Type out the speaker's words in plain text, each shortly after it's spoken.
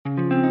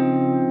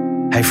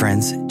Hey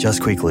friends,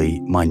 just quickly,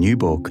 my new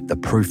book, The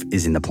Proof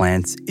is in the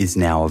Plants, is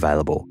now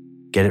available.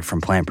 Get it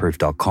from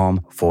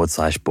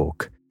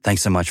plantproof.com/book.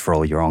 Thanks so much for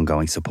all your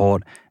ongoing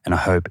support, and I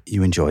hope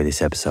you enjoy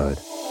this episode.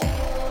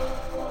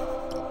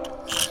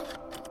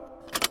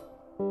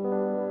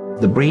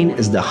 The brain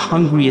is the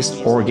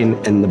hungriest organ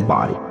in the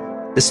body.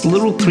 This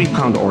little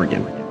 3-pound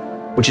organ,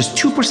 which is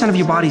 2% of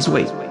your body's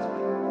weight,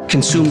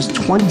 consumes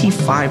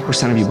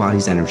 25% of your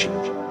body's energy.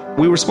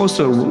 We were supposed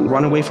to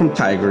run away from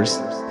tigers,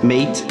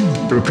 mate,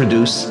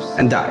 reproduce,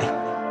 and die.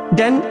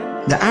 Then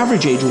the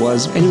average age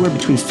was anywhere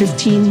between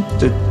 15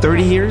 to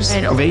 30 years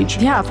of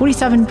age. Yeah,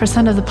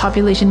 47% of the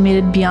population made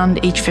it beyond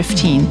age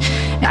 15.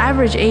 The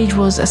average age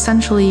was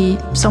essentially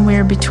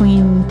somewhere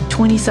between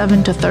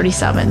 27 to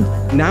 37.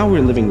 Now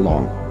we're living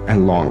long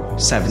and long,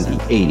 70,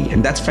 80,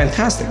 and that's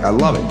fantastic. I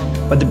love it.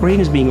 But the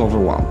brain is being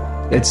overwhelmed.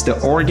 It's the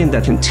organ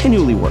that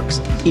continually works,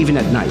 even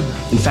at night.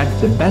 In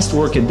fact, the best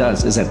work it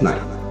does is at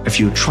night. If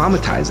you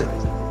traumatize it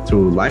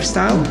through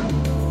lifestyle,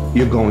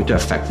 you're going to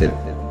affect it.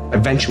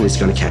 Eventually, it's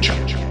going to catch up.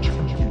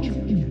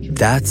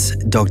 That's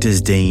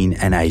Drs. Dean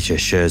and Ayesha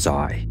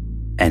Sherzai,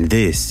 and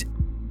this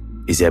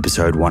is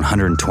episode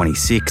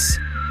 126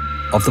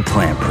 of the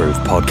Plant Proof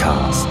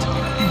Podcast.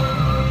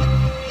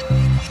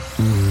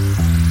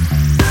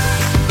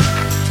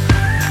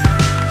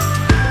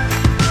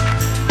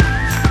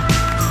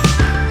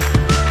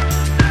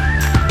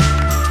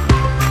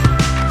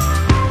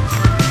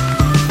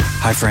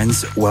 Hi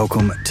friends,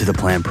 welcome to the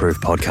Plant Proof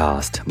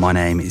Podcast. My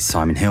name is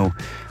Simon Hill.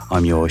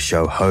 I'm your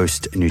show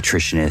host,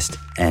 nutritionist,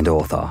 and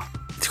author.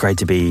 It's great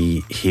to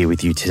be here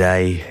with you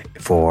today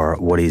for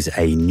what is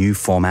a new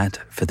format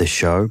for the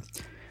show,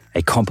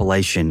 a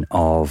compilation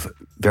of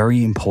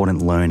very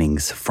important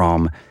learnings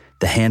from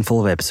the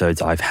handful of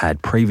episodes I've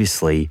had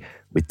previously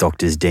with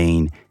Drs.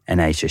 Dean and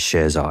Ayesha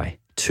Sherzai,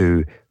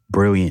 two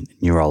brilliant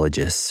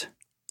neurologists.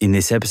 In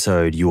this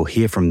episode, you will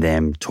hear from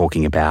them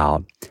talking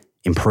about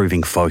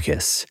improving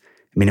focus,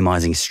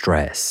 minimizing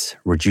stress,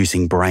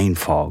 reducing brain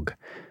fog,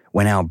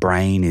 when our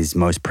brain is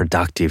most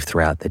productive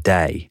throughout the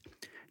day,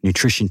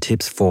 nutrition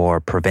tips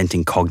for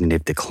preventing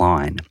cognitive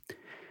decline,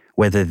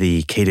 whether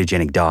the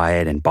ketogenic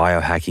diet and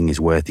biohacking is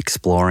worth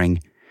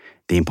exploring,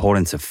 the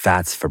importance of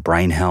fats for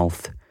brain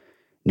health,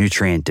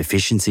 nutrient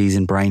deficiencies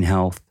in brain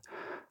health,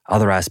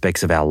 other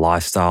aspects of our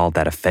lifestyle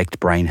that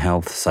affect brain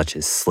health, such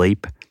as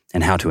sleep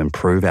and how to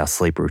improve our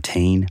sleep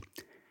routine,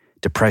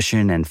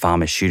 depression and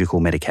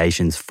pharmaceutical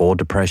medications for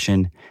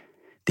depression,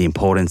 the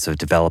importance of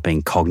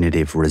developing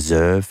cognitive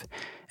reserve,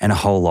 and a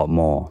whole lot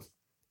more.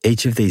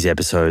 Each of these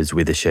episodes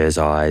with the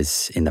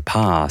Sherzais in the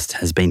past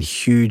has been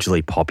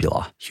hugely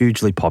popular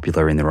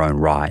in their own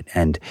right.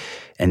 And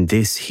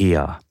this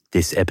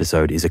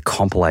episode is a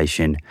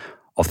compilation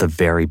of the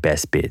very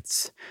best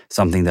bits,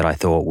 something that I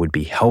thought would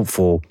be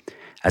helpful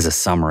as a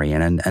summary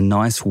and a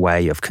nice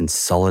way of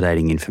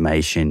consolidating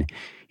information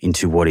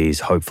into what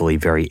is hopefully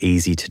very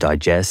easy to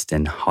digest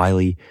and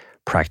highly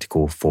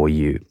practical for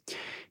you.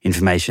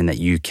 Information that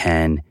you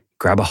can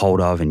grab a hold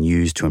of and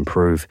use to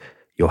improve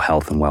your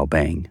health and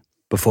well-being.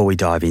 Before we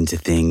dive into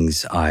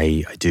things,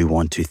 I do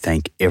want to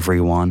thank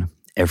everyone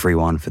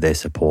for their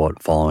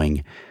support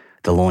following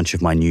the launch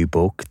of my new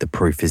book, The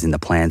Proof is in the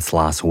Plants,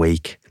 last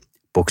week.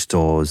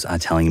 Bookstores are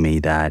telling me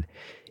that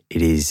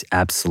it is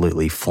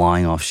absolutely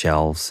flying off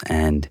shelves,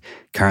 and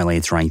currently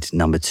it's ranked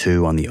number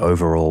 2 on the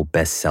overall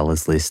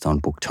bestsellers list on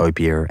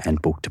Booktopia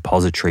and Book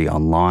Depository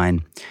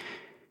online.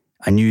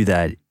 I knew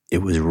that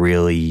it was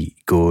really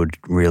good,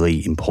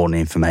 really important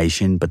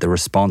information, but the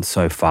response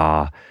so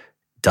far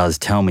does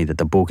tell me that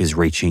the book is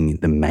reaching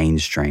the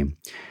mainstream,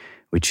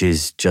 which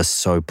is just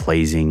so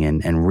pleasing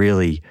and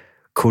really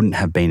couldn't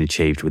have been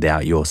achieved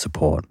without your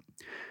support.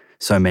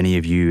 So many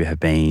of you have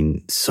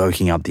been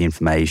soaking up the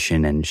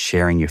information and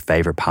sharing your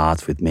favorite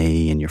parts with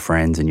me and your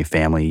friends and your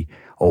family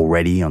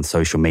already on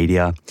social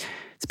media.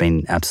 It's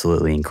been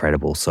absolutely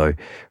incredible. So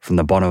from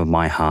the bottom of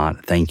my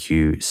heart, thank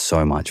you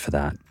so much for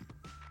that.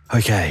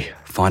 Okay,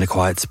 find a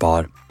quiet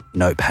spot,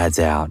 notepads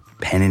out,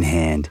 pen in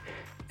hand,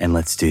 and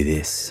let's do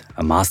this.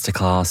 A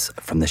masterclass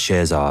from the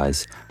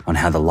Sherzais on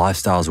how the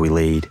lifestyles we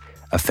lead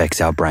affects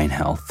our brain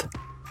health.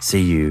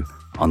 See you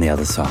on the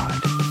other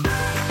side.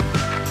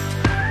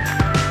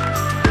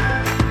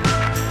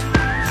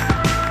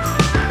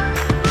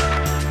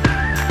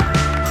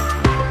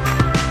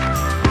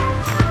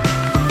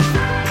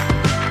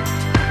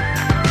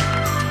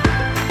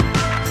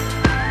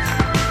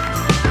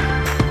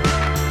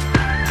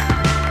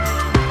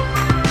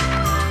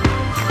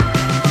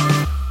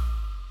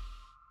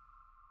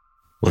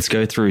 Let's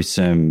go through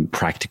some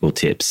practical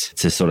tips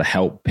to sort of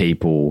help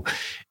people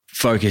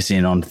focus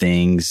in on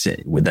things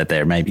that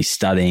they're maybe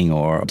studying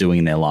or doing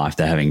in their life.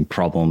 They're having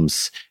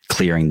problems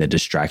clearing the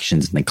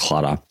distractions and the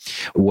clutter.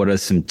 What are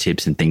some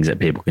tips and things that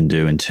people can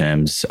do in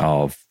terms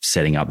of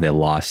setting up their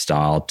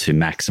lifestyle to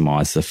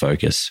maximize the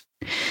focus?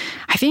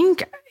 I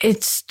think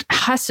it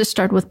has to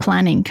start with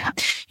planning.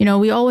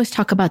 We always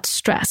talk about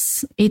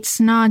stress. It's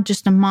not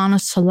just a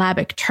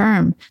monosyllabic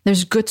term.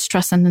 There's good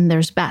stress and then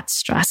there's bad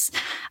stress.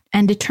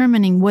 And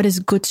determining what is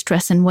good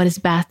stress and what is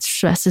bad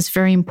stress is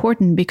very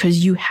important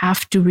because you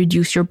have to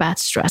reduce your bad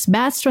stress.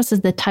 Bad stress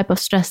is the type of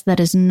stress that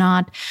is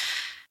not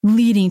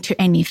leading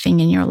to anything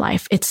in your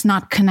life. It's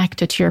not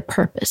connected to your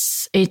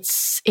purpose.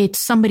 It's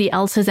somebody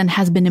else's and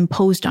has been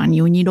imposed on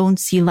you and you don't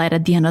see light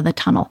at the end of the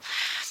tunnel.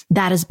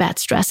 That is bad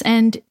stress.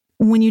 And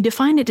when you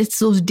define it, it's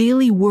those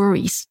daily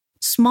worries,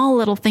 small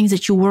little things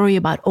that you worry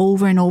about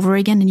over and over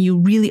again, and you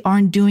really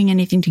aren't doing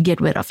anything to get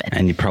rid of it.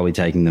 And you're probably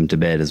taking them to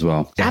bed as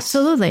well. Yes.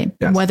 Absolutely.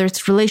 Yes. Whether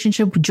it's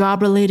relationship,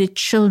 job-related,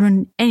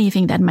 children,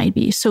 anything that might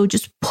be. So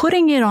just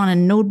putting it on a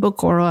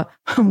notebook or a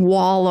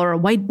wall or a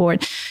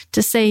whiteboard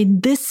to say,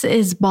 this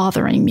is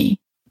bothering me.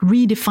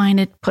 Redefine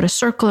it, put a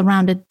circle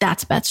around it.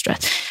 That's bad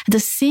stress. At the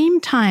same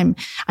time,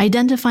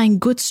 identifying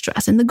good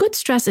stress. And the good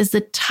stress is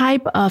the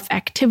type of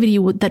activity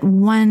that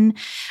one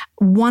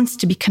wants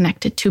to be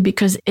connected to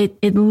because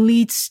it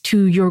leads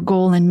to your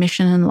goal and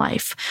mission in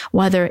life,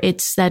 whether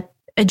it's that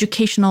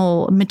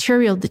educational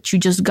material that you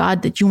just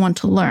got that you want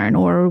to learn,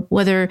 or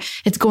whether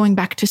it's going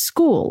back to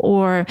school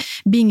or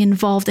being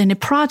involved in a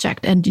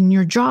project and in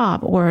your job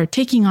or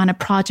taking on a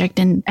project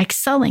and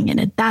excelling in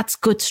it. That's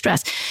good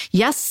stress.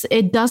 Yes,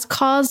 it does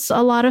cause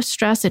a lot of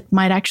stress. It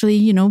might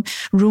actually,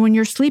 ruin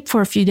your sleep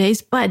for a few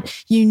days,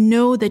 but you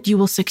know that you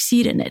will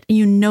succeed in it.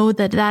 You know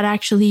that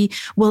actually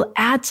will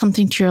add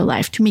something to your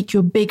life to make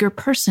you a bigger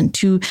person,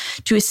 to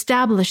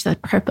establish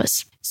that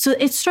purpose. So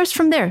it starts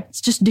from there. It's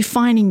just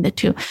defining the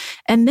two.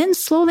 And then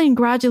slowly and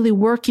gradually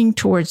working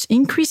towards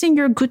increasing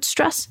your good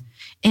stress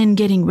and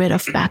getting rid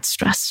of bad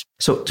stress.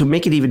 So to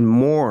make it even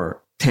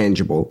more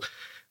tangible,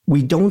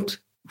 we don't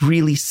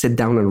really sit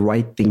down and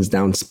write things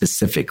down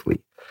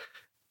specifically.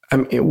 I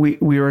mean,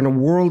 we are in a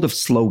world of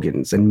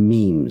slogans and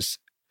memes.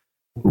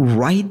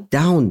 Write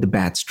down the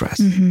bad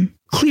stress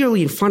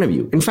clearly in front of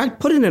you. In fact,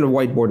 put it in a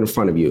whiteboard in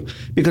front of you,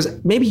 because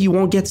maybe you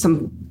won't get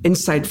some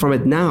insight from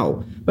it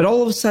now, but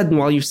all of a sudden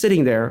while you're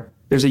sitting there,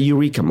 there's a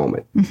eureka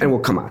moment and will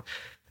come out.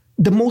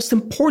 The most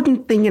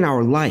important thing in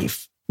our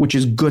life, which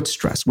is good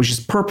stress, which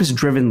is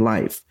purpose-driven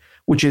life,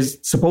 which is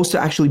supposed to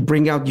actually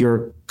bring out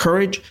your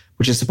courage,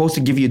 which is supposed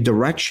to give you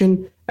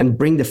direction and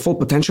bring the full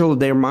potential of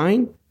their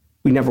mind,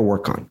 we never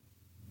work on.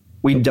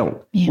 We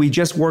don't. Yeah. We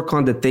just work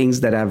on the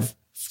things that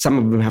some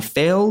of them have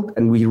failed,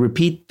 and we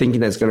repeat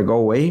thinking that it's going to go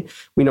away.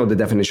 We know the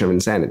definition of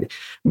insanity.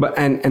 But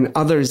and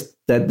others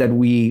that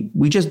we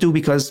just do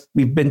because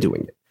we've been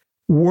doing it.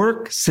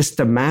 Work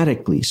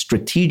systematically,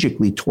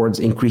 strategically towards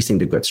increasing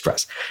the good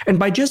stress. And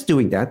by just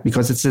doing that,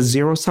 because it's a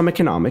zero-sum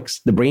economics,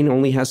 the brain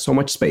only has so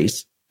much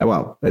space.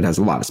 Well, it has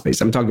a lot of space.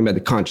 I'm talking about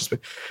the conscious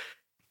space.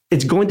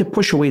 It's going to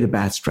push away the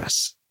bad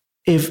stress.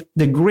 If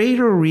the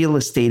greater real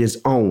estate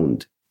is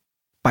owned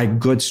by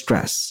good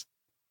stress,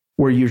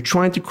 where you're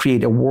trying to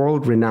create a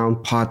world-renowned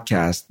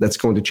podcast that's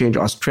going to change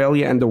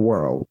Australia and the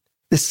world,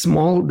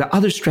 the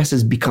other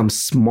stresses become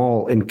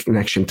small in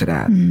connection to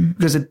that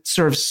because it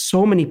serves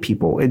so many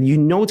people, and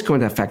it's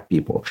going to affect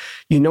people.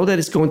 You know that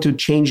it's going to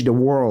change the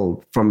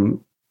world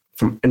from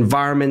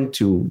environment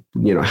to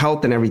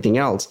health and everything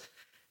else.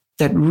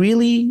 That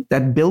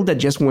bill that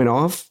just went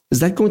off, is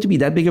that going to be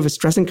that big of a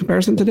stress in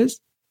comparison to this?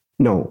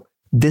 No,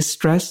 this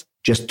stress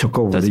just took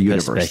over the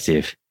universe.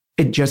 Perspective.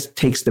 It just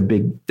takes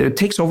it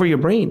takes over your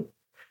brain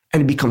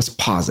and it becomes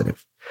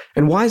positive.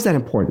 And why is that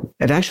important?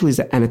 It actually is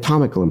the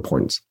anatomical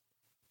importance.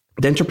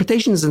 The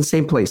interpretation is in the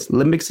same place,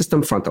 limbic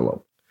system, frontal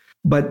lobe.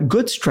 But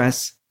good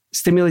stress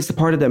stimulates the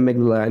part of the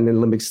amygdala and the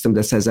limbic system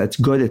that says it's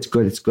good, it's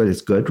good, it's good,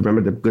 it's good.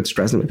 Remember the good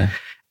stress. And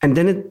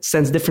then it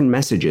sends different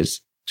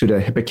messages to the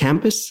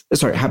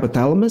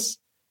hypothalamus,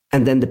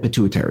 and then the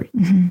pituitary.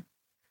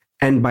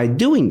 And by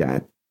doing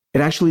that,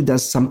 it actually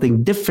does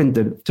something different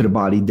to the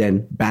body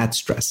than bad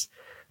stress.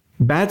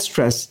 Bad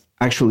stress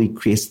actually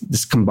creates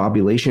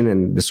discombobulation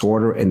and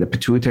disorder in the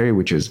pituitary,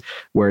 which is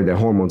where the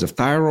hormones of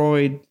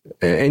thyroid,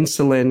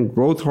 insulin,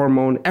 growth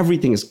hormone,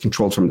 everything is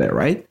controlled from there,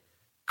 right?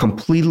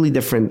 Completely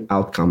different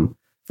outcome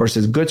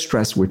versus good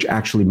stress, which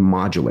actually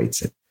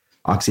modulates it.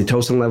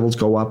 Oxytocin levels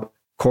go up,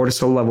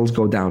 cortisol levels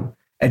go down,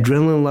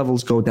 adrenaline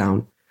levels go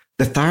down.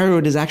 The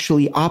thyroid is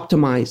actually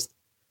optimized.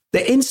 The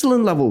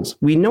insulin levels,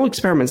 we know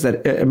experiments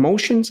that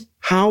emotions,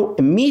 how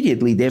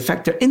immediately they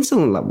affect their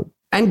insulin level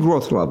and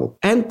growth level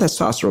and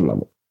testosterone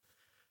level.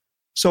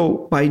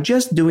 So by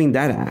just doing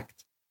that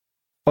act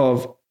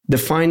of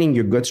defining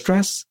your good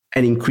stress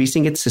and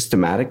increasing it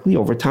systematically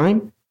over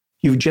time,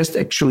 you've just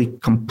actually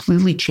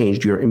completely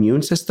changed your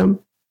immune system,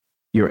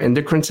 your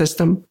endocrine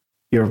system,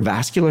 your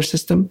vascular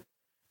system.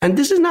 And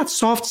this is not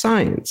soft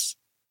science.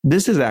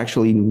 This is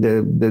actually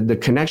the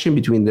connection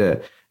between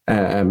the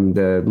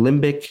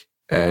limbic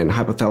and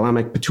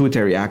hypothalamic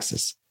pituitary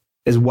axis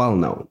is well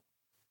known.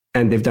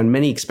 And they've done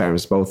many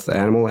experiments, both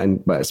animal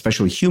and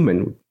especially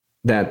human,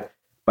 that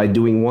by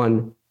doing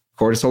one,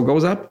 cortisol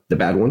goes up, the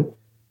bad one.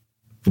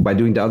 By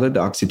doing the other, the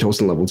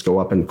oxytocin levels go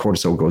up and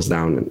cortisol goes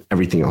down and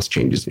everything else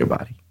changes in your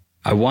body.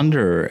 I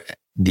wonder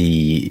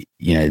this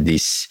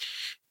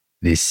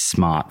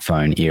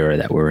smartphone era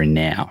that we're in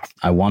now,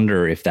 I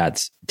wonder if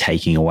that's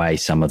taking away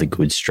some of the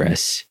good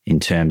stress in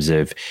terms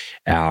of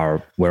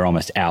we're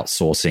almost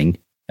outsourcing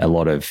a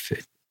lot of,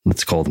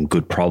 let's call them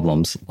good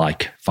problems,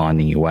 like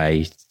finding your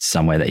way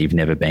somewhere that you've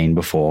never been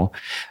before,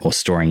 or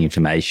storing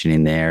information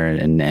in there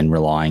and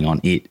relying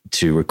on it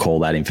to recall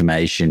that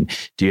information.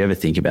 Do you ever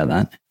think about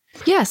that?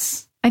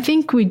 Yes, I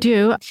think we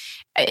do.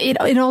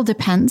 It all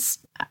depends.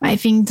 I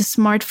think the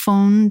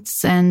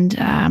smartphones and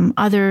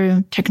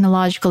other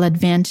technological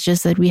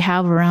advantages that we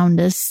have around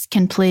us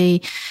can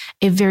play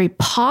a very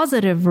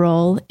positive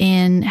role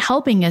in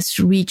helping us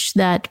reach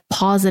that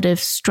positive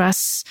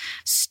stress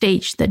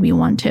stage that we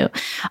want to.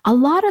 A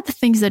lot of the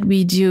things that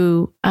we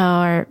do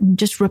are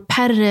just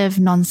repetitive,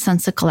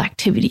 nonsensical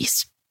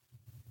activities.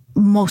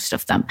 Most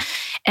of them.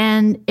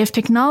 And if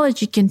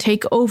technology can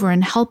take over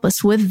and help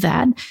us with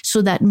that,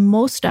 so that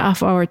most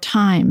of our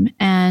time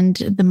and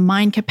the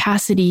mind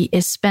capacity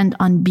is spent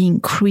on being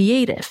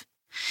creative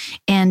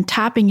and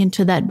tapping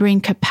into that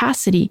brain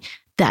capacity,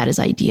 that is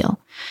ideal.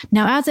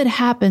 Now, as it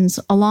happens,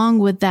 along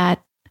with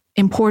that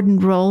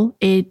important role,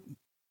 it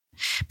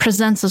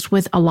presents us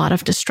with a lot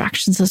of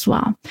distractions as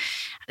well.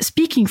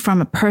 Speaking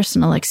from a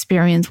personal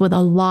experience with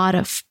a lot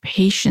of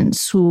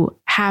patients who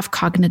have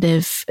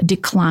cognitive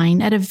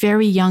decline at a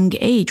very young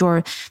age,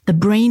 or the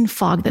brain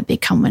fog that they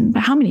come in.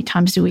 How many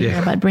times do we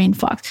hear about brain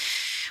fog?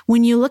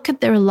 When you look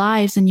at their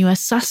lives and you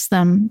assess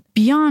them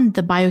beyond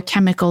the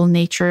biochemical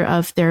nature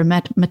of their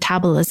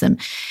metabolism,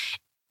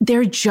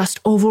 they're just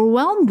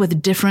overwhelmed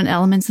with different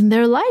elements in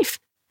their life.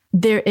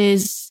 There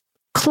is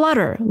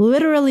clutter,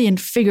 literally and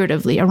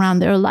figuratively, around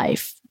their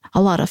life.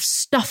 A lot of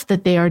stuff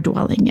that they are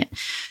dwelling in.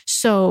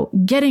 So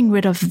getting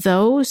rid of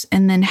those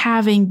and then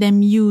having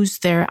them use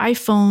their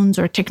iPhones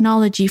or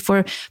technology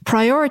for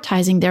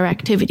prioritizing their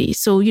activities.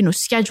 So,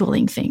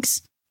 scheduling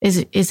things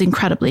is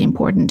incredibly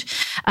important.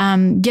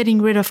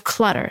 Getting rid of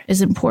clutter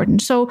is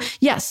important. So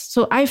yes,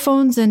 so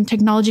iPhones and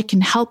technology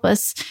can help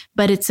us,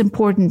 but it's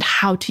important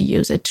how to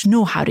use it, to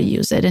know how to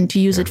use it, and to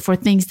use it for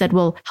things that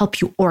will help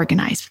you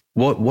organize.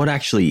 What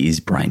actually is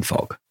brain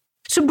fog?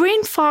 So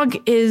brain fog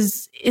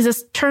is a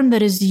term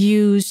that is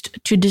used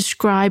to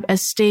describe a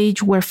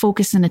stage where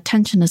focus and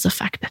attention is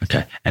affected.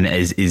 Okay. And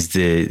is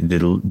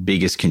the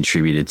biggest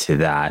contributor to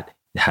that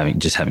having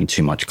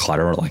too much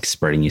clutter, or like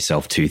spreading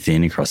yourself too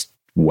thin across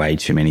way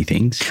too many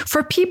things?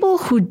 For people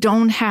who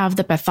don't have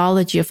the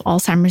pathology of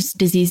Alzheimer's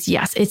disease,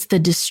 yes, it's the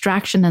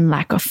distraction and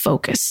lack of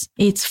focus.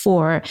 It's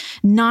for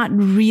not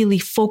really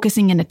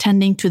focusing and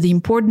attending to the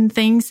important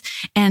things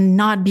and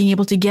not being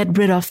able to get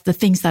rid of the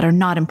things that are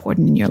not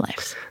important in your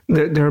life.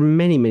 There are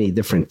many, many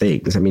different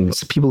things. I mean,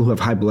 people who have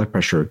high blood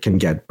pressure can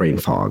get brain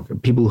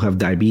fog. People who have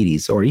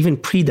diabetes or even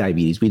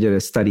pre-diabetes. We did a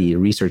study,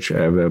 research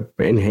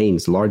in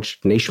Haynes, large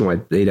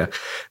nationwide data,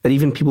 that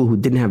even people who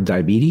didn't have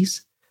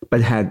diabetes but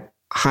had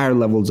higher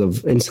levels of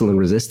insulin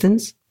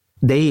resistance,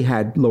 they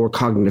had lower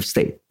cognitive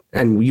state.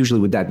 And usually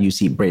with that, you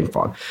see brain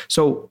fog.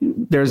 So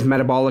there's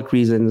metabolic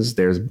reasons.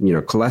 There's,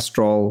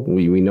 cholesterol.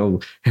 We know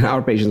in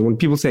our patients, when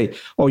people say,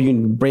 oh, your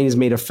brain is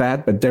made of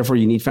fat, but therefore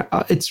you need fat,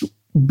 it's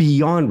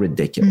beyond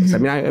ridiculous.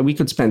 Mm-hmm. I mean, we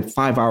could spend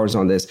 5 hours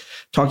on this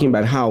talking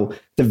about how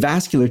the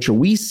vasculature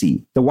we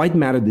see, the white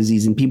matter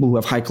disease in people who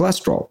have high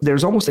cholesterol,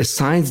 there's almost a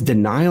science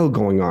denial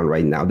going on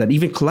right now that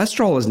even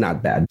cholesterol is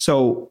not bad.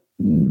 So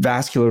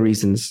vascular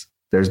reasons,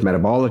 there's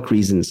metabolic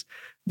reasons.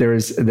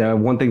 There's the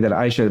one thing that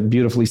Ayesha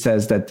beautifully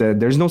says, that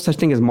there's no such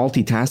thing as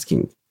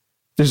multitasking.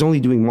 There's only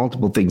doing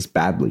multiple things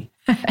badly.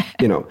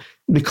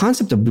 The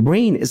concept of the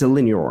brain is a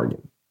linear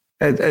organ.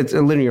 It's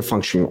a linear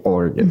functioning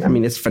organ. Mm-hmm. I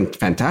mean, it's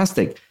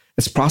fantastic.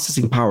 Its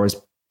processing power is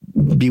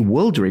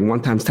bewildering,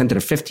 1 times 10 to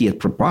the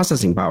 50th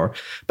processing power,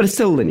 but it's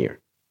still linear.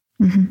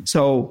 Mm-hmm.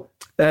 So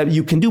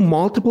you can do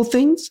multiple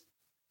things,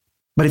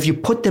 but if you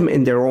put them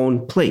in their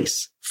own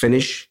place,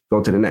 finish,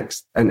 go to the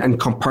next, and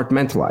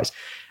compartmentalize.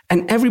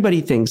 And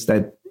everybody thinks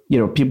that,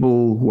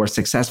 people who are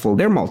successful,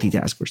 they're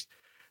multitaskers.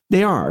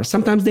 They are.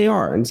 Sometimes they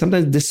are. And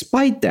sometimes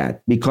despite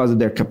that, because of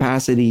their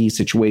capacity,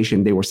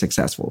 situation, they were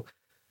successful.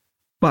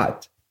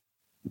 But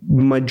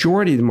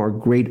majority of them are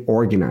great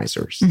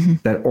organizers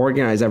that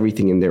organize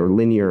everything in their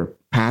linear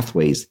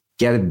pathways,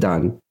 get it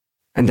done.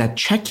 And that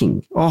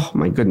checking, oh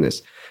my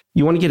goodness.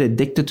 You want to get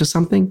addicted to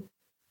something?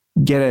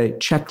 Get a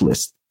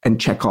checklist and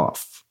check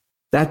off.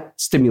 That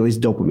stimulates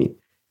dopamine.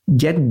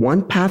 Get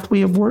one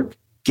pathway of work,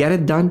 get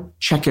it done,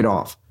 check it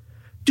off.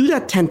 Do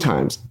that 10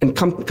 times and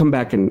come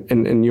back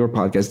in your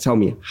podcast, tell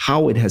me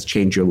how it has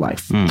changed your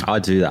life. I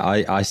do that.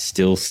 I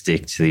still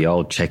stick to the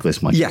old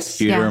checklist, my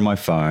computer and my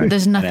phone.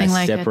 There's nothing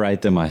like it. I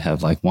separate them. I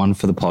have like one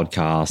for the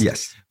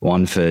podcast,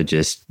 one for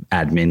just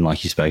admin,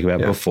 like you spoke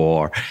about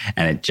before.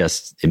 And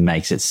it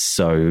makes it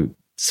so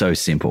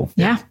simple.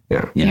 Yeah.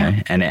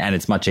 And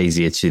it's much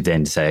easier to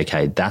then say,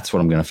 okay, that's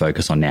what I'm going to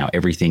focus on now.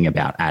 Everything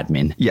about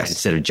admin. Yes.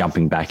 Instead of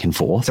jumping back and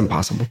forth. It's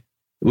impossible.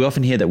 We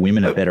often hear that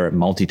women are better at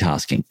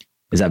multitasking.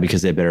 Is that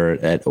because they're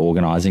better at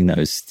organizing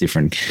those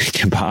different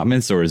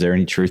compartments, or is there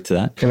any truth to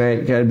that?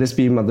 Can this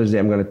be Mother's Day?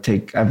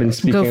 I've been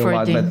speaking a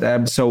lot, but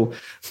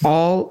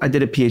I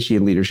did a PhD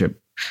in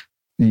leadership.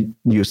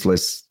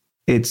 Useless.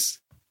 It's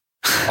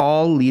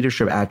all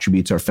leadership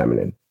attributes are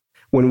feminine.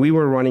 When we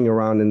were running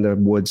around in the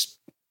woods,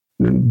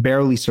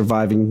 barely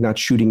surviving, not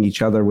shooting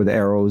each other with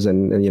arrows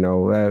and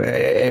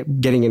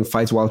getting in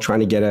fights while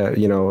trying to get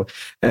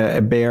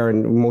a bear.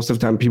 And most of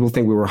the time people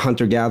think we were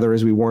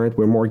hunter-gatherers. We weren't.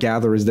 We're more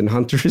gatherers than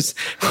hunters.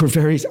 We're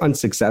very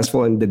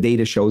unsuccessful. And the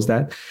data shows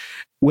that.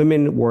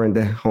 Women were in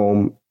the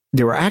home.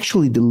 They were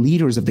actually the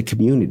leaders of the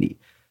community.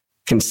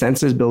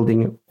 Consensus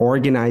building,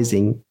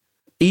 organizing.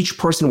 Each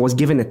person was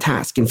given a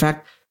task. In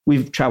fact,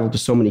 we've traveled to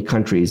so many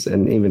countries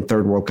and even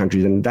third world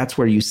countries. And that's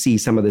where you see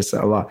some of this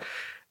a lot.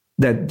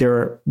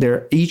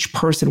 That each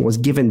person was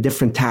given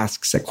different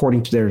tasks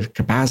according to their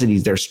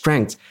capacities, their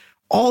strengths.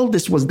 All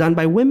this was done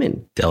by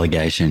women.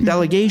 Delegation,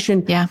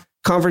 yeah.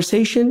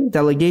 Conversation,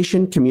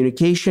 delegation,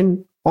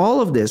 communication.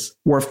 All of this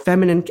were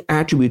feminine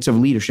attributes of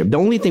leadership. The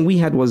only thing we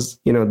had was,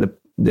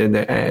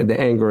 the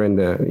anger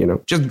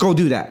and just go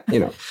do that.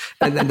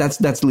 And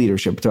that's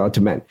leadership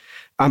to men.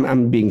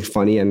 I'm being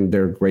funny, and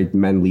they're great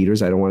men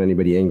leaders. I don't want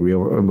anybody angry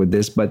with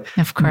this, but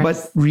of course.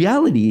 But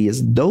reality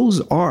is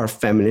those are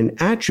feminine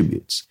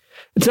attributes.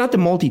 It's not the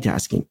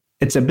multitasking.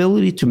 It's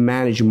ability to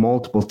manage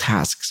multiple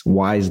tasks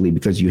wisely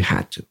because you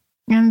had to.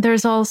 And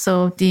there's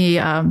also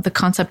the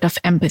concept of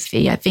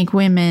empathy. I think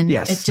women,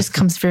 yes. It just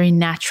comes very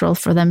natural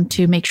for them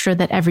to make sure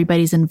that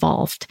everybody's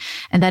involved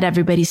and that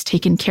everybody's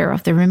taken care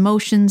of, their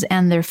emotions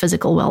and their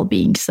physical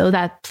well-being. So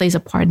that plays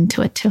a part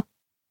into it too.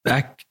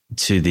 Back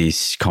to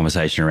this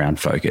conversation around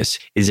focus,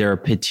 is there a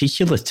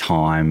particular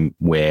time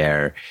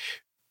where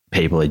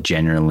people are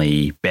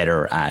generally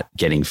better at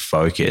getting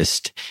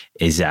focused?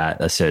 Is that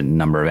a certain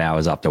number of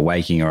hours after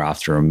waking or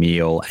after a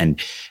meal? And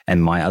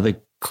my other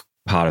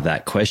part of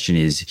that question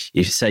is,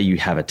 if say you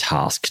have a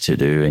task to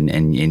do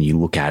and you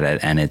look at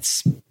it and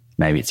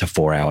maybe it's a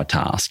 4-hour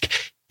task,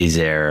 is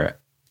there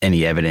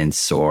any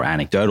evidence or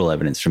anecdotal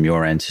evidence from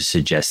your end to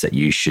suggest that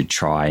you should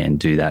try and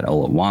do that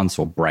all at once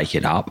or break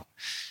it up?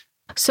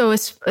 So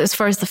as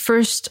far as the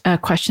first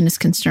question is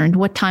concerned,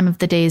 what time of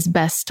the day is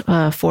best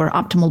for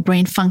optimal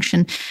brain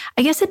function?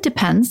 I guess it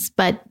depends,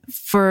 but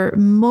for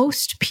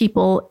most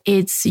people,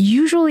 it's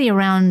usually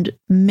around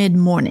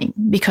mid-morning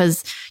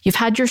because you've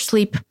had your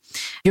sleep,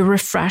 you're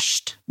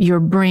refreshed, your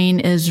brain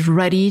is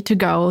ready to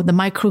go. The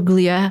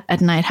microglia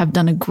at night have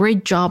done a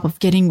great job of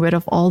getting rid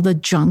of all the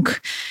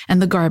junk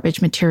and the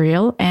garbage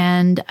material.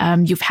 And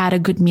you've had a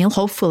good meal.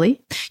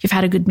 Hopefully, you've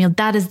had a good meal.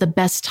 That is the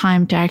best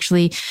time to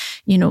actually,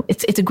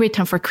 it's a great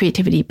time for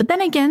creativity. But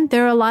then again,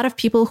 there are a lot of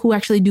people who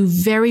actually do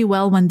very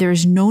well when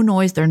there's no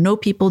noise, there are no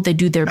people. They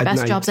do their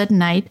best jobs at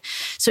night.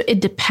 So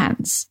it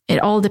depends. It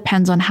all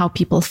depends on how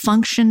people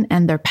function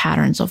and their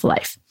patterns of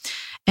life.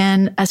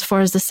 And as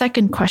far as the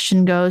second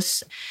question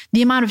goes,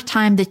 the amount of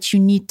time that you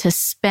need to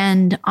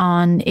spend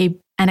on an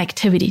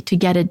activity to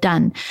get it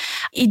done,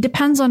 it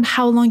depends on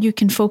how long you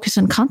can focus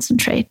and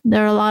concentrate.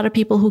 There are a lot of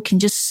people who can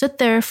just sit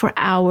there for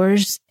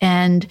hours,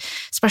 and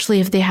especially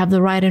if they have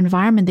the right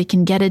environment, they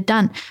can get it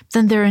done.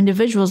 Then there are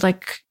individuals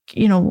like,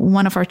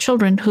 one of our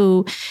children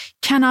who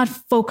cannot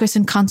focus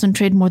and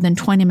concentrate more than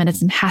 20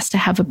 minutes and has to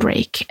have a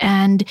break.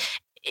 And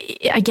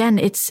again,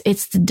 it's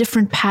the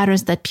different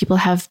patterns that people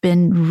have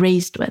been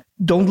raised with.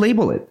 Don't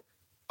label it.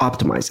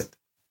 Optimize it.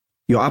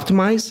 You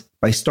optimize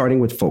by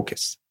starting with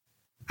focus.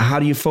 How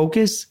do you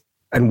focus?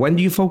 And when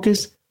do you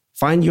focus?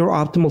 Find your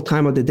optimal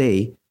time of the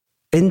day.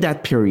 In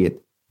that period,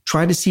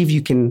 try to see if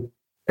you can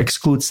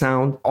exclude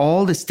sound,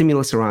 all the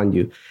stimulus around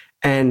you,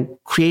 and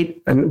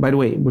create. And by the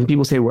way, when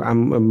people say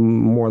I'm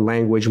more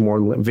language,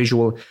 more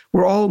visual,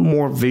 we're all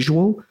more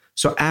visual.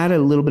 So add a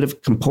little bit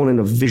of component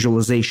of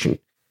visualization.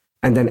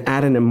 And then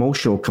add an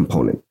emotional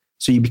component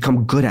so you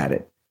become good at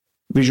it.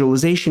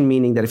 Visualization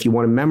meaning that if you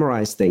want to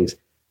memorize things,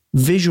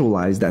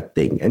 visualize that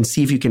thing and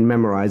see if you can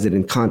memorize it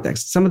in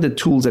context. Some of the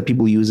tools that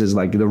people use is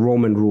like the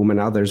Roman room and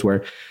others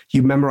where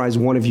you memorize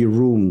one of your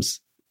rooms,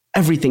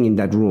 everything in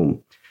that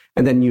room.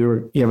 And then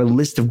you have a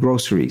list of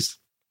groceries,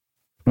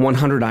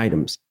 100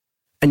 items.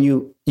 And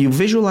you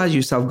visualize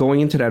yourself going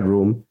into that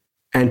room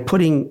and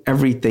putting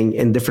everything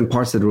in different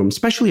parts of the room,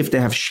 especially if they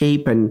have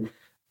shape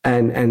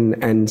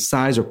and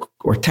size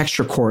or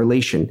texture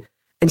correlation,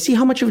 and see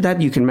how much of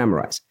that you can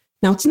memorize.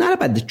 Now, it's not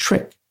about the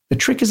trick. The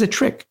trick is a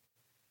trick,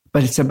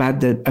 but it's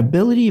about the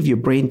ability of your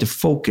brain to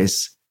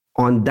focus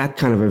on that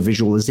kind of a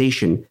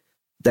visualization,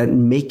 that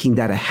making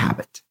that a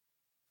habit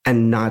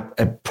and not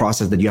a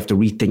process that you have to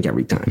rethink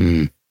every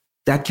time.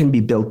 That can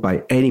be built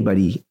by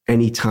anybody,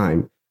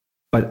 anytime.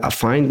 But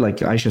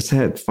like Ayesha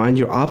said, find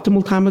your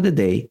optimal time of the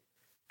day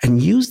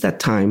and use that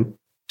time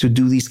to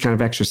do these kind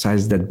of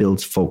exercises that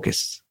builds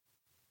focus.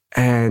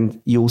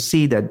 And you'll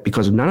see that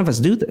because none of us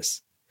do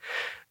this.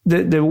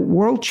 The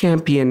world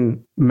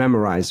champion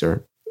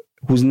memorizer,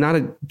 who's not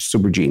a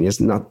super genius,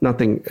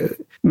 nothing,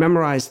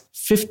 memorized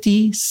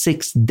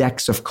 56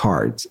 decks of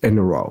cards in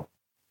a row.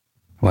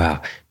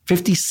 Wow.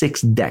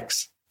 56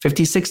 decks,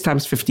 56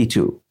 times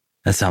 52.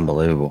 That's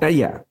unbelievable.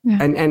 Yeah.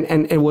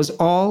 And it was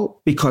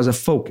all because of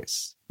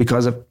focus,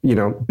 because of,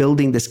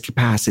 building this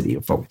capacity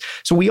of focus.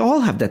 So we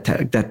all have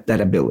that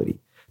ability.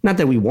 Not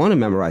that we want to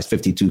memorize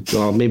 52.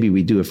 Well, maybe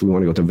we do if we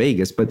want to go to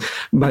Vegas, but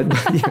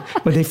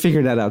they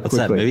figured that out quickly.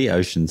 What's that movie?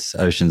 Ocean's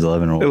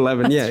 11 or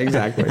 11. Yeah,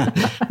 exactly.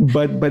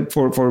 but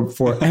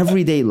for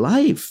everyday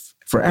life,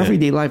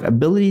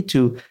 ability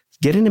to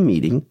get in a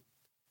meeting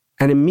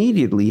and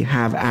immediately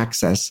have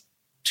access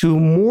to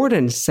more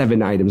than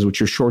 7 items, which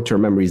your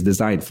short-term memory is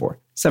designed for.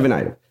 7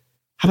 items.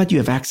 How about you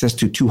have access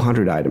to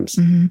 200 items?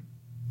 Mm-hmm.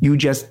 You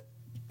just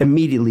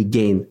immediately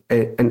gain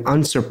an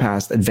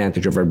unsurpassed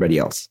advantage over everybody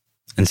else.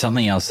 And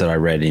something else that I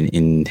read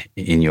in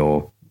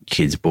your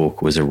kid's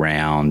book was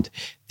around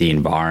the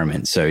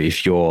environment. So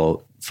if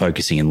you're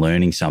focusing and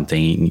learning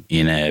something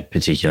in a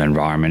particular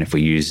environment, if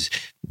we use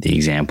the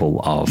example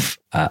of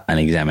an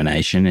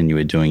examination and you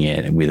were doing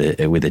it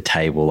with a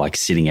table, like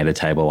sitting at a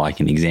table like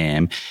an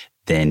exam,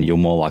 then you're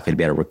more likely to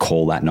be able to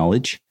recall that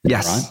knowledge.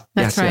 Yes. Right?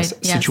 That's right.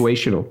 Yes.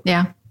 Situational.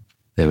 Yeah.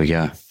 There we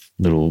go.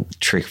 Little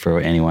trick for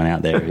anyone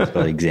out there who's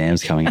got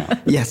exams coming up.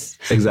 Yes,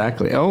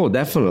 exactly. Oh,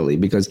 definitely.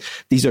 Because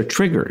these are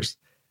triggers.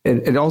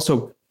 And it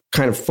also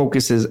kind of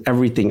focuses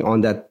everything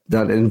on that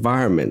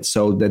environment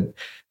so that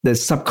the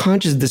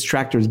subconscious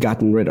distractor is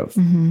gotten rid of.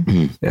 Mm-hmm.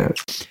 Mm-hmm. Yeah.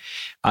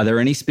 Are there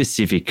any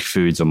specific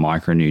foods or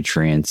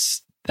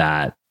micronutrients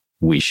that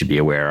we should be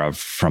aware of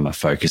from a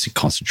focus and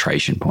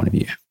concentration point of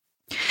view?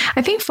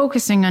 I think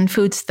focusing on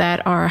foods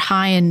that are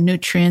high in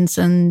nutrients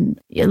and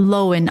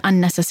low in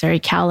unnecessary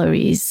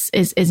calories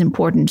is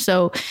important.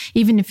 So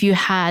even if you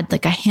had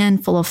like a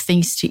handful of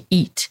things to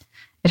eat,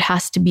 it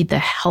has to be the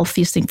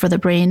healthiest thing for the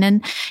brain.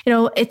 And,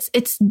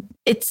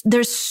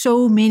 there's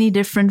so many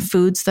different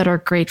foods that are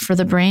great for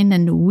the brain.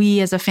 And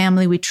we as a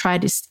family, we try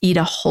to eat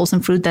a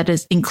wholesome food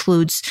that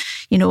includes,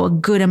 a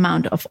good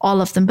amount of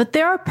all of them. But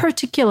there are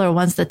particular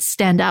ones that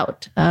stand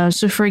out.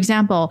 So for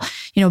example,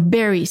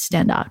 berries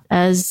stand out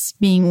as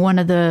being one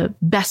of the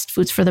best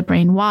foods for the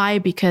brain. Why?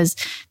 Because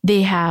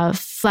they have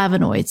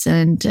flavonoids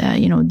and,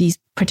 these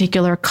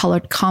particular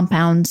colored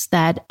compounds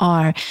that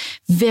are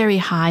very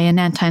high in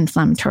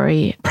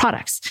anti-inflammatory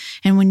products.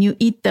 And when you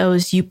eat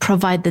those, you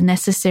provide the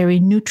necessary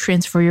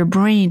nutrients for your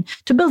brain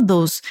to build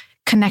those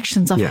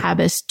connections of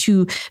habits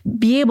to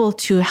be able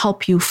to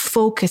help you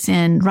focus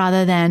in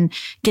rather than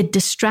get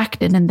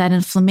distracted, and that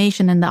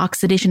inflammation and the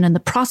oxidation and the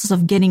process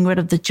of getting rid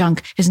of the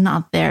junk is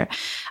not there.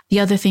 The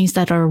other things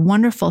that are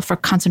wonderful for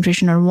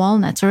concentration are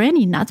walnuts or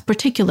any nuts,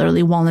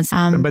 particularly walnuts.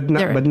 But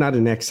not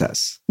in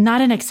excess.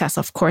 Not in excess,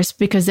 of course,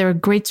 because they're a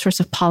great source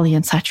of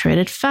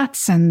polyunsaturated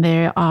fats and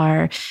they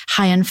are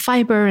high in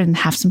fiber and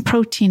have some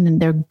protein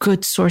and they're a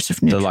good source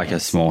of nutrients. They're like a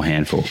small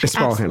handful. A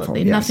small handful.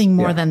 Yes. Nothing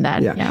more than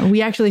that. Yeah.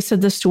 We actually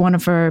said this to one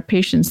of our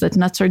patients that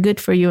nuts are good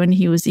for you, and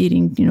he was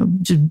eating,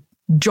 just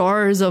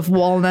jars of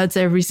walnuts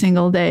every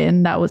single day,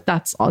 and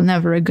that's all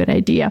never a good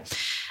idea.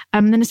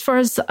 Then as far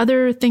as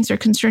other things are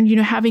concerned,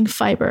 having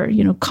fiber,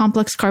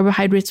 complex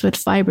carbohydrates with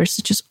fiber,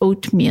 such as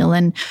oatmeal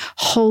and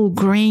whole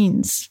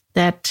grains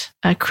that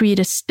create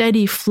a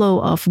steady flow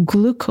of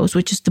glucose,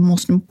 which is the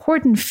most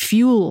important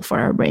fuel for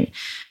our brain.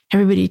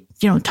 Everybody,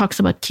 talks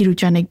about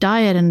ketogenic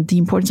diet and the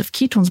importance of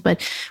ketones,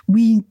 but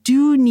we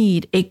do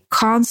need a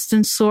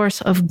constant source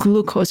of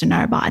glucose in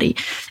our body.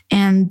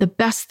 And the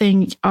best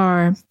thing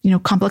are,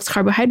 complex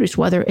carbohydrates,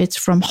 whether it's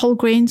from whole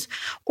grains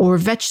or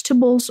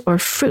vegetables or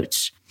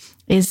fruits,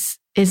 is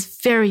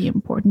very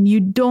important. You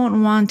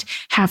don't want to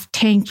have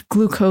tanked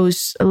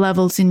glucose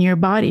levels in your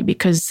body,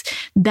 because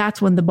that's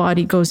when the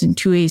body goes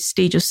into a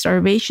stage of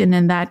starvation,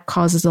 and that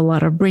causes a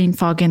lot of brain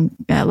fog and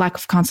lack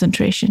of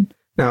concentration.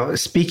 Now,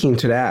 speaking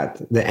to that,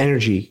 the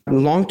energy,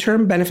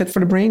 long-term benefit for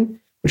the brain,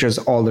 which is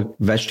all the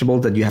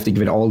vegetables that you have to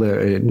give it all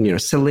the,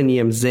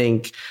 selenium,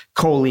 zinc,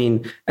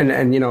 choline. And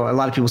a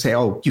lot of people say,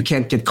 oh, you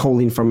can't get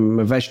choline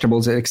from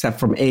vegetables except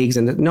from eggs.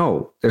 And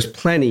no, there's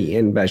plenty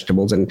in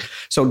vegetables. And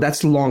so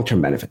that's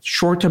long-term benefit.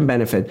 Short-term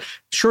benefit,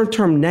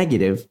 short-term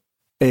negative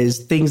is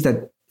things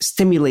that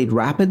stimulate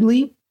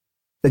rapidly,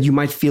 that you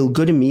might feel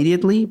good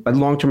immediately, but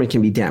long-term it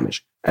can be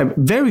damaged.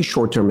 Very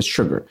short-term is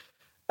sugar.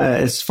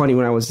 It's funny,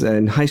 when I was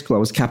in high school, I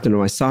was captain of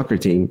my soccer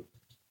team.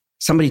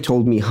 Somebody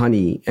told me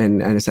honey,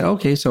 and I said,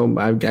 okay, so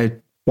I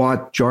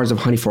bought jars of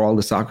honey for all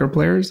the soccer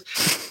players.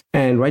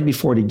 And right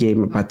before the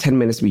game, about 10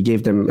 minutes, we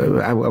gave them,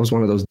 I was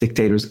one of those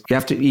dictators, you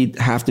have to eat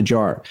half the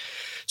jar.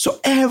 So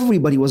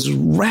everybody was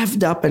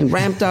revved up and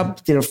ramped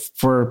up,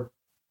 for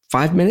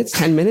 5 minutes,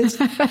 10 minutes.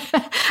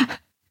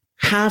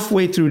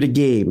 Halfway through the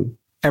game,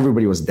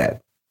 everybody was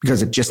dead,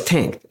 because it just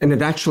tanked. And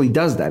it actually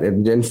does that.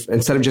 And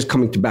instead of just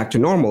coming back to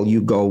normal,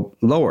 you go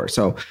lower.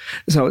 So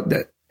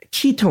the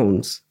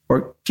ketones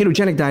or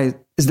ketogenic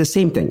diet is the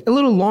same thing. A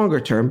little longer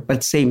term,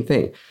 but same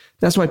thing.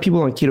 That's why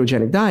people on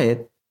ketogenic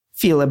diet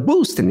feel a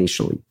boost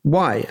initially.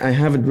 Why? I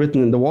have it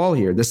written in the wall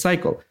here, the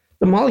cycle.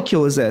 The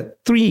molecule is a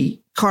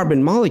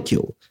 3-carbon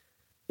molecule.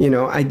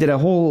 I did a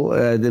whole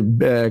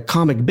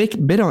comic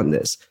bit on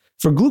this.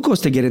 For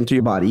glucose to get into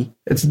your body,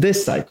 it's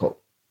this cycle.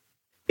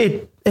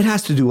 It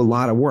has to do a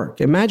lot of work.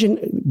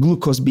 Imagine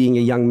glucose being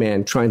a young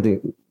man trying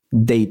to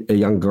date a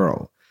young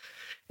girl.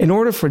 In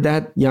order for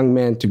that young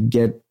man to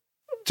get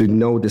to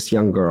know this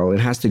young girl, it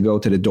has to go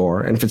to the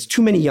door. And if it's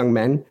too many young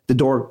men, the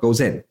door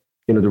goes in.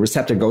 The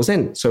receptor goes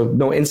in. So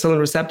no insulin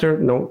receptor,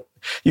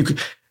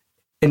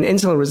 in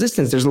insulin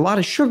resistance, there's a lot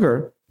of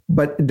sugar,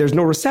 but there's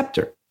no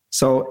receptor.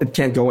 So it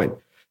can't go in.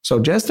 So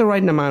just the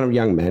right amount of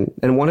young men,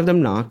 and one of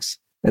them knocks,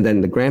 and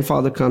then the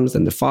grandfather comes,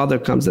 and the father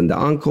comes, and the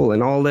uncle,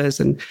 and all this.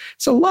 And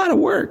it's a lot of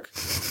work,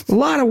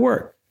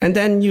 And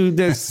then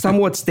there's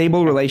somewhat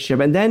stable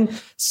relationship. And then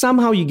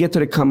somehow you get to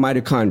the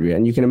mitochondria.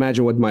 And you can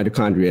imagine what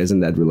mitochondria is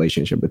in that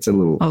relationship. It's a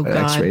little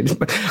X-rated.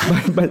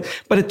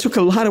 But it took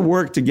a lot of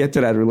work to get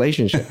to that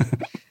relationship.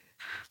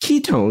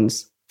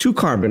 Ketones, 2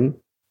 carbon,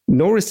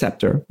 no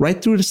receptor,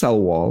 right through the cell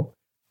wall,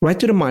 right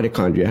to the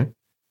mitochondria.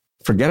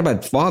 Forget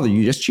about father.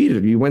 You just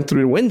cheated. You went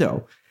through the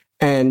window.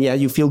 And yeah,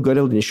 you feel good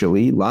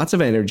initially. Lots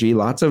of energy,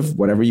 lots of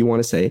whatever you want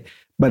to say.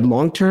 But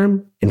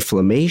long-term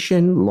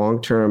inflammation,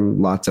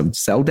 long-term lots of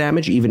cell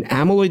damage, even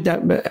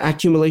amyloid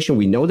accumulation,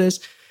 we know this.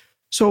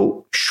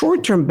 So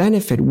short-term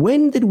benefit,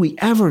 when did we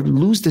ever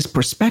lose this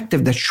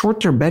perspective that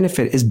short-term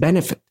benefit is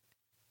benefit?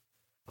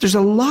 There's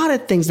a lot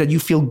of things that you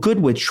feel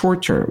good with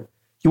short-term.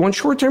 You want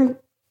short-term,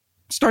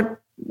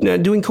 start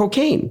doing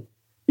cocaine.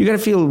 You're going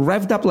to feel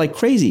revved up like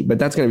crazy, but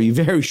that's going to be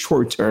very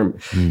short-term.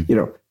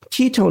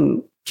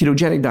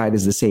 Ketogenic diet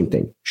is the same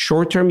thing.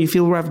 Short-term, you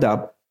feel revved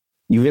up.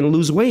 You're going to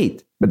lose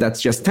weight, but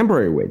that's just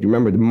temporary weight.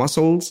 Remember the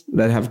muscles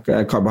that have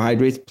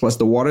carbohydrates plus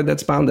the water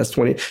that's bound, that's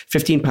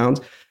 15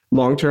 pounds.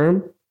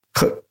 Long-term,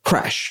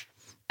 crash.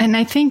 And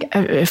I think,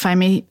 if I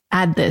may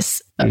add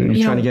this. Trying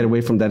to get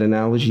away from that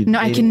analogy. No,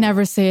 I can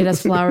never say it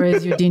as flowery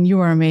as you, Dean. You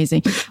are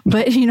amazing.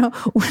 But,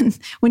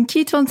 when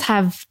ketones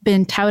have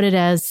been touted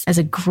as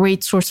a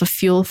great source of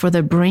fuel for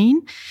the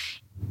brain,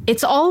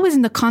 it's always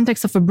in the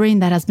context of a brain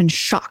that has been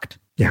shocked.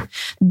 Yeah.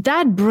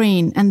 That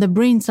brain and the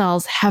brain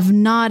cells have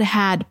not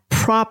had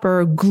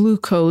proper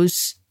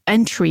glucose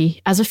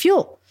entry as a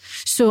fuel.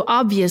 So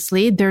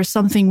obviously there's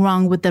something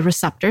wrong with the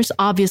receptors.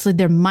 Obviously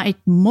there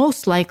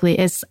most likely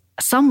is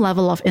some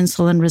level of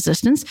insulin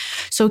resistance.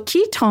 So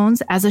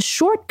ketones as a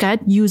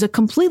shortcut use a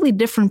completely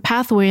different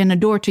pathway and a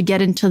door to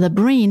get into the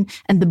brain,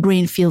 and the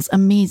brain feels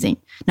amazing.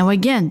 Now,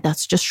 again,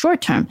 that's just short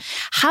term.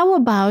 How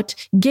about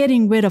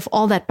getting rid of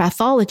all that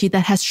pathology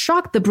that has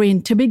shocked the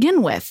brain to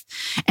begin with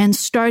and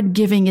start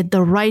giving it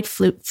the right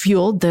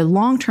fuel, the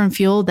long-term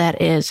fuel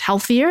that is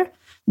healthier,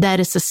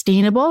 that is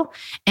sustainable,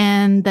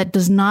 and that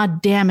does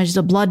not damage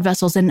the blood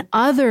vessels and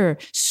other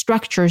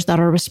structures that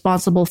are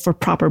responsible for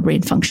proper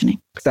brain functioning.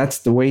 That's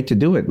the way to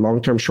do it,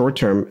 long-term,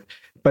 short-term.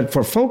 But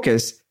for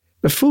focus,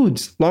 the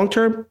foods,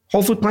 long-term,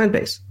 whole food,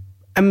 plant-based.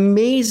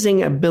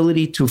 Amazing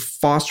ability to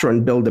foster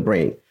and build the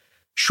brain.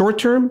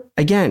 Short-term,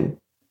 again,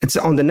 it's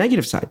on the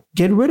negative side.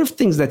 Get rid of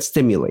things that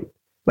stimulate,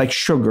 like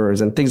sugars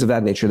and things of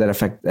that nature that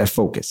affect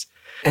focus.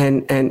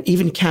 And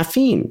even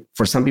caffeine.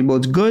 For some people,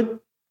 it's good.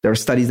 There are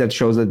studies that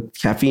show that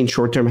caffeine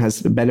short-term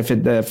has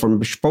benefit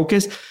from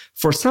focus.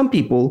 For some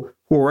people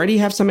who already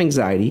have some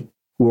anxiety,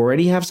 who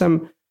already have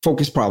some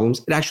focus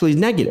problems, it actually is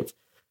negative.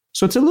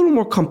 So it's a little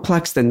more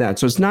complex than that.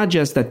 So it's not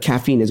just that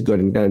caffeine is good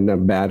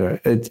and bad.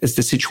 It's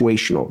the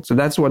situational. So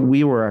that's what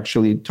we were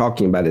actually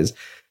talking about, is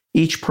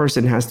each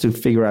person has to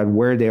figure out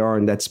where they are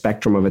in that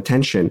spectrum of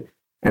attention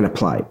and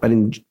apply.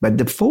 But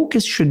the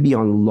focus should be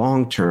on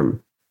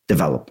long-term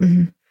development.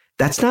 Mm-hmm.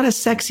 That's not as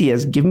sexy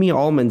as give me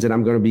almonds and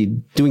I'm going to be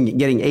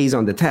getting A's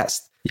on the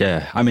test.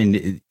 Yeah. I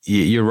mean,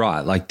 you're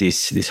right. Like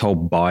this whole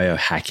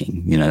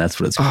biohacking, that's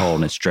what it's called.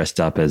 And it's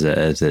dressed up as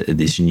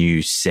this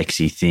new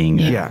sexy thing.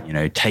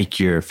 Yeah. Take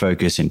your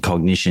focus and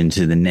cognition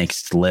to the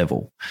next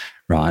level.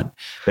 Right.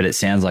 But it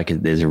sounds like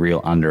there's a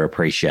real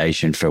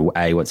underappreciation for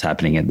A, what's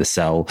happening at the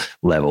cell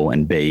level,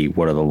 and B,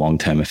 what are the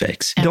long-term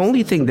effects. The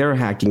only thing they're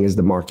hacking is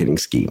the marketing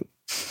scheme.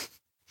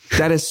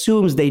 That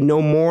assumes they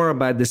know more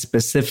about the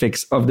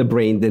specifics of the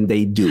brain than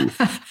they do.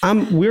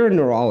 We're a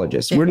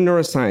neurologist. Yeah. We're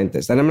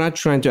neuroscientists. And I'm not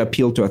trying to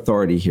appeal to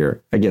authority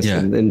here. I guess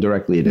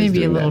indirectly it is.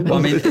 Maybe a little bit. Well,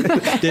 I mean,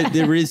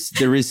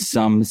 there is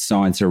some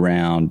science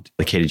around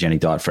the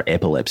ketogenic diet for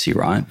epilepsy,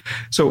 right?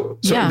 So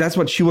that's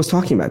what she was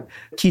talking about.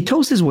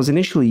 Ketosis was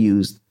initially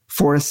used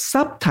for a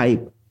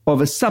subtype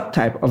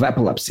of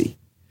epilepsy.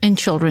 In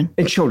children.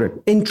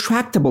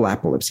 Intractable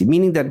epilepsy,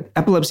 meaning that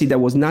epilepsy that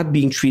was not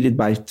being treated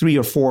by 3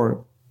 or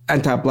 4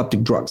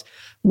 anti-epileptic drugs.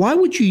 Why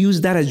would you use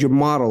that as your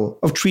model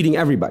of treating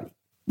everybody?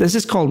 This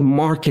is called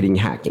marketing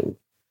hacking,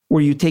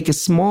 where you take a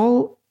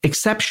small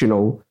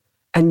exceptional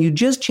and you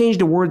just change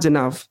the words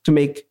enough to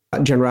make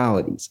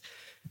generalities.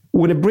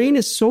 When a brain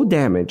is so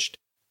damaged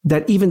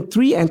that even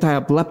 3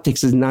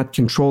 anti-epileptics is not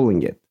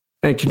controlling it,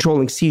 and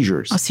controlling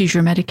seizures. A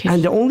seizure medication.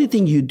 And the only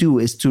thing you do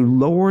is to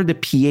lower the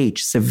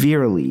pH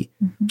severely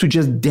to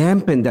just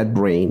dampen that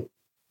brain.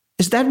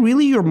 Is that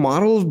really your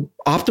model of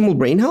optimal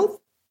brain health?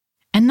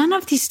 And none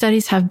of these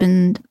studies have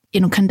been,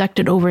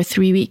 conducted over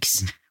 3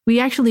 weeks.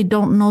 We actually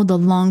don't know the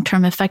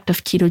long-term effect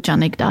of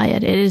ketogenic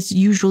diet. It is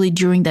usually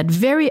during that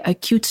very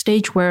acute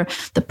stage where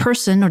the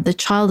person or the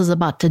child is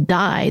about to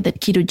die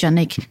that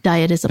ketogenic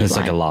diet is applied. It's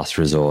like a last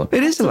resort.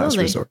 It is a last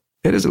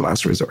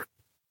resort.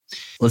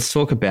 Let's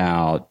talk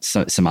about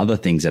some other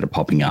things that are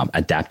popping up,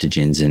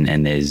 adaptogens,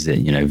 and there's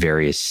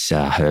various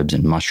herbs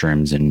and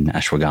mushrooms and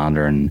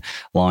ashwagandha and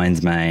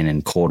lion's mane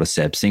and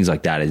cordyceps, things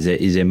like that.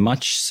 Is there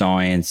much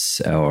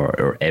science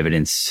or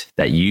evidence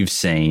that you've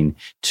seen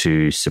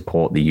to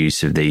support the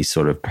use of these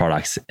sort of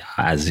products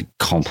as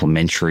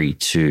complementary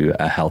to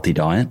a healthy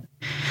diet?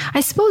 I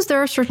suppose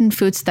there are certain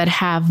foods that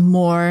have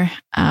more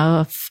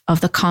of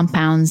the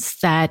compounds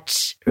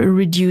that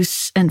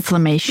reduce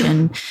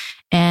inflammation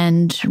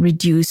and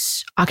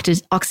reduce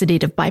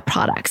oxidative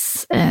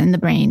byproducts in the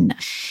brain.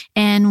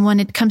 And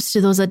when it comes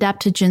to those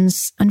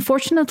adaptogens,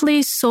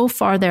 unfortunately, so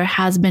far there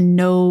has been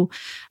no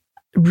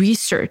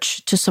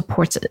research to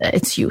support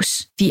its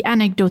use. The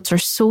anecdotes are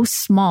so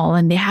small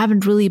and they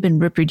haven't really been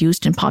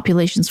reproduced in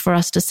populations for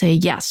us to say,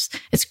 yes,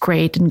 it's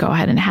great and go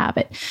ahead and have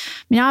it.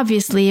 I mean,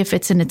 obviously, if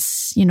it's in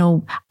its,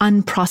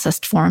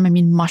 unprocessed form,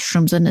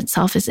 mushrooms in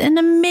itself is an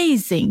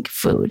amazing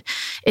food.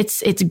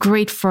 It's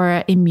great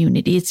for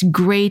immunity. It's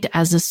great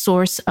as a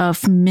source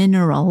of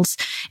minerals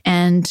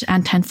and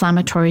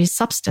anti-inflammatory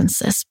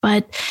substances.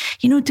 But,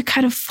 to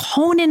kind of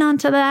hone in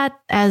onto that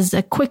as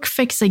a quick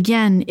fix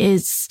again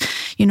is,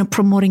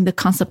 promoting the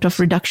concept of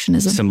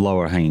reductionism. Some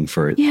lower hanging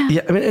fruit. Yeah.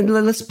 And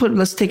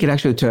let's take it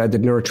actually to the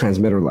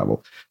neurotransmitter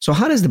level. So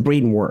how does the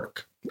brain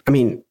work?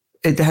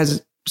 It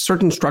has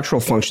certain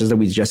structural functions that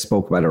we just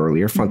spoke about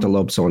earlier, frontal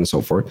lobe, so on and so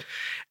forth.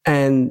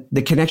 And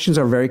the connections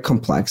are very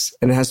complex,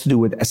 and it has to do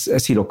with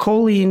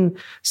acetylcholine,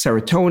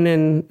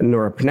 serotonin,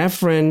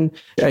 norepinephrine,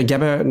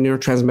 GABA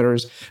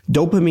neurotransmitters,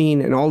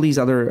 dopamine, and all these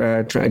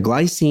other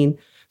glycine.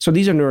 So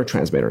these are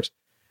neurotransmitters.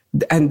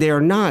 And they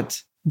are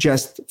not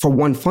just for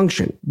one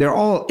function. They're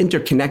all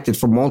interconnected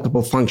for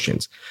multiple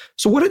functions.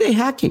 So what are they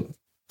hacking?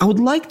 I would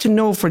like to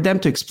know for them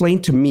to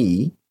explain to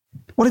me,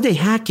 what are they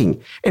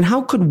hacking? And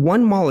how could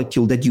one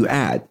molecule that you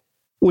add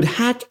would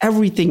hack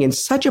everything in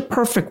such a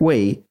perfect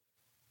way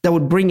that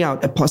would bring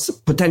out a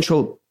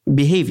potential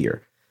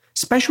behavior,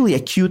 especially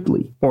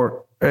acutely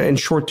or in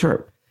short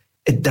term?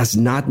 It does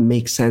not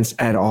make sense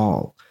at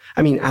all.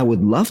 I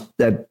would love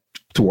that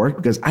to work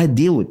because I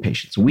deal with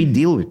patients. We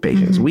deal with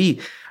patients.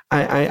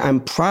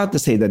 I'm proud to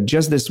say that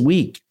just this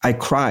week, I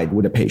cried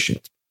with a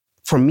patient.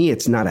 For me,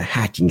 it's not a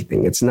hacking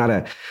thing. It's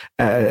not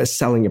a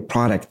selling a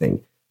product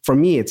thing. For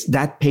me, it's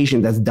that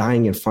patient that's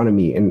dying in front of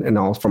me and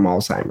all from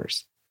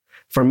Alzheimer's.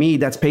 For me,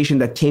 that's patient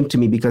that came to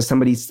me because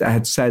somebody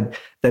had said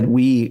that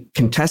we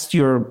can test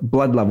your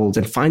blood levels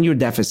and find your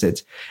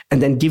deficits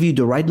and then give you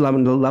the right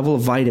level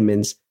of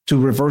vitamins to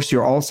reverse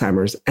your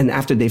Alzheimer's. And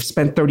after they've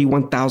spent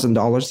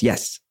 $31,000,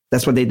 yes,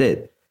 that's what they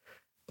did.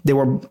 They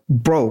were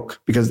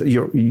broke because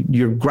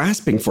you're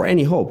grasping for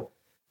any hope.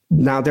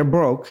 Now they're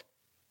broke.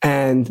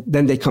 And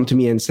then they come to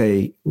me and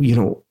say,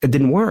 it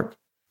didn't work.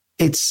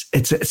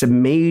 It's a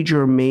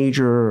major,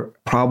 major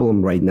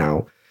problem right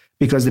now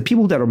because the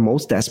people that are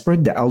most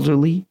desperate, the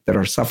elderly that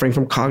are suffering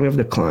from cognitive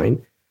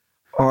decline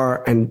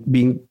and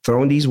being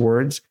thrown these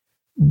words.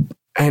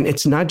 And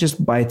it's not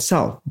just by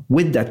itself.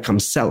 With that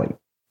comes selling.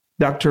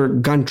 Dr.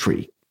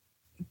 Gundry,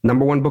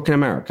 #1 book in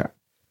America,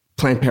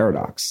 Plant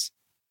Paradox.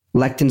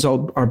 Lectins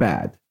are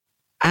bad.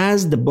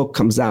 As the book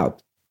comes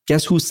out,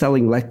 guess who's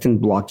selling lectin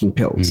blocking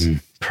pills?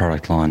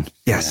 Product line.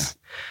 Yes.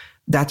 Yeah.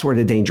 That's where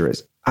the danger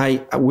is.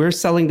 We're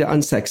selling the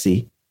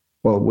unsexy.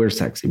 Well, we're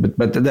sexy, but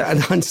the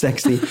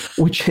unsexy,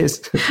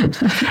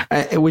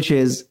 which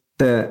is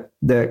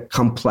the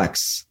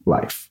complex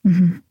life.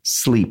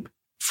 Sleep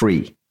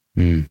free,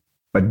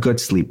 but good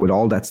sleep with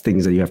all that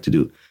things that you have to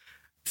do.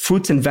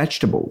 Fruits and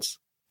vegetables,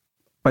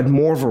 but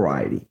more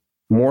variety,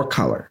 more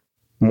color.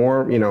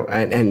 More,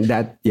 and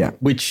that, yeah.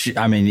 Which,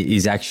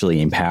 is actually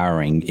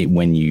empowering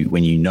when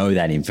you know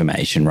that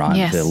information, right?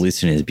 Yes. For the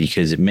listeners,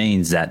 because it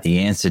means that the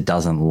answer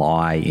doesn't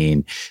lie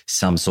in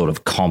some sort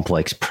of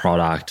complex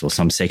product or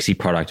some sexy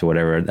product or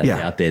whatever that's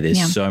out there.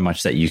 There's so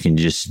much that you can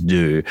just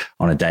do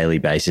on a daily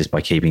basis by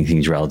keeping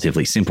things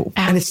relatively simple.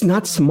 And it's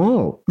not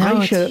small. No,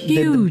 Ayesha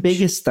did the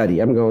biggest study.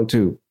 I'm going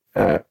to...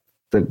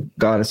 the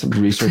goddess of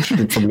research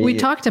for me. We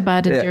talked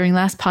about it during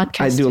last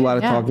podcast. I do a lot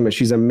of talking about.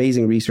 She's an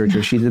amazing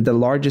researcher. She did the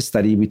largest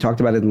study. We talked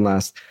about it in the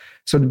last.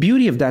 So the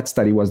beauty of that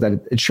study was that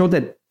it showed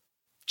that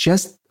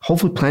just whole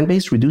food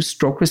plant-based reduced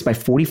stroke risk by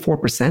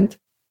 44%.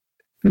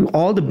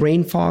 All the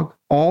brain fog,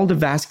 all the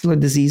vascular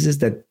diseases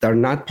that are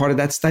not part of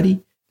that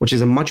study, which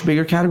is a much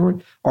bigger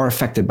category, are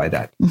affected by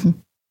that.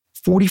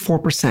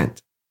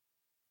 44%.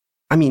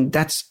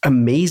 That's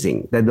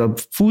amazing that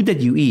the food that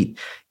you eat,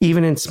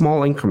 even in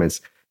small increments,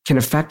 can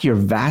affect your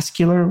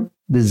vascular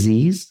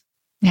disease.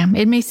 Yeah,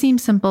 it may seem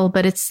simple,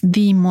 but it's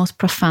the most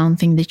profound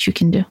thing that you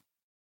can do.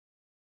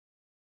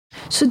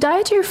 So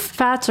dietary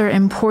fats are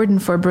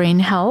important for brain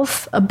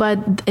health, but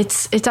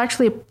it's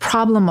actually a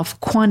problem of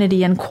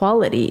quantity and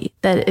quality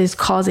that is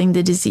causing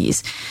the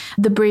disease.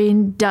 The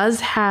brain does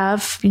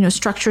have,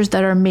 structures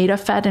that are made of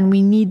fat, and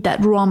we need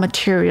that raw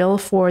material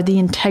for the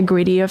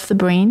integrity of the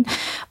brain.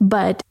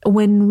 But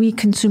when we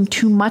consume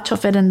too much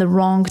of it and the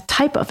wrong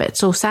type of it,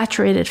 so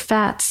saturated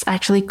fats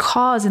actually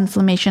cause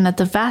inflammation at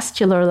the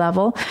vascular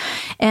level.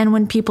 And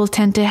when people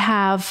tend to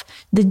have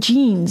the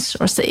genes,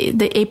 or say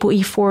the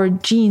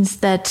ApoE4 genes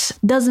that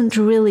doesn't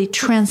really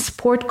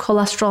transport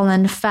cholesterol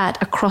and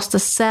fat across the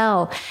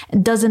cell,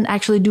 doesn't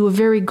actually do a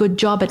very good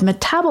job at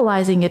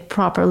metabolizing it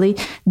properly,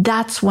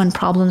 that's when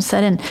problems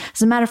set in.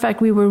 As a matter of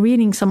fact, we were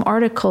reading some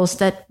articles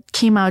that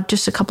came out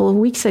just a couple of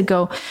weeks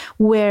ago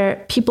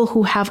where people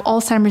who have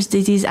Alzheimer's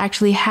disease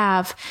actually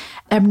have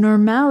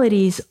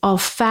abnormalities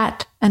of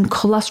fat and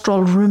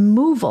cholesterol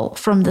removal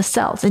from the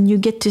cells. And you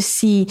get to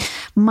see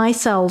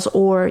micelles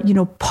or,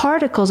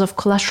 particles of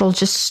cholesterol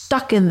just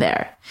stuck in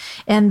there.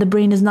 And the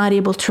brain is not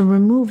able to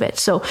remove it.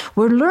 So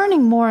we're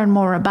learning more and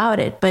more about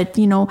it. But,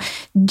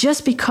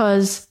 just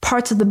because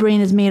parts of the brain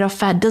is made of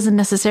fat doesn't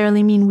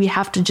necessarily mean we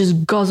have to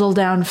just guzzle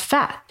down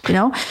fat.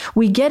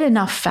 We get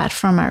enough fat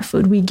from our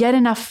food. We get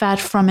enough fat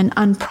from an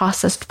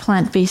unprocessed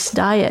plant-based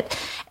diet.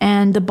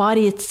 And the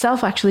body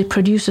itself actually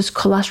produces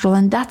cholesterol,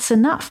 and that's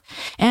enough.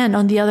 And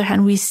on the other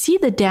hand, we see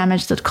the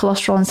damage that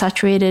cholesterol and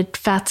saturated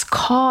fats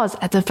cause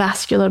at the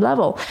vascular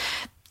level.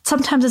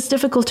 Sometimes it's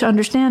difficult to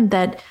understand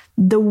that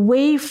the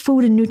way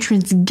food and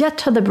nutrients get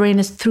to the brain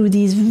is through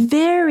these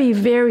very,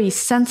 very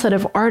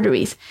sensitive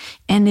arteries.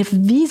 And if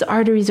these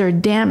arteries are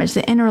damaged,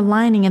 the inner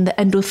lining and the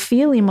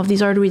endothelium of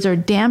these arteries are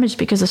damaged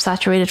because of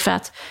saturated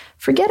fats,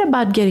 forget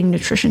about getting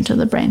nutrition to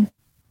the brain.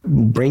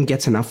 Brain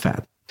gets enough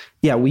fat.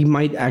 Yeah, we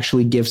might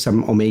actually give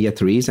some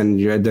omega-3s. And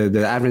the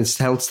Advanced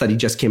Health study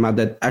just came out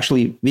that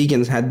actually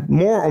vegans had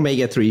more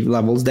omega-3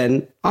 levels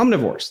than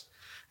omnivores.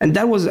 And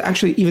that was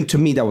actually, even to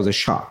me, that was a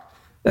shock.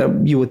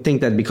 You would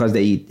think that because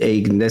they eat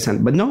egg and this,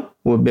 but no,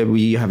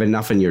 we have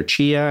enough in your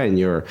chia and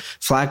your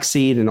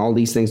flaxseed and all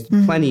these things,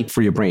 plenty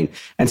for your brain,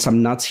 and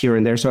some nuts here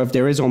and there. So if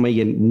there is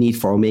need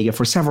for omega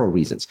for several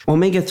reasons.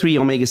 Omega-3,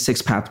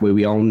 omega-6 pathway,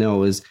 we all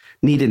know is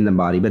needed in the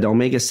body, but the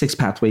omega-6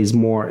 pathway is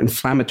more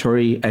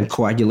inflammatory and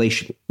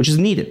coagulation, which is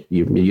needed.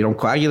 You don't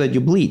coagulate,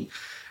 you bleed.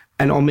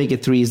 And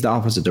omega-3 is the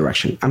opposite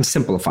direction. I'm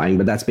simplifying,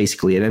 but that's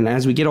basically it. And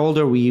as we get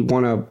older, we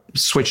want to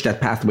switch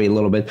that pathway a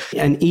little bit.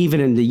 And even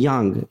in the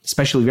young,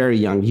 especially very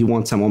young, you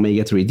want some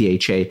omega-3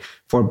 DHA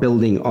for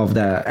building of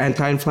the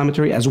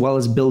anti-inflammatory as well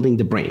as building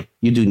the brain.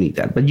 You do need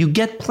that. But you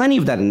get plenty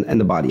of that in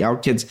the body. Our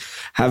kids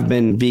have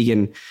been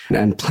vegan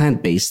and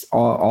plant-based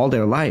all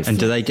their life. And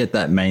do they get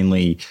that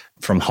mainly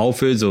from whole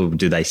foods, or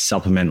do they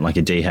supplement like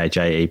a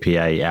DHA,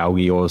 EPA,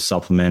 algae oil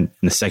supplement?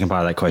 And the second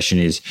part of that question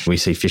is, we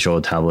see fish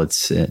oil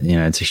tablets,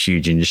 it's a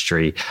huge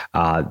industry.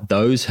 Are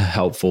those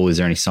helpful? Is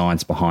there any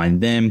science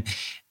behind them?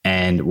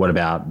 And what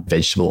about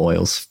vegetable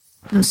oils?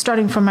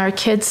 Starting from our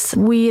kids,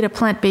 we eat a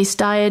plant-based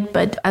diet,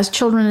 but as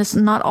children, it's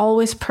not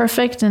always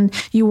perfect. And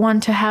you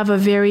want to have a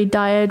varied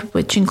diet,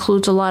 which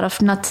includes a lot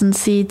of nuts and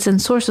seeds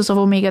and sources of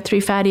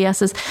omega-3 fatty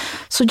acids.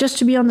 So just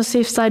to be on the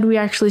safe side, we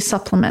actually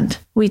supplement.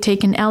 We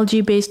take an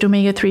algae-based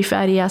omega-3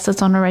 fatty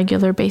acids on a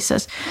regular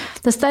basis.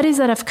 The studies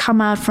that have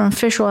come out from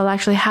fish oil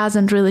actually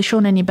hasn't really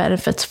shown any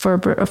benefits for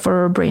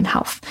brain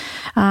health.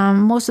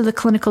 Most of the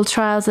clinical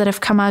trials that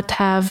have come out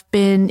have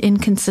been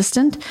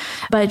inconsistent,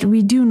 but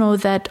we do know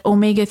that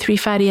omega-3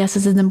 fatty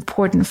acids is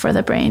important for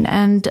the brain.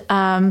 And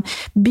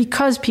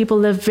because people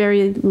live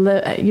very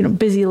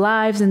busy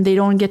lives and they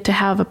don't get to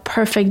have a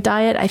perfect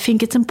diet, I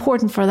think it's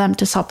important for them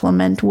to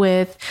supplement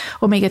with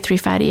omega-3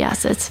 fatty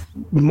acids.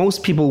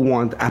 Most people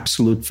want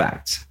absolute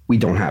facts. We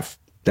don't have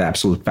the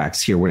absolute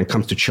facts here when it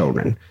comes to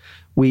children.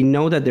 We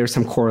know that there's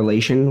some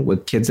correlation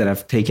with kids that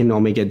have taken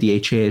omega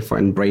DHA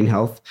and brain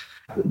health.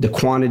 The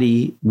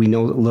quantity, we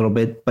know a little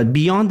bit, but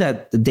beyond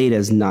that, the data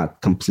is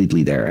not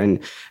completely there. And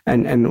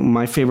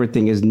my favorite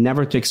thing is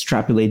never to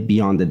extrapolate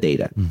beyond the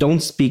data.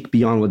 Don't speak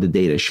beyond what the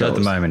data shows. So at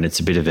the moment, it's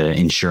a bit of an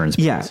insurance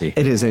policy. Yeah,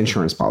 it is an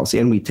insurance policy,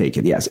 and we take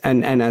it, yes.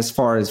 And as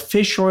far as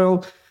fish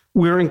oil,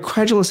 we're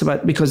incredulous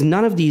about, because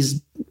none of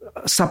these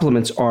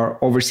supplements are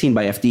overseen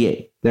by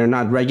FDA. They're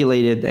not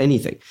regulated,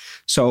 anything.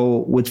 So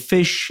with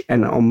fish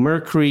and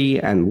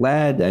mercury and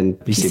lead and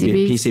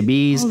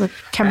PCBs. All the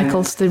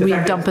chemicals that we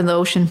dump in the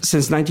ocean.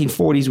 Since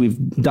 1940s, we've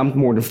dumped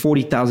more than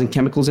 40,000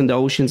 chemicals in the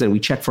oceans, and we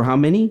check for how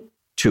many?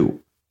 2.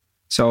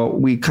 So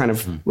we kind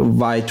of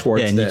vie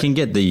towards and you can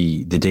get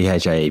the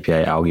DHA,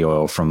 EPA, algae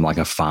oil from like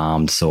a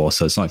farmed source,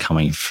 so it's not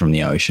coming from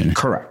the ocean.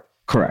 Correct.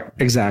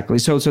 Exactly.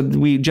 So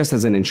we, just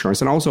as an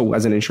insurance, and also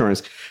as an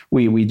insurance,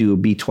 we do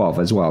B12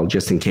 as well,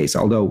 just in case.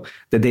 Although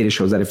the data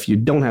shows that if you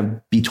don't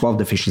have B12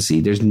 deficiency,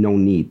 there's no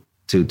need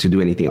to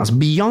do anything else.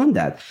 Beyond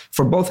that,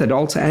 for both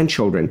adults and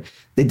children,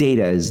 the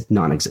data is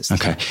non-existent.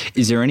 Okay.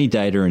 Is there any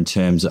data in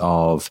terms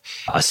of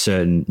a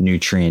certain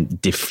nutrient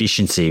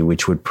deficiency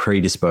which would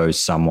predispose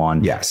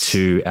someone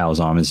to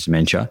Alzheimer's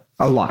dementia?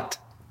 A lot.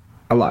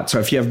 So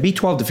if you have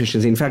B12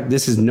 deficiency, in fact,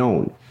 this is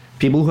known.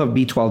 People who have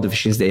B12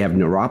 deficiency, they have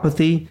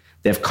neuropathy,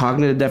 They have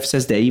cognitive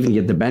deficits. They even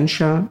get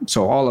dementia.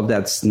 So all of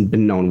that's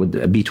been known with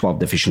B12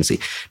 deficiency.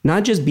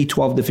 Not just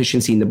B12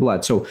 deficiency in the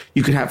blood. So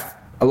you could have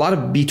a lot of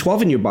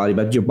B12 in your body,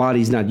 but your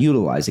body's not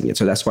utilizing it.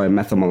 So that's why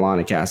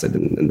methylmalonic acid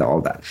and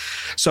all that.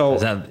 So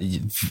is that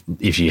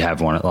if you have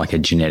one, like a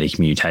genetic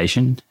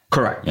mutation?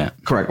 Correct. Yeah.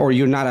 Correct. Or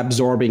you're not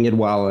absorbing it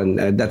well. And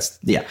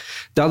The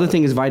other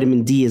thing is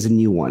vitamin D is a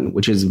new one,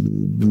 which is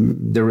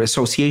the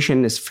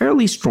association is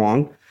fairly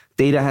strong.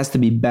 Data has to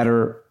be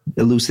better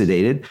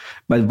elucidated,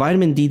 but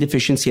vitamin D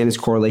deficiency and its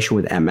correlation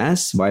with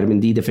MS, vitamin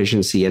D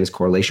deficiency and its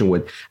correlation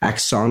with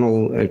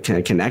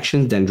axonal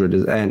connections,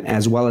 and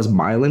as well as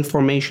myelin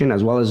formation,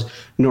 as well as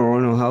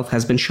neuronal health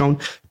has been shown.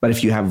 But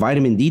if you have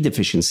vitamin D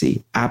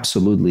deficiency,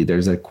 absolutely,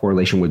 there's a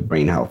correlation with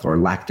brain health or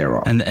lack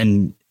thereof.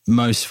 And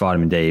most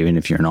vitamin D, even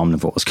if you're an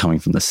omnivore, is coming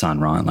from the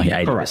sun, right? Like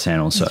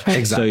 80% or so. Right.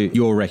 Exactly. So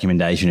your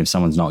recommendation if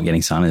someone's not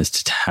getting sun is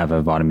to have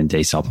a vitamin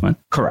D supplement?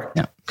 Correct.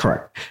 Yeah.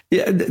 Correct.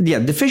 Yeah.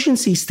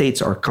 Deficiency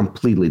states are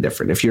completely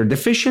different. If you're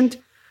deficient,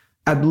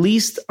 at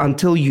least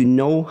until you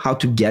know how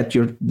to get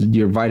your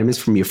vitamins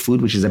from your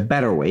food, which is a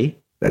better way.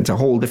 That's a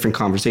whole different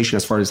conversation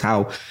as far as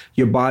how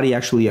your body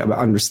actually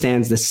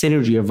understands the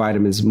synergy of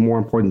vitamins more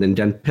important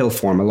than pill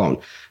form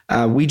alone.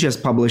 We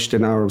just published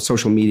in our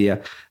social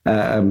media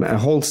a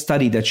whole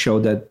study that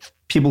showed that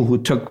people who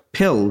took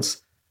pills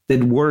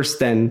did worse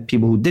than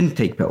people who didn't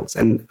take pills,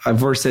 and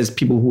versus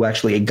people who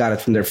actually got it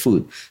from their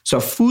food.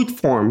 So food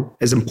form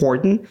is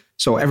important.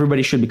 So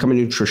everybody should become a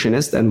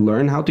nutritionist and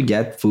learn how to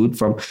get food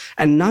from,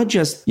 and not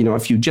just,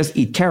 if you just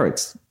eat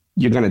carrots,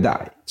 you're going to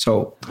die.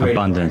 So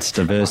abundance,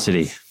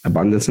 diversity.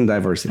 Abundance and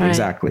diversity. Right.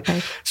 Exactly.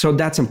 Right. So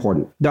that's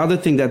important. The other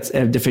thing that's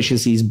a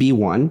deficiency is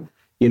B1.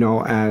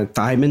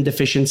 Thiamine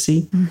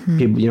deficiency,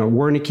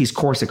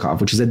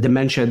 Wernicke's-Korsakoff, which is a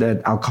dementia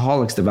that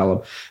alcoholics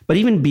develop. But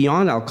even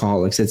beyond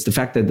alcoholics, it's the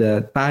fact that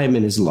the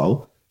thiamine is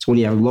low. So when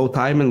you have low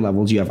thiamine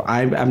levels, you have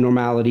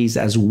abnormalities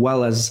as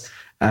well as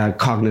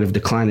cognitive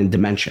decline and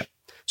dementia.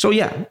 So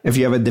if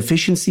you have a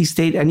deficiency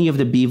state, any of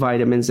the B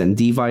vitamins and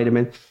D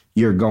vitamin,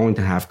 you're going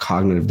to have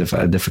cognitive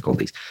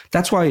difficulties.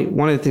 That's why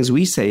one of the things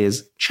we say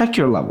is check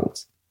your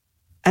levels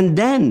and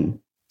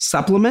then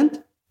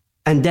supplement.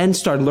 And then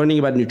start learning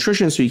about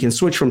nutrition so you can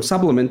switch from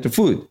supplement to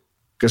food,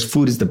 because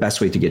food is the best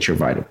way to get your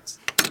vitamins.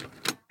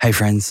 Hey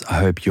friends, I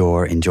hope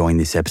you're enjoying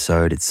this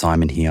episode. It's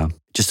Simon here.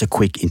 Just a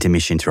quick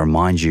intermission to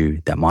remind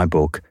you that my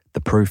book, The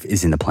Proof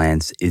is in the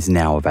Plants, is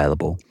now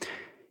available.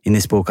 In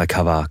this book, I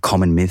cover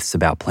common myths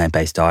about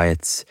plant-based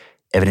diets,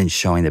 evidence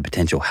showing the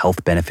potential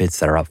health benefits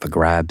that are up for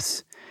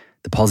grabs,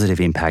 the positive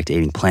impact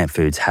eating plant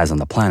foods has on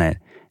the planet,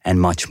 and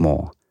much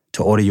more.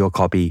 To order your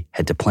copy,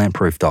 head to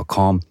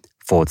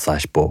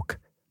plantproof.com/book.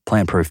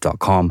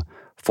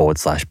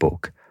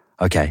 plantproof.com/book.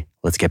 Okay,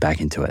 let's get back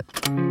into it.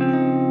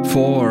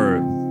 For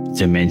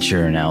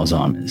dementia and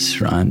Alzheimer's,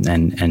 right,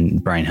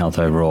 and brain health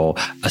overall,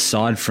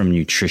 aside from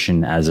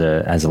nutrition as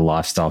a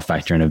lifestyle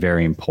factor and a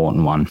very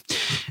important one,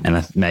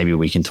 and maybe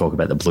we can talk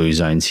about the blue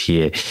zones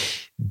here,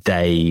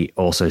 they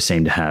also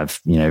seem to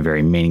have,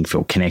 very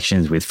meaningful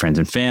connections with friends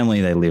and family.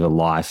 They live a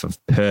life of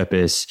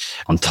purpose.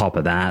 On top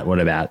of that, what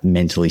about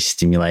mentally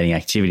stimulating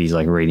activities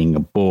like reading a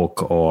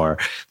book or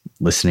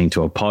listening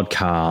to a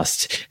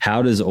podcast?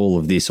 How does all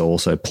of this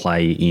also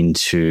play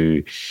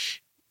into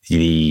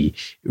the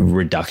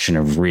reduction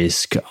of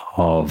risk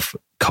of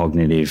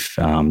cognitive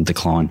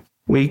decline?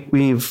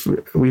 We've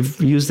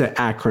used the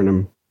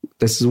acronym.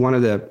 This is one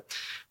of the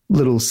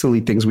little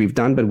silly things we've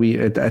done, but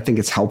I think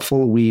it's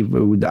helpful.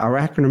 Our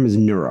acronym is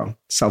NEURO,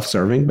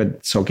 self-serving, but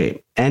it's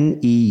okay.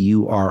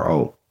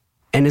 NEURO.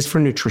 N is for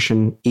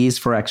nutrition, E is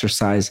for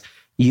exercise,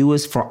 U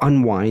is for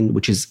unwind,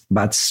 which is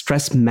about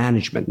stress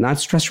management, not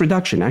stress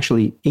reduction,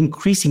 actually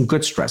increasing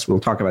good stress. We'll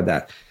talk about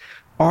that.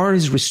 R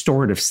is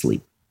restorative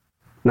sleep,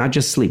 not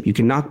just sleep. You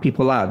can knock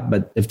people out,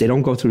 but if they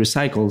don't go through the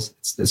cycles,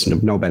 it's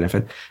no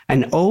benefit.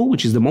 And O,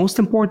 which is the most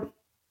important,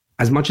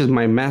 as much as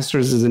my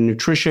master's is in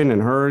nutrition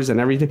and hers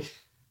and everything,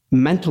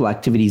 mental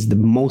activity is the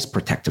most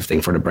protective thing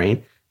for the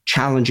brain.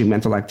 Challenging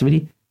mental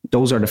activity.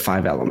 Those are the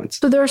 5 elements.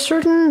 So there are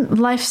certain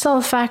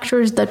lifestyle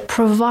factors that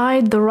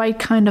provide the right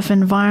kind of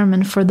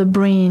environment for the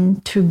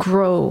brain to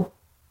grow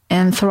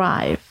and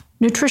thrive.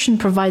 Nutrition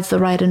provides the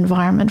right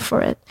environment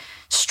for it.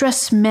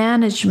 Stress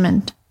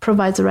management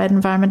provides the right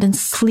environment, and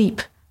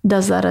sleep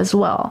does that as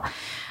well.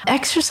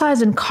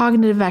 Exercise and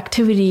cognitive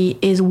activity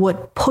is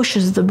what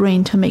pushes the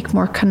brain to make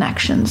more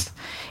connections.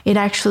 It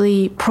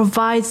actually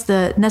provides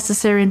the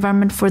necessary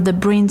environment for the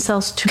brain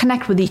cells to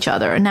connect with each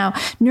other. Now,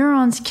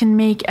 neurons can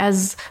make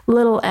as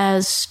little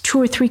as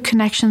 2 or 3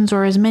 connections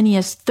or as many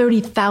as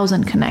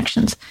 30,000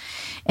 connections.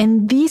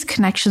 And these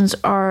connections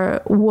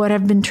are what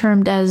have been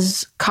termed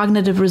as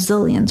cognitive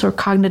resilience or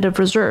cognitive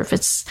reserve.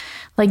 It's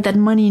like that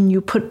money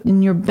you put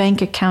in your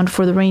bank account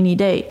for the rainy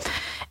day.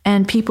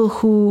 And people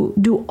who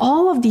do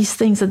all of these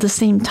things at the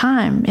same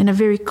time in a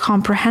very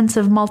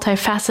comprehensive,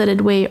 multifaceted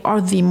way are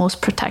the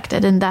most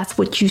protected. And that's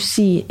what you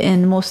see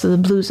in most of the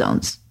blue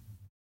zones.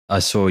 I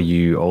saw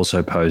you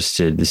also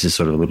posted, this is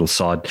sort of a little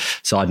side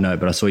note,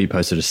 but I saw you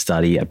posted a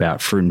study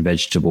about fruit and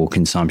vegetable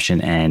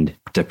consumption and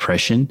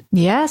depression?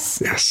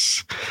 Yes.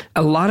 Yes.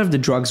 A lot of the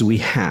drugs we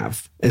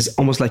have is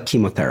almost like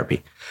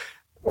chemotherapy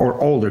or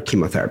older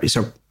chemotherapy.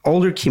 So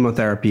older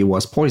chemotherapy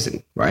was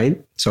poison,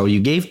 right? So you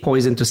gave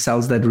poison to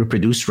cells that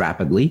reproduce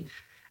rapidly,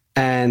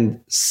 and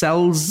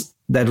cells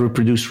that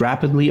reproduce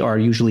rapidly are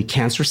usually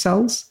cancer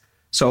cells.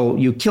 So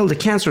you kill the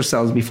cancer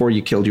cells before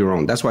you killed your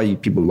own. That's why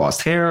people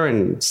lost hair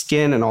and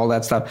skin and all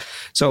that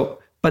stuff. So,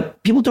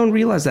 but people don't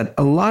realize that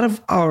a lot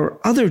of our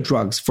other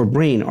drugs for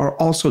brain are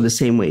also the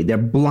same way. They're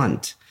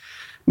blunt,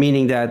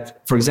 meaning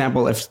that, for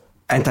example, if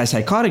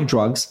antipsychotic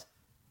drugs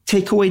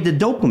take away the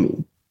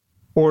dopamine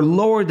or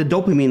lower the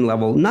dopamine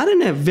level, not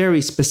in a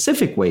very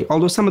specific way,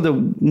 although some of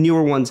the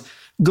newer ones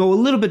go a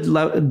little bit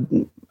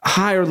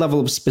higher level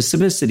of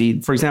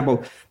specificity. For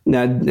example,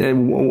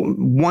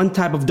 one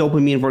type of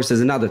dopamine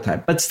versus another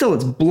type, but still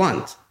it's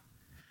blunt.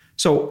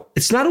 So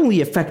it's not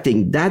only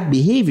affecting that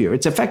behavior,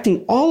 it's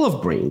affecting all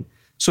of brain.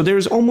 So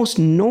there's almost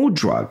no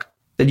drug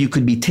that you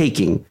could be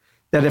taking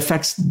that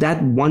affects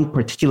that one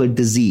particular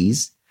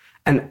disease,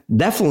 and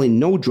definitely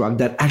no drug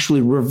that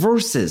actually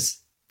reverses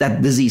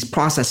that disease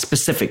process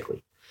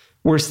specifically.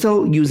 We're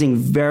still using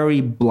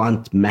very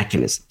blunt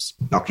mechanisms.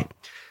 Okay.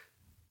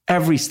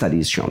 Every study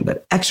has shown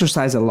that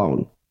exercise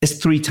alone is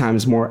 3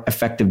 times more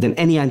effective than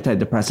any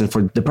antidepressant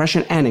for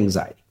depression and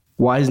anxiety.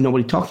 Why is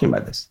nobody talking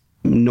about this?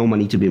 No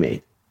money to be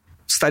made.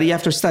 Study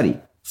after study,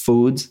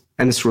 foods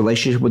and its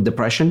relationship with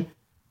depression,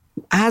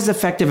 as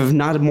effective, if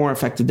not more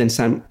effective than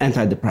some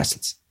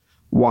antidepressants.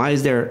 Why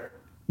is there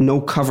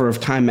no cover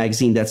of Time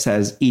magazine that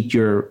says eat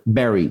your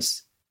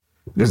berries?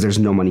 Because there's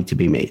no money to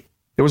be made.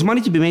 There was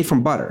money to be made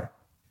from butter,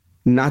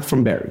 not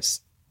from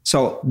berries.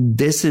 So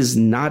this is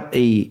not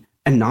a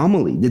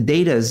anomaly. The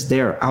data is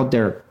there, out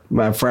there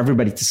for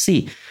everybody to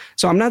see.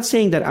 So I'm not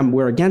saying that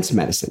we're against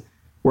medicine.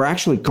 We're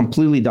actually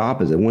completely the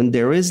opposite. When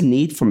there is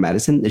need for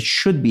medicine, it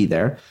should be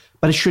there,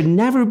 but it should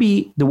never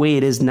be the way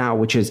it is now,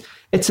 which is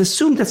it's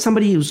assumed that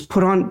somebody who's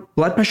put on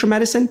blood pressure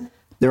medicine,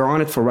 they're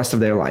on it for the rest of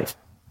their life.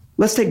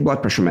 Let's take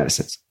blood pressure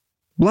medicines.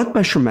 Blood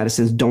pressure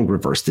medicines don't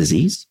reverse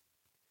disease.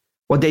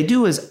 What they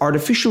do is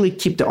artificially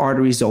keep the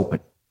arteries open.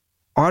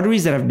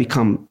 Arteries that have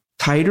become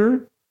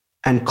tighter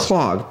and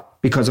clogged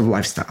because of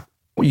lifestyle.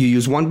 You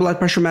use one blood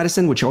pressure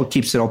medicine, which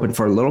keeps it open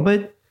for a little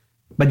bit,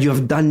 but you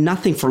have done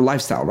nothing for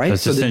lifestyle, right? So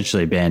it's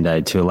essentially a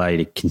Band-Aid to allow you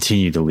to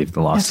continue to live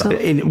the lifestyle.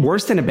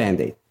 Worse than a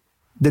Band-Aid.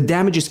 The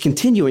damage is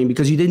continuing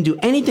because you didn't do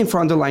anything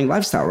for underlying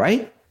lifestyle,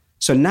 right?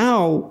 So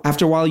now,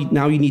 after a while,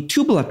 now you need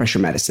 2 blood pressure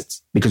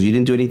medicines because you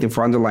didn't do anything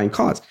for underlying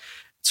cause.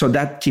 So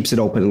that keeps it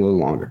open a little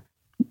longer.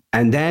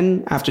 And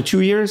then after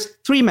 2 years,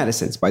 3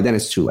 medicines. By then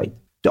it's too late.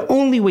 The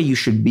only way you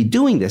should be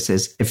doing this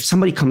is if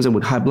somebody comes in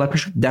with high blood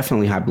pressure,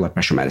 definitely high blood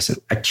pressure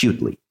medicine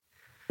acutely.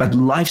 But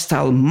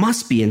lifestyle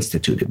must be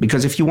instituted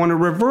because if you want to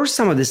reverse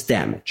some of this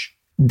damage,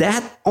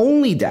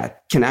 only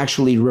that can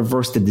actually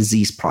reverse the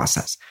disease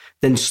process.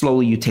 Then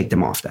slowly you take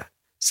them off that.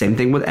 Same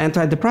thing with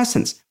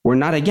antidepressants. We're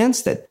not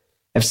against it.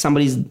 If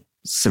somebody's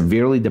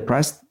severely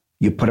depressed,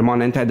 you put them on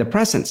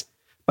antidepressants.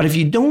 But if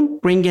you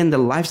don't bring in the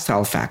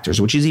lifestyle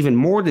factors, which is even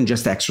more than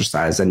just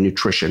exercise and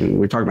nutrition,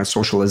 we're talking about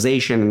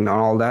socialization and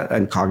all that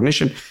and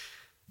cognition,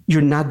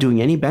 you're not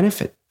doing any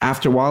benefit.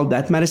 After a while,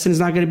 that medicine is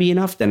not going to be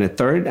enough. Then a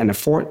third and a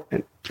fourth,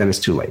 and then it's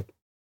too late.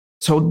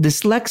 So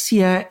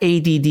dyslexia,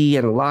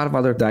 ADD, and a lot of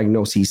other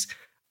diagnoses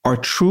are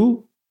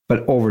true,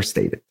 but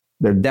overstated.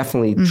 They're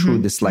definitely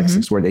true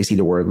dyslexics where they see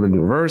the word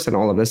in reverse and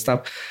all of this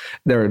stuff.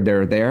 They're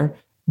there,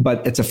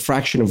 but it's a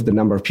fraction of the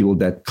number of people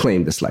that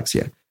claim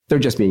dyslexia. They're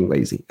just being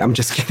lazy. I'm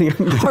just kidding.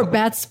 Or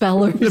bad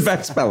spellers. The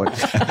bad speller.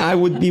 I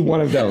would be one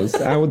of those.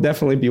 I would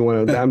definitely be one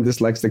of them. I'm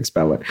dyslexic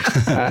speller.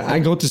 I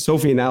go to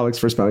Sophie and Alex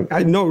for spelling.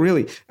 No,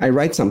 really. I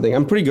write something.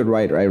 I'm a pretty good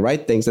writer. I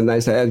write things and I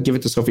say, I give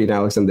it to Sophie and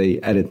Alex and they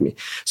edit me.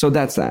 So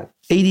that's that.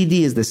 ADD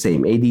is the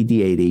same. ADD,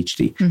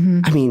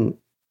 ADHD. I mean,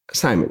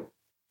 Simon,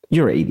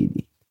 you're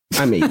ADD.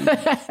 I'm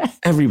ADD.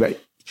 Everybody.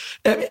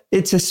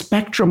 It's a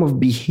spectrum of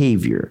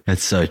behavior.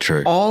 That's so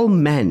true. All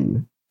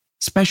men,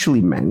 especially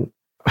men,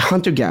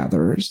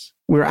 hunter-gatherers,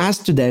 we're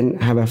asked to then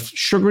have a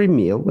sugary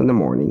meal in the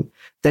morning,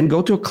 then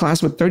go to a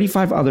class with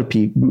 35 other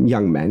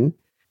young men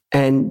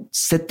and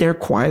sit there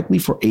quietly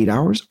for 8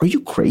 hours. Are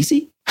you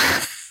crazy?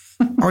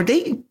 Are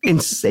they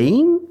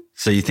insane?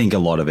 So you think a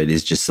lot of it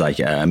is just like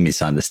a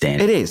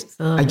misunderstanding? It is.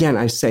 Again,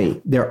 I say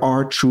there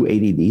are true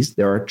ADDs.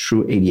 There are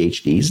true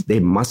ADHDs. They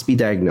must be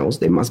diagnosed.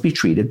 They must be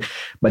treated.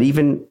 But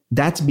even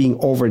that's being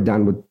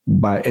overdone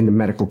in the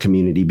medical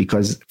community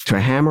because to a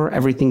hammer,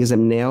 everything is a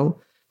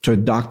nail. To a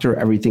doctor,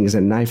 everything is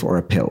a knife or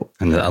a pill.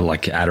 And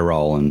like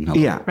Adderall and...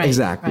 Yeah, right,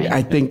 exactly. Right.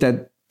 I think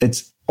that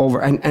it's over.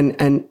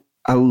 And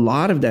a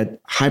lot of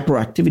that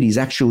hyperactivity is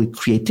actually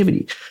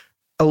creativity.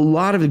 A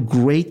lot of the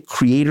great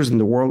creators in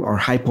the world are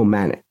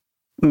hypomanic.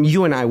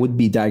 You and I would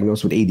be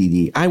diagnosed with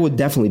ADD. I would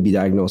definitely be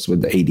diagnosed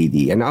with the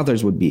ADD, and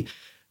others would be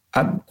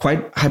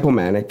quite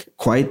hypomanic,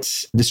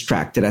 quite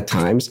distracted at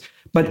times.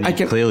 But I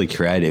can clearly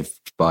creative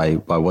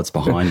by what's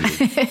behind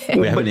you.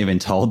 We haven't even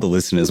told the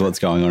listeners what's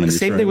going on in this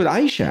Same room. thing with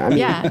Ayesha. I mean,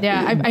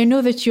 Yeah. I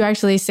know that you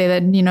actually say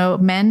that,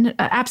 men,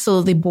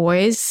 absolutely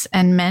boys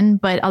and men,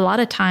 but a lot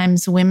of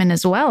times women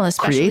as well,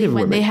 especially Creative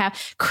when women. they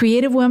have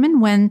creative women,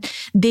 when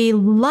they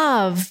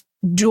love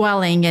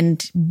dwelling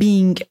and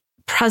being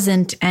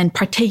present and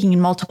partaking in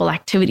multiple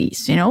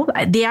activities.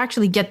 They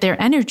actually get their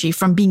energy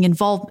from being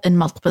involved in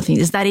multiple things.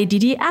 Is that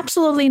ADD?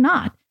 Absolutely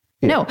not.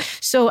 Yeah. No.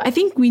 So I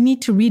think we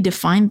need to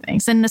redefine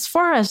things. And as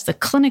far as the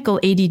clinical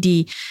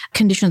ADD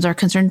conditions are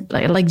concerned,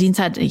 like Dean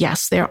said,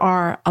 yes, there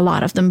are a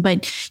lot of them.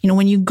 But,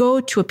 when you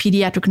go to a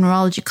pediatric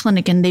neurology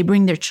clinic and they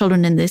bring their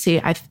children and they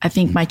say, I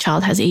think my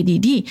child has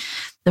ADD,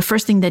 the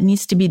first thing that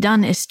needs to be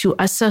done is to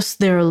assess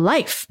their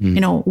life.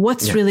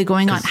 What's really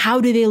going on?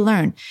 How do they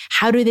learn?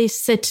 How do they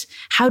sit?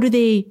 How do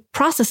they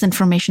process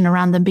information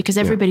around them? Because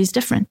everybody's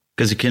different.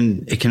 Because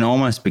it can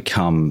almost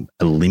become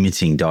a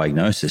limiting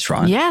diagnosis,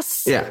 right?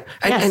 Yes. Yeah.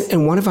 Yes.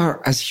 And one of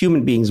our, as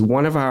human beings,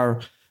 one of our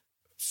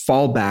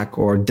fallback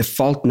or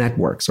default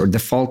networks or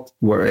default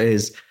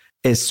is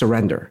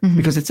surrender,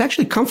 because it's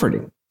actually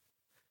comforting.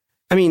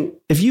 I mean,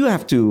 if you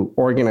have to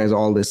organize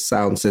all this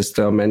sound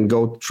system and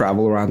go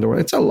travel around the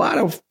world, it's a lot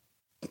of,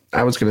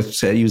 I was going to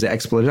say, use the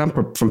expletive.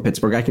 I'm from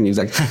Pittsburgh. I can use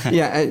that.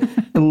 Yeah,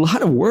 a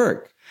lot of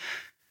work.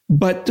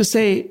 But to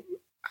say,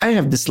 I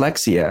have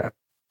dyslexia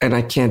and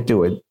I can't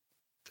do it.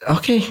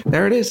 Okay,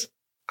 there it is.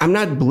 I'm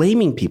not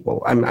blaming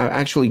people. I'm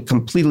actually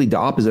completely the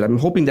opposite. I'm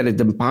hoping that it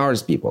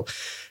empowers people.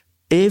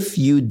 If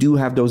you do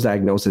have those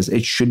diagnoses,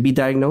 it should be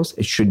diagnosed.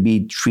 It should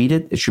be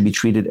treated. It should be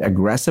treated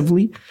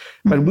aggressively.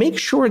 But make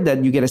sure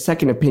that you get a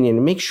second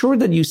opinion. Make sure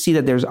that you see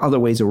that there's other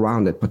ways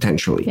around it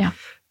potentially. Yeah.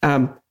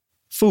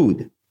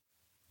 Food,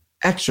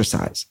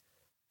 exercise.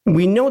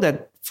 We know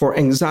that for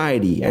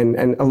anxiety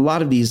and a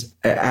lot of these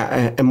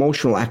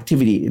emotional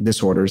activity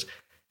disorders,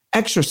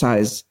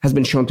 exercise has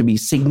been shown to be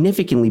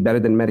significantly better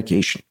than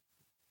medication.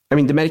 I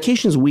mean, the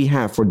medications we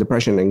have for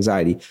depression and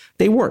anxiety,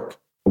 they work.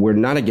 We're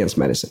not against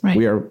medicine. Right.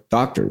 We are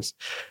doctors.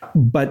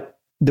 But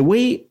the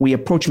way we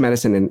approach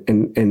medicine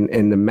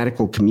in the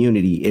medical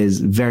community is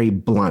very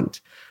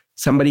blunt.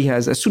 Somebody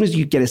has, as soon as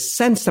you get a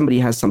sense somebody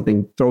has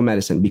something, throw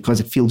medicine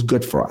because it feels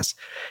good for us.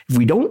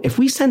 If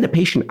we send a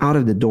patient out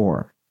of the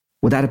door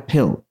without a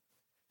pill,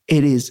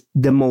 it is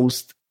the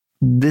most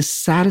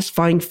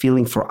dissatisfying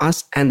feeling for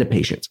us and the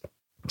patients.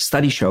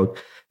 Study showed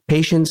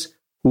patients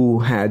who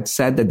had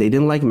said that they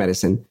didn't like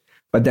medicine,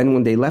 but then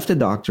when they left the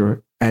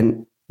doctor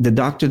and the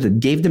doctor that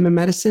gave them a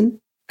medicine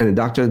and the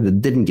doctor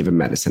that didn't give them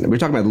medicine, and we're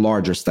talking about a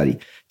larger study,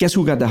 guess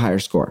who got the higher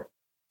score?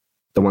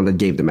 The one that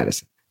gave the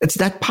medicine. It's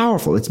that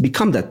powerful. It's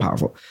become that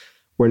powerful.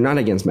 We're not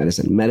against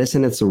medicine.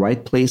 Medicine, it's the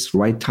right place,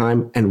 right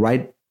time, and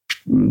right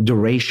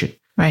duration.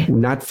 Right.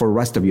 Not for the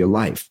rest of your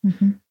life.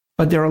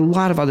 But there are a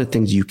lot of other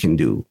things you can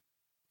do.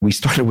 We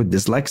started with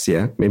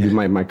dyslexia. Maybe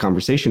my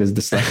conversation is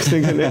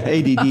dyslexic and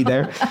ADD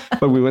there.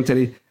 But we went to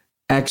the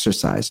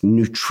exercise,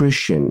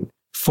 nutrition,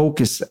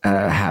 focus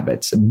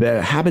habits,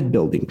 habit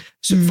building.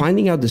 So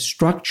finding out the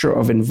structure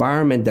of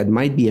environment that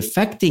might be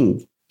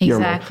affecting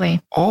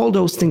Exactly. all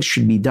those things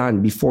should be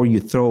done before you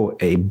throw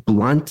a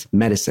blunt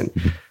medicine.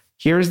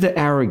 Here's the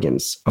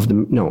arrogance of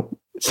no,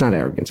 it's not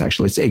arrogance,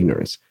 actually. It's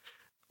ignorance.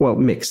 Well,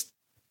 mixed.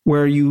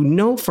 Where you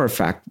know for a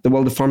fact, the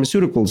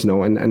pharmaceuticals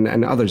know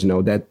and others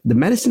know that the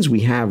medicines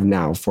we have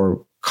now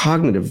for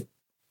cognitive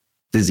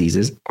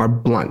diseases are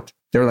blunt.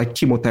 They're like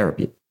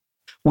chemotherapy.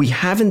 We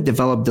haven't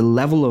developed the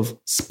level of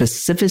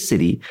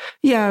specificity.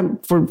 Yeah,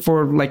 for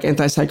like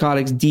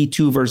antipsychotics,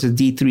 D2 versus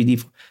D3,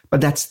 D4, but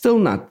that's still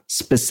not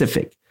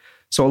specific.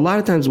 So a lot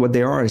of times what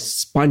they are is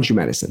sponge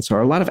medicines. So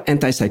a lot of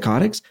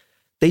antipsychotics,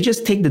 they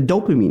just take the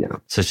dopamine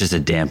out. So it's just a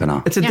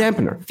dampener. It's a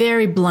dampener.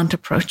 Very blunt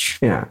approach.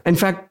 Yeah. In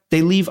fact,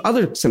 they leave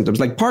other symptoms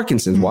like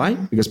Parkinson's. Why?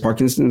 Because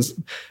Parkinson's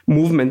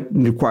movement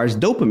requires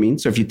dopamine.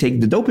 So if you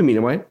take the dopamine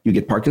away, you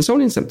get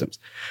Parkinsonian symptoms.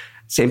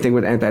 Same thing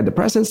with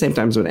antidepressants, same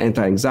times with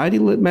anti-anxiety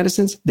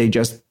medicines. They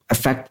just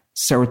affect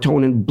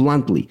serotonin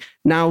bluntly.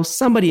 Now,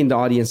 somebody in the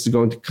audience is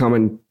going to come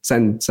and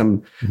send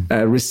some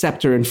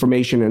receptor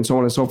information and so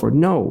on and so forth.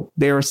 No,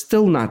 they are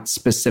still not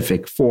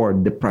specific for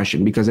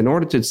depression, because in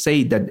order to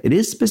say that it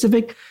is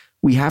specific,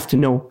 we have to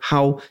know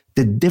how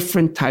the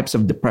different types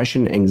of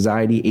depression,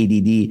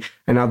 anxiety, ADD,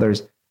 and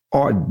others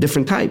are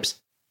different types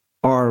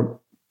are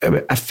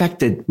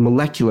affected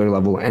molecular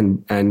level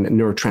and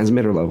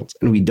neurotransmitter levels.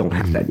 And we don't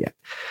have that yet.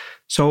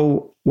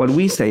 So what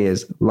we say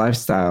is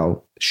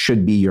lifestyle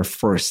should be your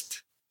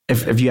first,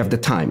 if you have the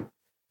time.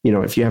 You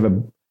know, if you have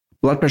a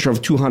blood pressure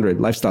of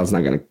 200, lifestyle is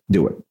not going to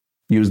do it.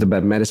 Use the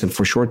bad medicine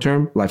for short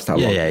term, lifestyle.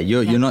 Yeah,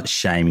 you're not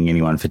shaming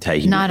anyone for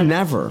taking it.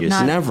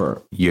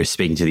 Never. You're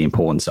speaking to the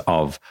importance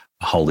of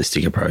a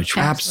holistic approach.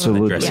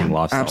 Absolutely. Addressing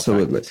lifestyle.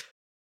 Absolutely. Practice.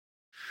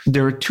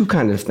 There are two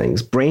kinds of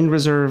things, brain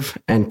reserve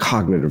and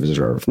cognitive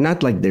reserve.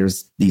 Not like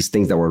there's these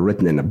things that were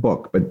written in a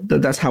book, but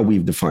that's how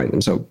we've defined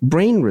them. So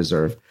brain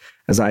reserve,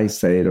 as I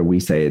say it or we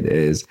say it,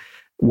 is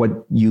what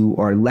you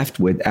are left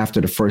with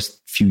after the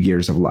first few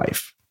years of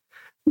life.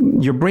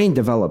 your brain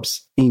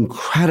develops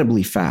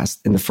incredibly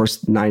fast in the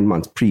first 9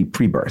 months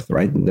pre-birth,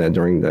 right?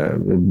 During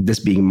this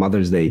being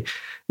Mother's Day,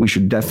 we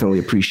should definitely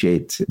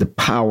appreciate the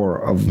power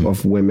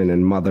of women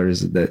and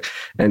mothers.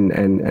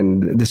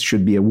 And this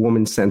should be a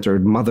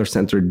woman-centered,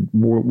 mother-centered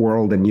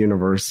world and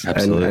universe.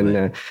 Absolutely.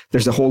 And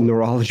there's a whole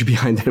neurology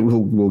behind it.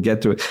 We'll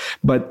get to it.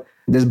 But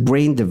this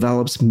brain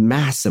develops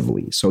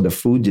massively. So the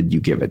food that you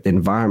give it, the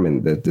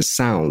environment, the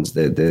sounds,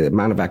 the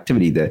amount of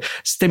activity, the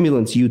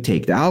stimulants you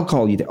take, the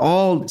alcohol you take,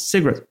 all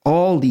cigarettes,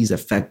 all these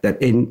affect that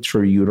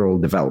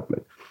intrauteral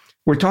development.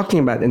 We're talking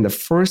about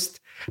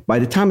by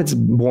the time it's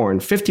born,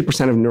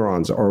 50% of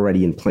neurons are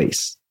already in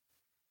place.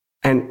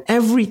 And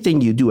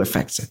everything you do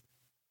affects it.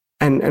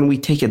 And we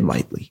take it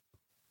lightly.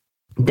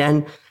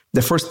 Then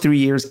the first 3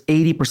 years,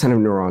 80% of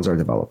neurons are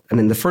developed. And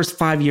in the first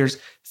 5 years,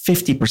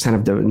 90%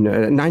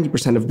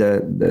 of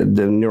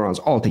the neurons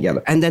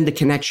altogether. And then the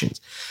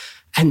connections.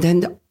 And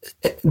then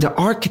the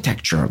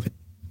architecture of it,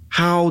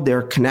 how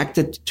they're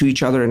connected to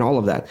each other and all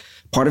of that.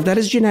 Part of that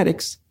is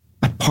genetics,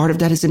 but part of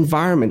that is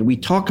environment. We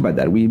talk about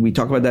that. We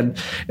talk about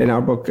that in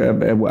our book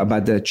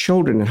about the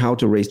children and how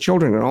to raise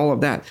children and all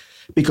of that.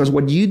 Because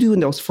what you do in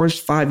those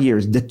first 5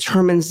 years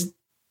determines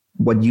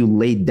what you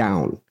lay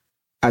down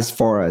as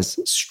far as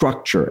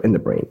structure in the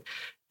brain.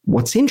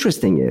 What's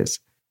interesting is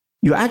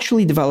you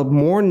actually develop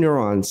more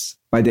neurons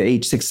by the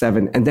age 6,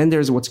 7, and then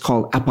there's what's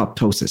called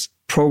apoptosis,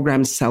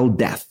 programmed cell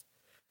death.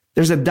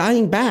 There's a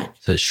dying back.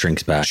 So it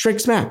shrinks back.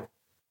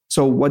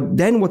 So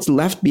what's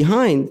left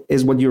behind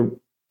is what you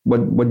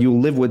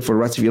live with for the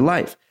rest of your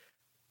life.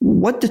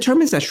 What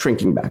determines that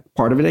shrinking back?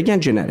 Part of it, again,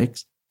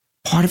 genetics.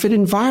 Part of it,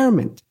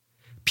 environment.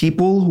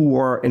 People who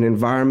are in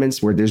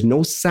environments where there's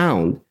no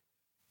sound,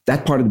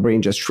 that part of the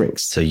brain just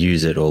shrinks. So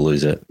use it or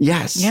lose it.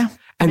 Yes. Yeah.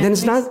 And then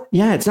it's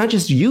not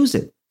just use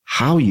it,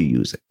 how you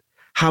use it,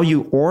 how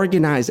you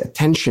organize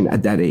attention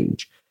at that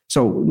age.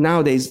 So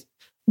nowadays,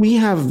 we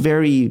have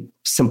very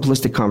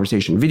simplistic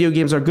conversation. Video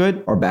games are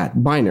good or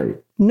bad? Binary.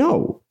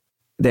 No.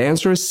 The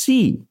answer is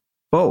C,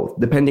 both,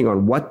 depending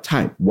on what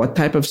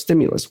type of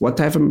stimulus, what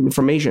type of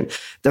information.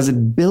 Does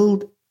it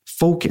build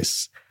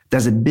focus?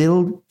 Does it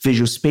build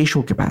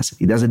visuospatial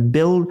capacity? Does it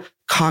build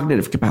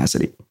cognitive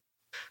capacity?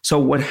 So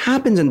what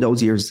happens in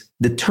those years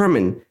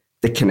determine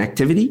the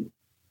connectivity,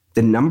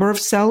 the number of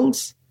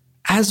cells,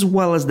 as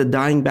well as the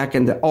dying back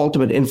and the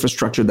ultimate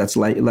infrastructure that's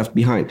left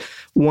behind.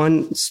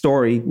 One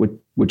story,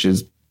 which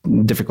is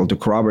difficult to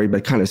corroborate,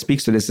 but kind of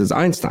speaks to this, is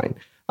Einstein.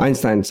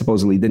 Einstein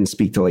supposedly didn't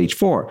speak till age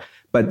 4,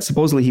 but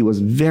supposedly he was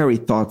very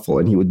thoughtful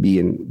and he would be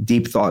in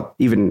deep thought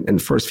even in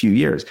the first few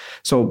years.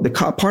 So the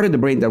part of the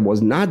brain that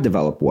was not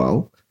developed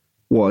well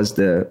was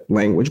the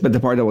language, but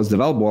the part that was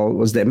developed well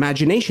was the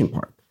imagination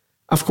part.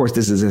 Of course,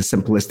 this is a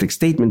simplistic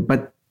statement,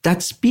 but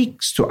that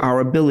speaks to our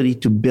ability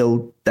to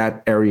build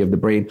that area of the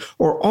brain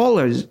or all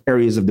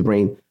areas of the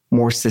brain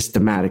more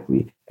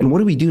systematically. And what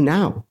do we do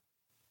now?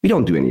 We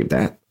don't do any of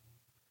that.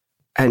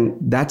 And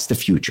that's the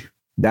future.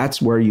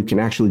 That's where you can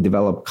actually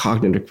develop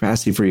cognitive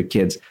capacity for your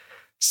kids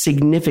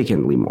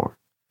significantly more.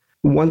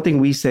 One thing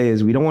we say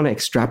is we don't want to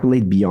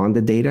extrapolate beyond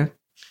the data.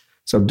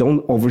 So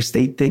don't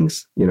overstate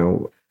things,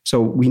 So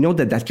we know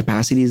that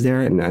capacity is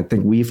there, and I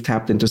think we've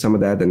tapped into some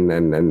of that,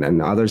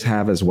 and others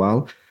have as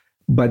well.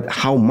 But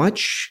how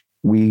much,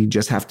 we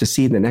just have to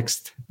see in the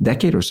next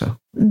decade or so.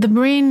 The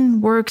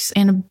brain works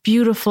in a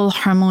beautiful,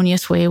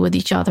 harmonious way with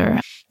each other.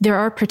 There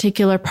are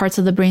particular parts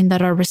of the brain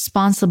that are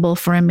responsible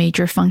for a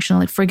major function.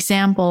 Like, for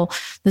example,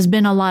 there's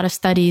been a lot of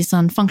studies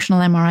on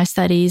functional MRI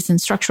studies and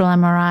structural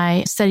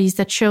MRI studies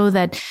that show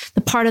that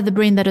the part of the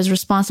brain that is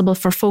responsible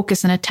for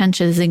focus and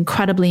attention is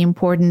incredibly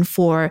important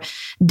for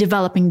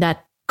developing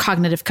that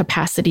cognitive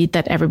capacity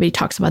that everybody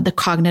talks about, the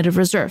cognitive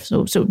reserve.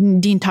 So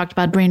Dean talked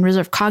about brain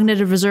reserve.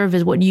 Cognitive reserve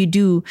is what you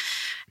do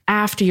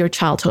after your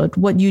childhood,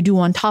 what you do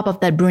on top of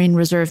that brain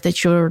reserve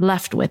that you're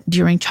left with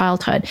during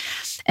childhood.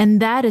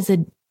 And that is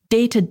a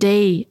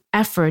day-to-day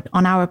effort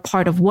on our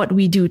part of what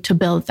we do to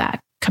build that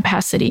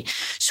capacity.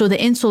 So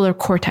the insular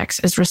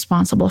cortex is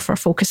responsible for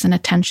focus and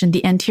attention.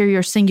 The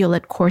anterior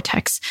cingulate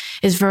cortex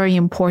is very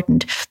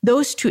important.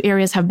 Those two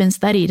areas have been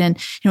studied. And,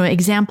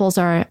 examples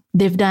are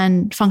they've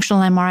done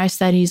functional MRI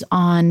studies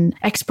on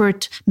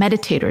expert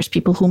meditators,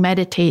 people who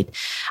meditate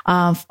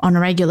on a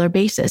regular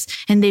basis.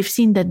 And they've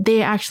seen that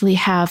they actually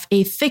have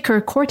a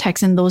thicker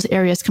cortex in those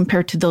areas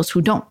compared to those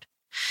who don't.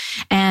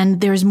 And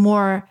there's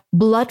more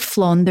blood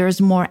flow and there's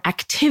more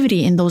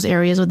activity in those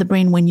areas of the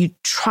brain when you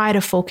try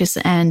to focus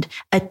and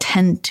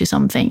attend to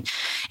something.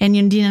 And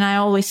Dean and I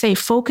always say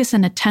focus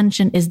and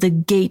attention is the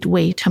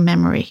gateway to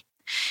memory.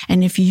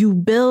 And if you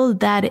build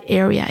that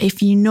area, if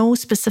you know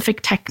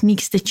specific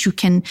techniques that you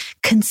can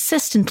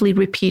consistently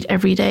repeat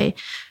every day,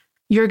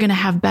 you're going to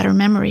have better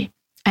memory.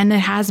 And it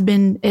has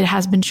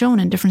been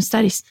shown in different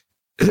studies.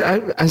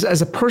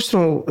 As a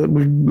personal,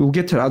 we'll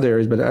get to other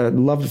areas, but I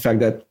love the fact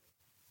that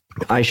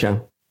Ayesha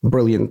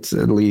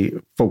brilliantly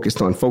focused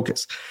on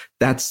focus.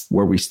 That's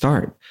where we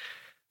start.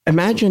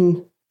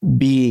 Imagine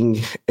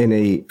being in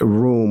a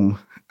room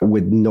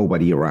with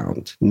nobody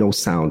around, no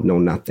sound, no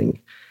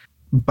nothing.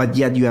 But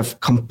yet you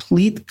have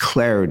complete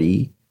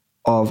clarity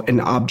of an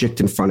object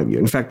in front of you.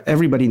 In fact,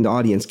 everybody in the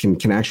audience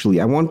can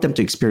actually, I want them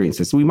to experience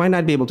this. We might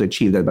not be able to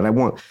achieve that,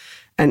 but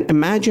and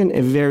imagine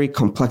a very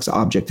complex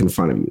object in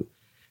front of you.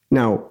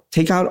 Now,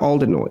 take out all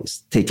the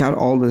noise, take out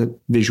all the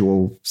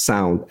visual,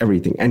 sound,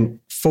 everything, and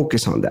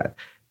focus on that.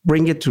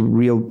 Bring it to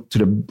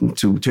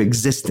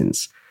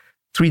existence,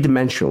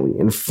 3-dimensionally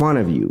in front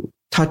of you.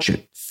 Touch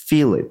it,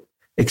 feel it,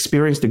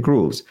 experience the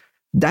grooves.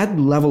 That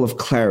level of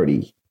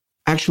clarity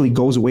actually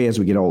goes away as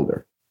we get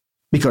older,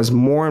 because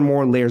more and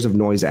more layers of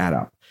noise add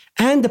up.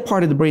 And the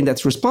part of the brain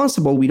that's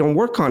responsible, we don't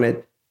work on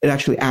it, it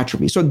actually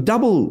atrophies. So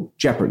double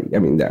jeopardy,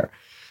 there.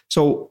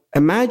 So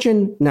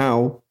imagine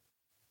now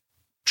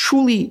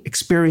truly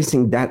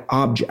experiencing that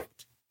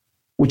object,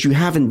 which you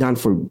haven't done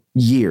for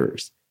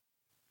years.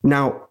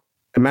 Now,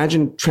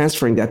 imagine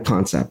transferring that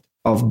concept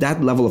of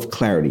that level of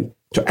clarity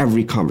to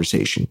every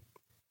conversation.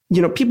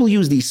 People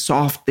use these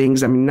soft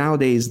things.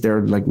 Nowadays, there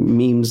are like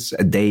memes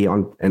a day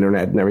on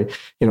internet and everything,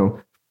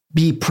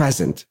 be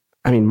present.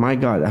 My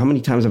God, how many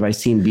times have I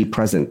seen be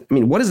present?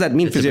 What does that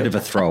mean? It's a bit of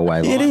a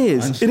throwaway line. It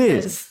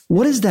is.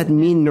 What does that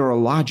mean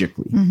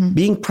neurologically? Mm-hmm.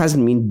 Being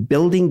present means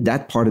building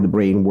that part of the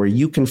brain where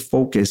you can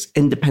focus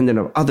independent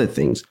of other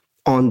things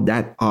on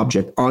that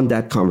object, on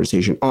that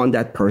conversation, on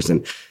that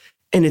person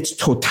in its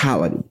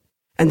totality.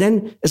 And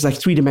then it's like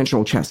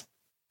 3-dimensional chess.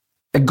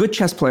 A good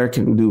chess player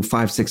can do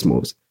 5-6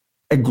 moves.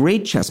 A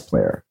great chess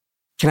player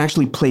can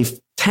actually play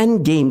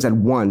 10 games at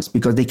once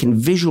because they can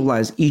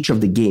visualize each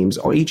of the games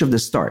or each of the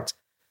starts.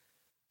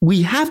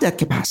 We have that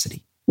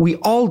capacity. We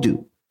all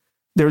do.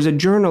 There's a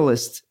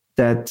journalist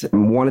that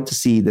wanted to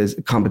see this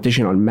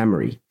competition on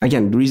memory.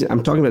 Again, the reason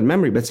I'm talking about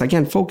memory, but it's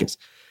again, focus.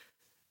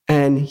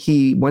 And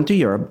he went to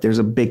Europe. There's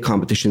a big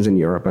competitions in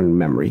Europe on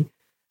memory.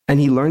 And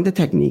he learned the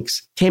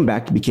techniques, came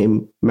back,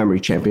 became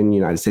memory champion in the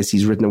United States.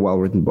 He's written a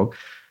well-written book.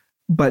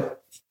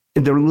 But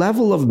the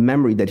level of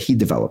memory that he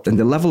developed and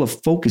the level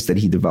of focus that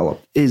he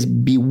developed is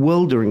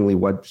bewilderingly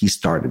what he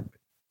started with.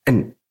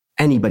 And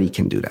anybody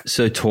can do that.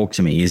 So talk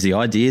to me. Is the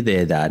idea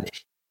there that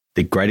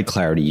the greater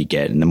clarity you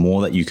get and the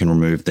more that you can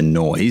remove the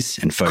noise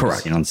and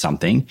focus in on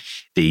something,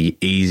 the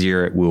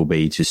easier it will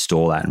be to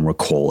store that and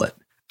recall it?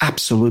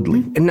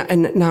 Absolutely. Mm-hmm.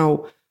 And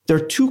now there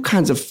are two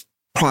kinds of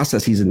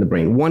processes in the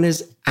brain. One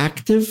is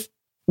active,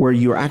 where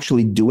you're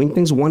actually doing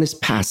things. One is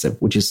passive,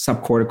 which is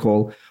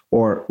subcortical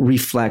or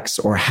reflex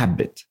or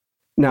habit.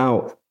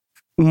 Now,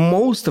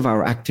 most of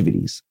our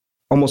activities,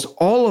 almost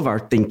all of our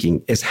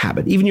thinking is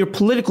habit. Even your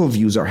political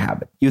views are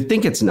habit. You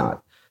think it's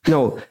not.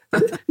 No,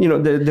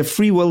 the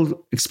free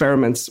will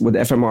experiments with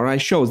fMRI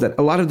shows that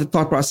a lot of the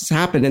thought process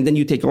happen and then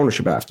you take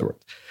ownership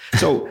afterwards.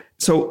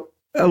 So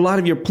a lot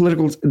of your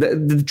political,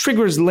 the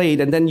trigger is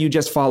laid and then you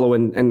just follow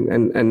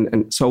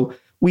and so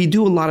we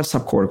do a lot of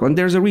subcortical, and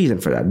there's a reason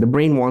for that. The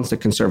brain wants to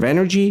conserve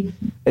energy.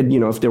 And,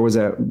 if there was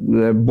a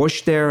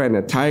bush there and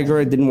a tiger,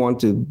 it didn't want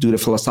to do the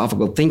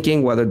philosophical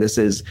thinking, whether this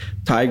is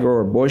tiger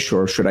or bush,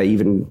 or should I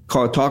even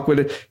talk with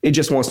it? It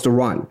just wants to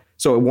run.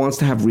 So it wants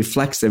to have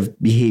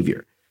reflexive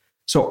behavior.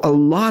 So a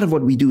lot of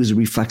what we do is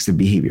reflexive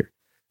behavior.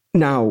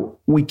 Now,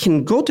 we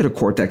can go to the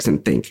cortex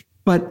and think,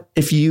 but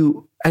if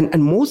you,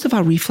 and most of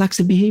our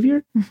reflexive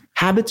behavior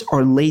habits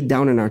are laid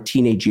down in our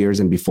teenage years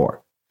and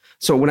before.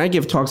 So when I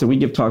give talks and we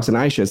give talks, and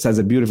Ayesha says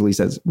it beautifully,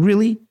 says,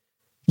 really?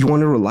 You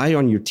want to rely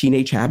on your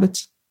teenage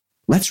habits?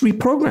 Let's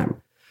reprogram.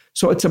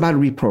 So it's about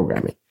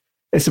reprogramming.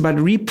 It's about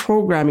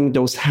reprogramming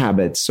those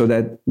habits so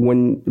that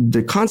when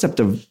the concept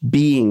of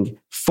being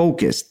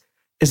focused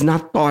is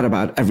not thought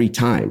about every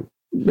time,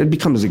 it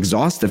becomes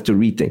exhaustive to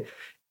rethink.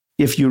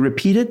 If you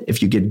repeat it,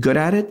 if you get good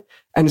at it,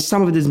 and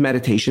some of it is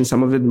meditation,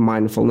 some of it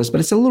mindfulness, but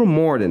it's a little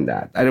more than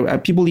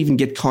that. People even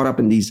get caught up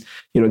in these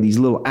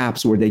little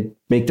apps where they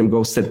make them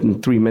go sit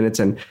in 3 minutes,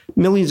 and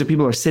millions of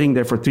people are sitting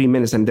there for 3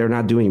 minutes and they're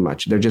not doing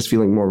much. They're just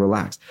feeling more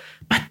relaxed.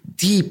 But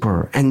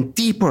deeper and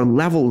deeper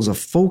levels of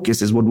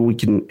focus is what we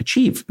can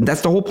achieve.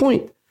 That's the whole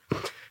point.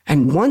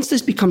 And once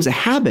this becomes a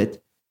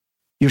habit,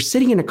 you're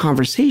sitting in a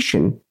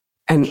conversation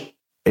and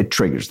it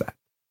triggers that.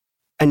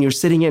 And you're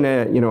sitting in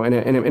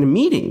a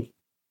meeting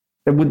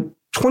with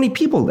 20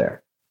 people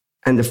there.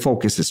 And the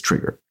focus is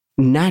triggered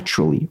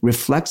naturally,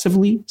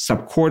 reflexively,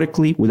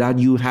 subcortically, without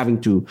you having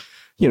to,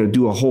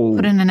 do a whole...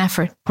 Put in an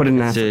effort.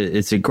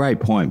 It's a great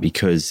point,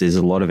 because there's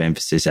a lot of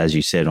emphasis, as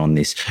you said, on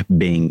this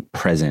being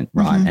present,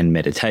 right? Mm-hmm. And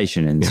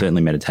meditation. And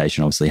certainly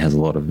meditation obviously has a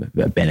lot of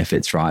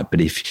benefits, right? But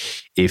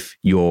if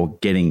you're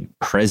getting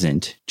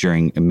present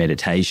during a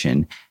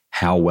meditation,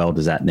 how well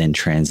does that then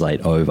translate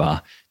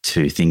over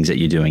to things that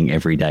you're doing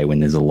every day when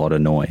there's a lot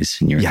of noise?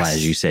 And you're,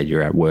 as you said,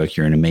 you're at work,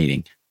 you're in a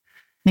meeting.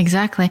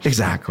 Exactly.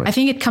 I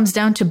think it comes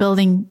down to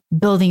building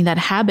that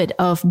habit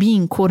of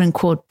being quote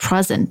unquote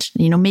present,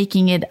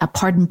 making it a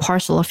part and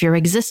parcel of your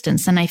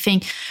existence. And I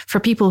think for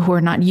people who are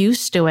not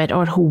used to it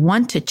or who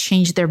want to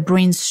change their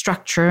brain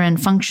structure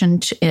and function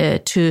to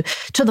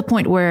the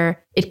point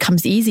where it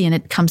comes easy and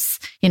it comes,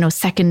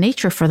 second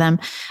nature for them,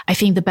 I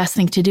think the best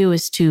thing to do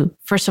is to,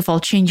 first of all,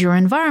 change your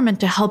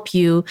environment to help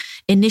you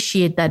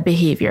initiate that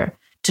behavior,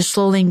 to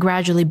slowly and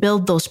gradually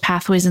build those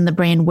pathways in the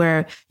brain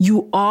where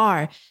you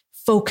are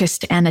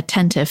focused and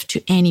attentive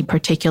to any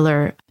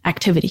particular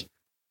activity.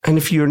 And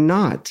if you're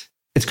not,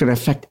 it's going to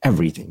affect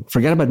everything.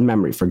 Forget about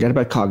memory. Forget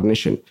about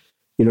cognition.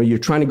 You're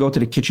trying to go to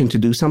the kitchen to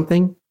do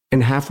something,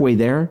 and halfway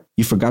there,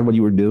 you forgot what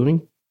you were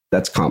doing.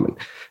 That's common.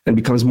 And it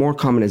becomes more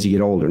common as you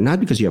get older, not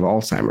because you have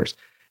Alzheimer's.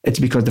 It's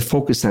because the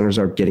focus centers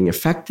are getting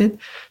affected.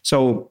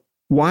 So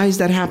why is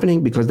that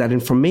happening? Because that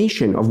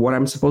information of what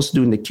I'm supposed to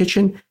do in the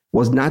kitchen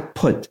was not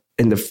put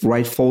in the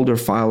right folder,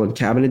 file, and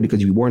cabinet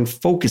because you weren't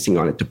focusing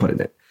on it to put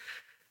it in.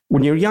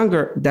 When you're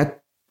younger,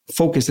 that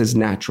focus is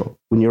natural.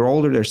 When you're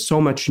older, there's so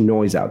much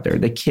noise out there.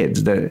 The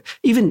kids,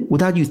 even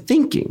without you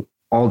thinking,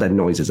 all that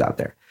noise is out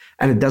there.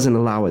 And it doesn't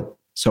allow it.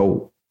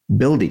 So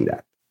building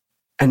that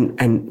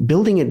and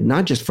building it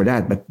not just for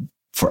that, but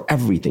for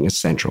everything is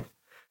central.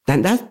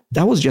 Then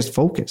that was just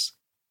focus.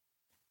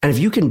 And if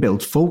you can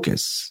build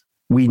focus,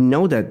 we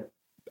know that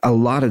a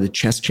lot of the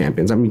chess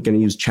champions, I'm going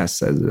to use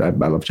chess as I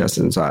love chess,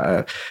 and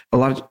so a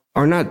lot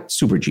are not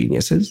super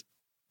geniuses.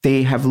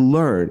 They have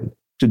learned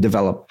to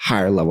develop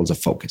higher levels of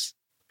focus.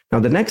 Now,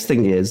 the next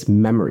thing is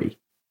memory.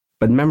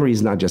 But memory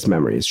is not just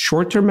memory. It's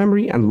short-term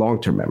memory and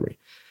long-term memory.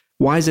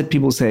 Why is it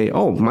people say,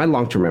 oh, my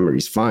long-term memory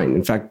is fine?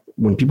 In fact,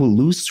 when people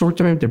lose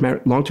short-term memory,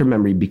 their long-term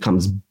memory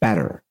becomes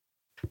better.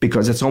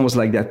 Because it's almost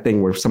like that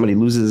thing where if somebody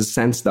loses a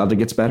sense, the other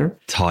gets better.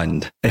 It's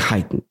heightened. It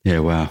heightened. Yeah,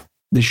 wow.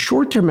 The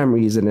short-term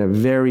memory is in a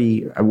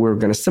very, we're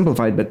going to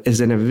simplify it, but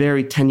is in a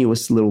very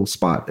tenuous little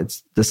spot.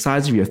 It's the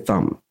size of your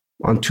thumb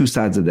on two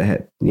sides of the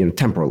head,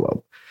 temporal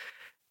lobe.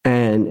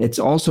 And it's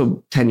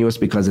also tenuous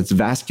because its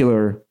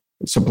vascular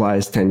supply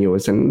is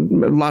tenuous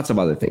and lots of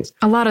other things.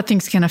 A lot of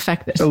things can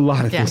affect it. A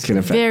lot of things can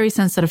affect it. Very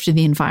sensitive to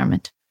the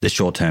environment. The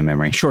short-term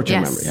memory.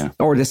 Short-term memory, yeah.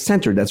 Or the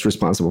center that's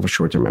responsible for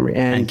short-term memory.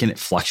 And can it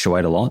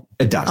fluctuate a lot?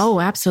 It does. Oh,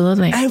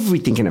 absolutely.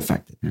 Everything can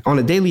affect it. On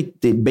a daily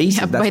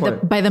basis. Yeah, by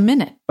the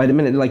minute. By the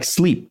minute, like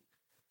sleep.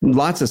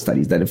 Lots of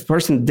studies that if a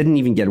person didn't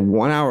even get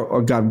 1 hour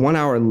or got 1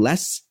 hour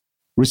less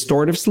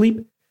restorative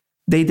sleep,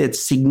 they did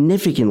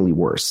significantly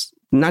worse.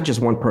 Not just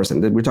one person.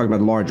 We're talking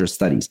about larger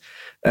studies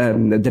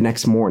the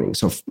next morning.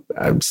 So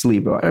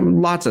sleep,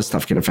 lots of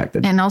stuff can affect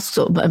it. And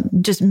also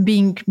just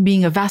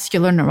being a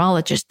vascular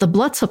neurologist, the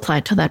blood supply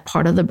to that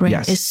part of the brain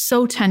is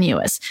so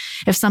tenuous.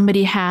 If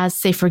somebody has,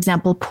 say, for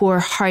example, poor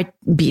heart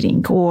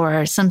beating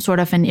or some sort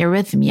of an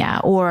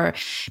arrhythmia or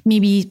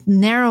maybe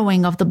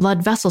narrowing of the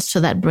blood vessels to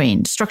that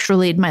brain,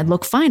 structurally it might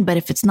look fine, but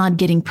if it's not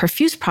getting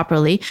perfused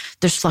properly,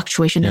 there's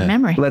fluctuation in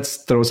memory. Let's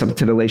throw some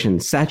titillation,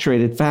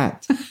 saturated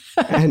fat.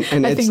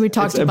 And I think we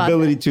talked about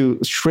ability to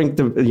shrink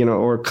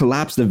or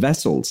collapse the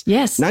vessels.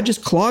 Yes. Not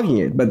just clogging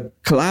it, but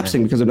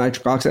collapsing because of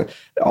nitric oxide.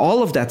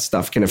 All of that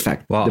stuff can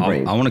affect the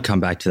brain. I want to come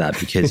back to that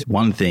because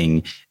one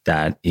thing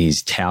that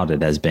is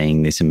touted as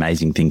being this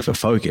amazing thing for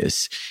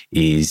focus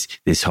is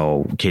this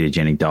whole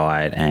ketogenic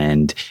diet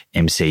and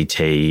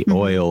MCT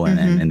oil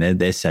and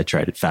they're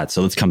saturated fat.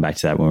 So let's come back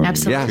to that when we're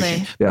Absolutely.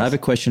 Yes. I have a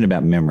question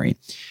about memory.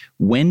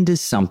 When does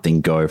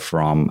something go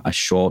from a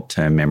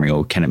short-term memory,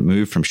 or can it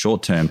move from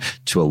short-term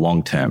to a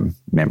long-term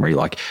memory?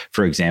 Like,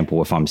 for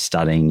example, if I'm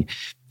studying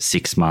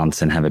 6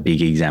 months and have a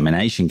big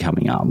examination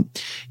coming up,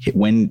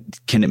 when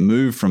can it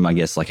move from, I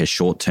guess, like a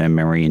short-term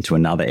memory into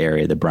another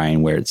area of the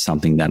brain where it's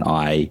something that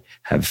I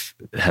have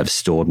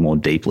stored more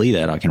deeply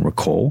that I can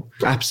recall?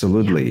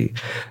 Absolutely.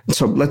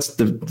 So let's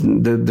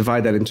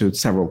divide that into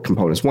several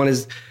components. One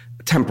is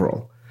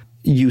temporal.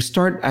 You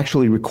start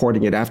actually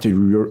recording it after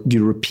you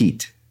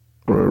repeat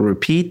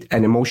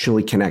and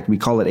emotionally connect. We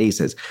call it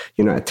ACEs.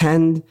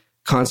 Attend,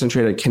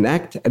 concentrate, and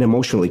connect, and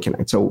emotionally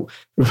connect. So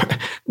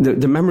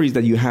the memories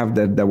that you have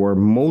that were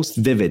most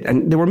vivid,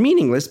 and they were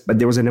meaningless, but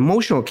there was an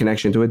emotional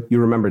connection to it, you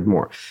remembered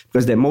more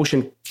because the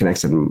emotion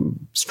connects it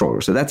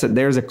stronger. So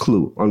there's a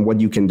clue on what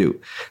you can do.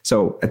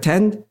 So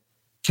attend,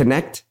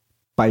 connect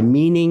by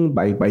meaning,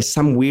 by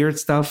some weird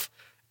stuff,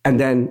 and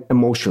then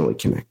emotionally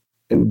connect.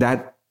 And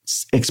that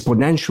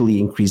exponentially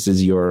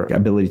increases your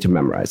ability to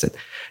memorize it.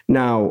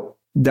 Now,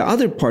 the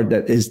other part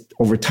that is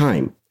over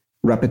time,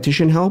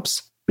 repetition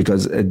helps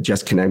because it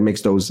just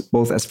makes those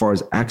both as far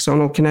as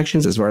axonal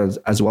connections as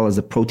well as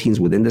the proteins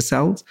within the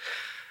cells,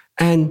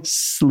 and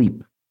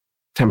sleep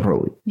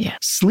temporarily. Yeah.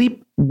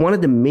 Sleep, one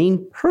of the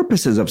main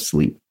purposes of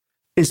sleep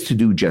is to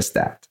do just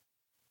that,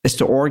 is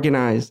to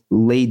organize,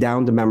 lay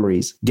down the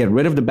memories, get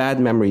rid of the bad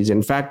memories.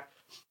 In fact,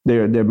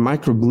 they're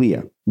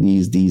microglia,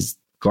 these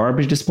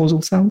garbage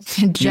disposal cells.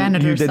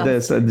 Janitor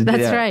cells.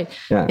 That's right.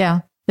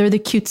 Yeah. They're the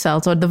cute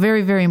cells, or the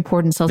very, very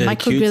important cells.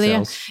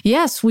 Microglia.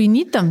 Yes, we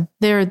need them.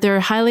 They're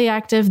highly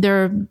active.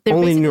 They're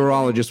only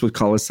neurologists would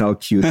call a cell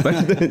cute.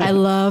 But I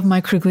love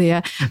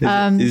microglia.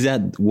 Is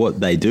that what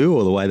they do,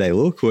 or the way they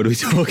look? What are we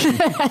talking?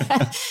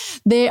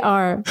 They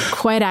are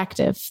quite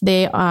active.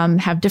 They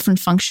have different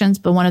functions,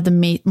 but one of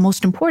the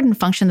most important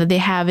function that they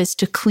have is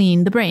to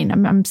clean the brain.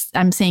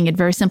 I'm saying it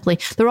very simply.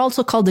 They're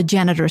also called the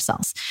janitor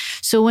cells.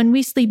 So when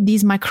we sleep,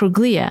 these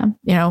microglia,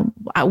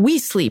 we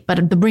sleep,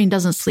 but the brain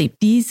doesn't sleep.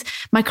 These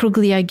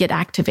microglia get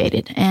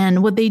activated.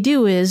 And what they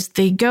do is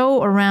they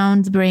go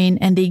around the brain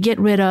and they get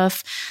rid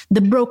of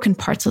the broken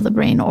parts of the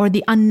brain or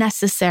the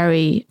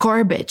unnecessary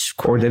garbage.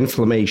 Or the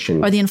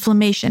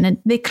inflammation. And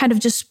they kind of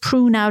just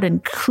prune out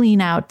and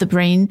clean out the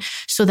brain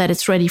so that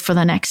it's ready for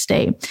the next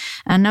day.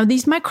 And now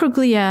these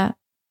microglia,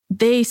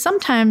 they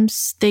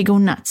go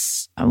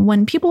nuts.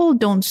 When people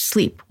don't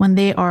sleep, when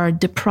they are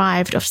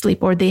deprived of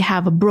sleep or they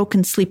have a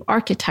broken sleep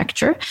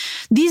architecture,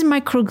 these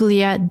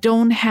microglia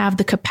don't have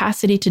the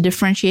capacity to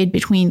differentiate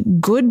between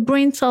good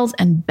brain cells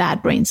and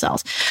bad brain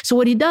cells. So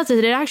what it does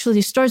is it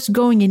actually starts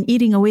going and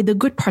eating away the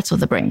good parts of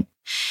the brain.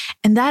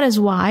 And that is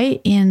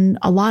why in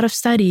a lot of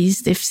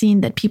studies, they've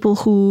seen that people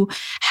who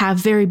have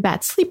very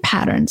bad sleep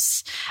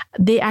patterns,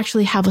 they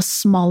actually have a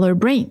smaller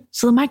brain.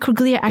 So the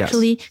microglia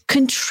actually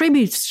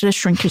contributes to the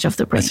shrinkage of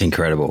the brain. That's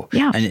incredible.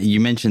 Yeah. And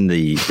you mentioned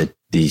the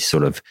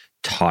sort of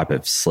type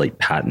of sleep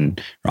pattern,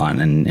 right?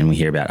 And we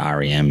hear about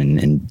REM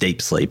and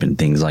deep sleep and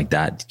things like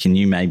that. Can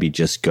you maybe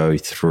just go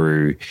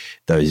through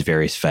those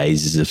various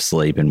phases of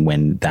sleep and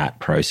when that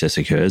process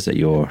occurs that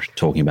you're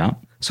talking about?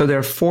 So there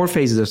are 4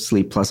 phases of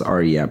sleep plus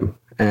REM.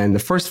 And the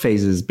first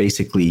phase is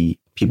basically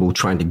people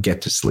trying to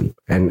get to sleep.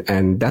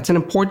 And that's an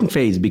important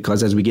phase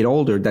because as we get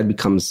older, that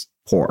becomes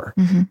poor.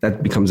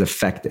 That becomes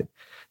affected.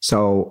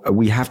 So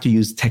we have to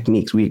use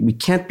techniques. We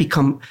have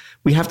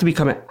to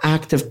become an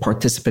active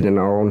participant in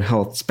our own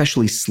health,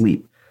 especially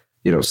sleep,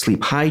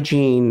 sleep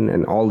hygiene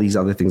and all these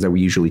other things that we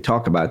usually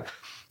talk about.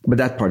 But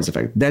that part is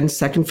affected. Then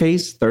second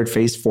phase, third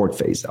phase, fourth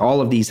phase.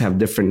 All of these have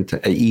different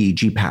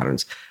EEG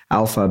patterns,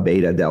 alpha,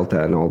 beta,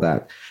 delta, and all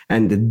that.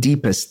 And the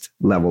deepest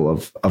level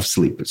of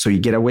sleep. So you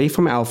get away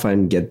from alpha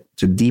and get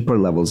to deeper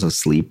levels of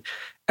sleep.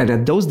 And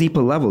at those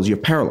deeper levels, you're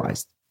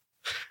paralyzed.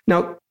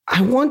 Now,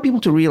 I want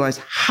people to realize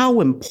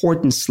how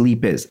important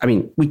sleep is. I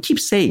mean, we keep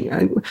saying,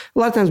 a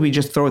lot of times we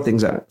just throw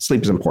things out.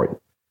 Sleep is important.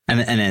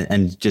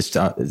 And just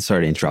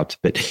sorry to interrupt,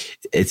 but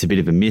it's a bit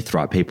of a myth,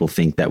 right? People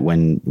think that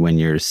when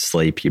you're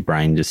asleep, your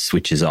brain just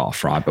switches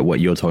off, right? But what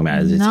you're talking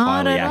about is it's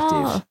highly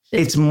active.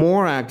 It's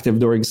more active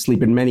during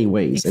sleep in many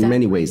ways. Exactly. In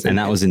many ways, and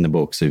that was in the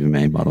book,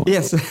 Superman, by the way.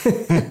 Yes,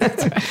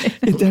 that's right.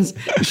 It does.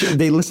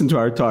 They listen to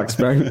our talks.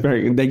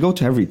 They go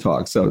to every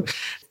talk. So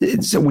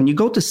when you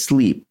go to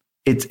sleep,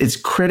 it's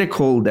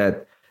critical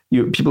that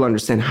people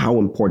understand how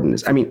important it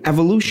is. I mean,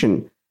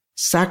 evolution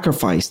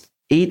sacrificed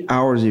 8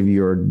 hours of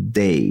your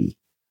day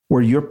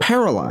where you're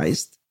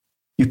paralyzed,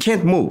 you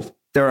can't move.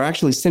 There are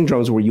actually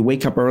syndromes where you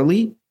wake up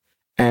early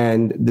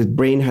and the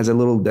brain has a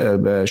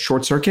little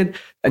short circuit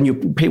and you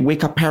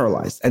wake up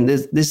paralyzed. And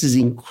this is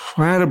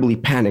incredibly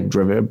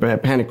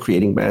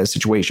panic-creating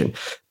situation.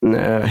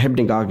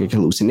 Hypnagogic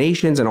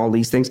hallucinations and all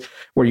these things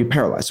where you're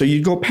paralyzed. So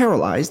you go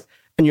paralyzed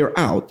and you're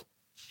out.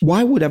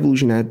 Why would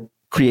evolution have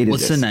created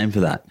What's this? the name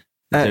for that?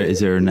 Is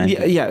there a name?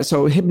 Yeah.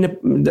 So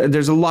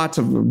there's a lots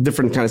of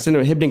different kinds of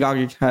syndrome.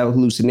 Hypnagogic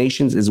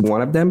hallucinations is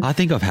one of them. I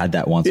think I've had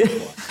that once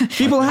before.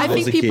 People have. I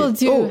think people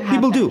do. Oh,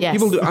 people do. Yes.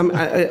 People do.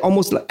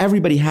 Almost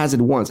everybody has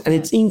it once, and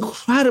it's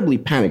incredibly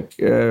panic.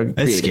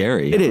 It's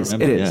scary. It is.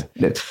 It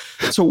is.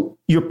 So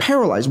you're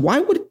paralyzed.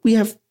 Why would we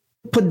have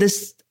put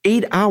this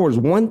 8 hours,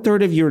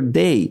 1/3 of your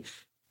day,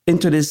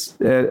 into this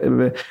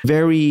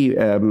very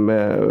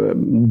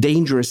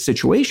dangerous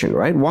situation?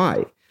 Right?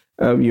 Why?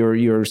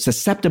 You're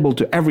susceptible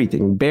to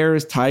everything,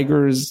 bears,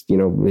 tigers,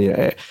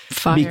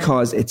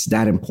 because it's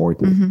that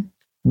important. Mm-hmm.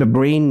 The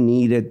brain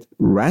needed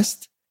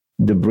rest.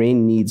 The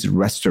brain needs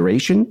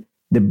restoration.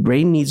 The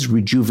brain needs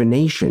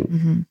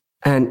rejuvenation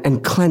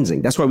and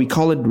cleansing. That's why we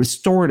call it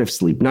restorative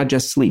sleep, not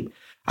just sleep.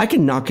 I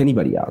can knock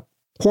anybody out.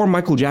 Poor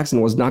Michael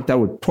Jackson was knocked out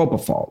with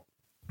propofol.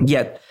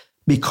 Yet,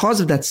 because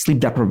of that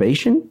sleep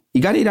deprivation, he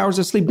got 8 hours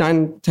of sleep,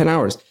 9-10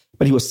 hours,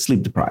 but he was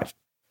sleep deprived.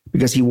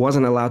 Because he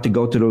wasn't allowed to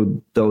go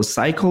through those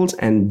cycles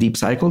and deep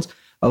cycles.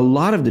 A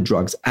lot of the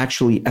drugs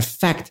actually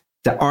affect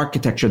the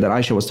architecture that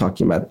Ayesha was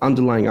talking about,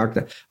 underlying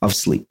architecture of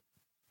sleep.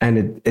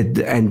 And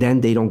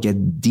then they don't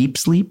get deep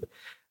sleep.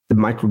 The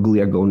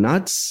microglia go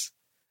nuts.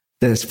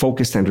 The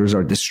focus centers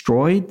are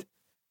destroyed.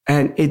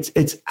 And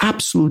it's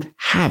absolute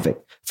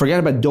havoc. Forget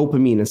about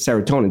dopamine and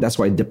serotonin. That's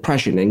why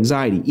depression,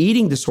 anxiety,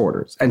 eating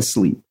disorders, and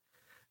sleep,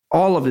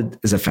 all of it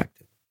is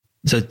affected.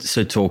 So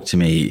talk to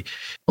me.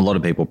 A lot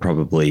of people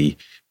probably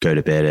go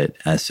to bed at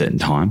a certain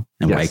time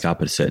and wake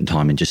up at a certain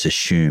time and just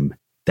assume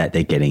that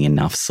they're getting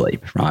enough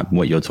sleep, right?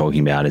 What you're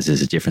talking about is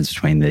there's a difference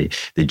between the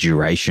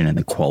duration and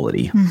the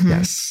quality. Mm-hmm.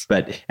 Yes.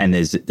 And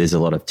there's a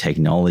lot of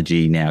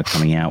technology now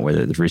coming out,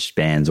 whether it's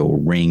wristbands or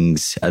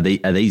rings. Are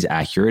these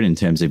accurate in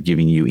terms of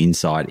giving you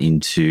insight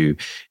into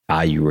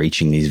are you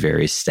reaching these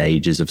various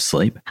stages of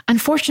sleep?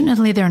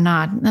 Unfortunately, they're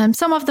not.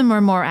 Some of them are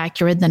more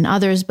accurate than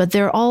others, but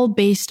they're all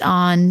based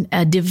on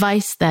a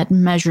device that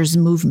measures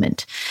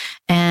movement.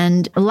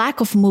 And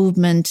lack of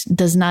movement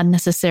does not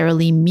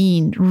necessarily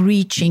mean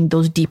reaching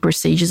those deeper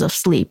stages of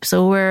sleep.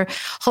 So we're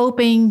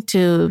hoping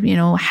to,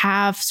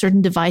 have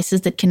certain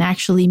devices that can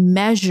actually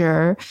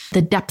measure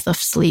the depth of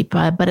sleep.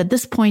 But at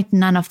this point,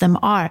 none of them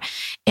are.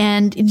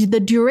 And the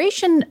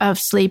duration of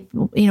sleep,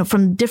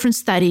 from different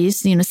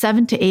studies,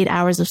 7 to 8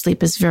 hours of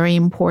sleep is very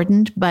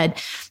important.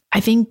 But I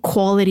think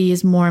quality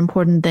is more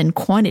important than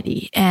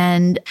quantity.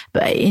 And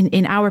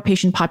in our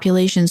patient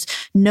populations,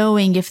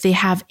 knowing if they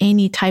have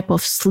any type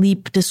of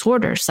sleep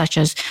disorder, such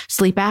as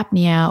sleep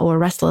apnea or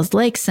restless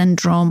leg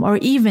syndrome, or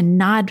even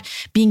not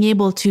being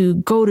able to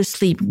go to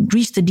sleep,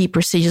 reach the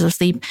deeper stages of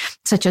sleep,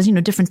 such as,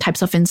 different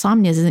types of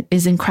insomnia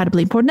is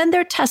incredibly important. And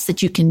there are tests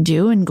that you can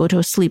do and go to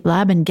a sleep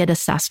lab and get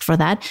assessed for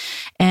that.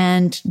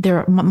 And there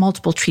are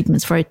multiple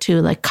treatments for it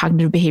too, like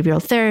cognitive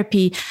behavioral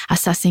therapy,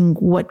 assessing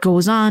what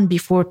goes on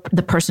before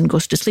the person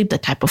goes to sleep, the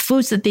type of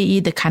foods that they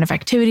eat, the kind of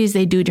activities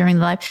they do during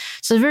the life.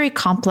 So a very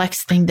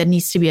complex thing that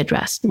needs to be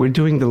addressed. We're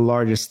doing the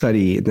largest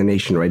study in the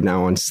nation right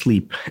now on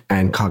sleep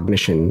and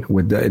cognition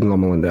with the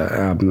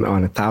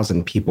on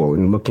 1,000 people,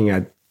 and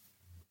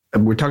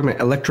we're talking about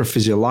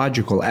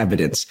electrophysiological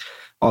evidence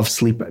of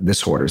sleep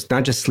disorders,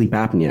 not just sleep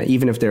apnea,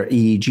 even if their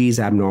EEG is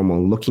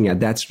abnormal, looking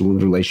at that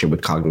relation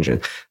with cognition.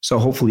 So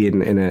hopefully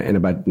in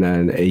about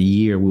a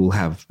year, we'll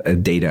have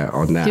data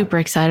on that. Super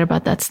excited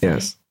about that study.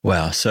 Yes.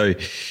 Wow. So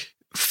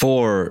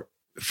for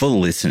the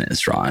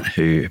listeners, right,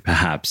 who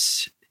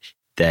perhaps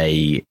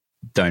they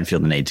don't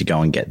feel the need to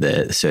go and get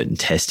the certain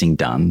testing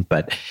done,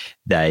 but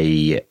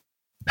they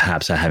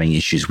perhaps are having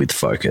issues with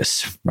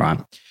focus,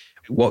 right?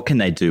 What can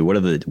they do?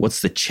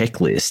 What's the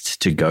checklist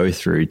to go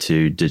through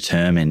to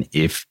determine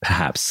if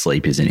perhaps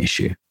sleep is an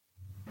issue?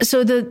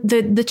 So the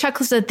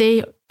checklist that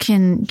they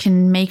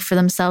can make for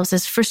themselves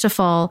is, first of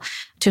all,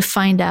 to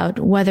find out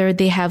whether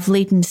they have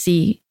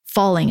latency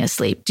falling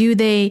asleep.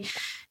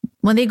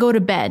 When they go to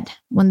bed,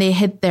 when they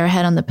hit their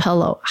head on the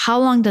pillow, how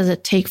long does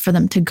it take for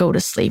them to go to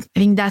sleep? I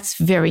think that's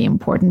very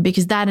important,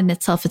 because that in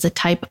itself is a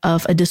type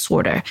of a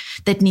disorder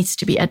that needs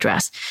to be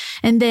addressed.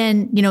 And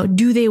then,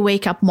 do they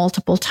wake up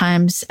multiple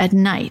times at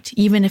night,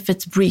 even if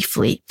it's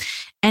briefly?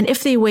 And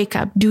if they wake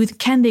up,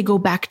 can they go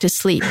back to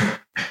sleep?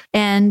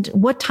 And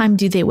what time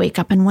do they wake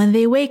up? And when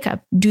they wake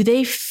up, do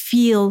they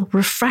feel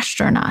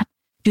refreshed or not?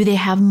 Do they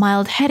have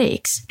mild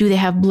headaches? Do they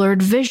have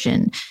blurred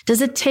vision? Does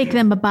it take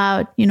them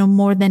about,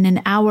 more than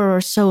an hour or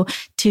so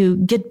to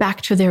get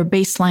back to their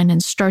baseline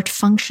and start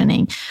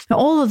functioning? Now,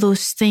 all of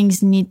those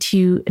things need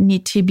to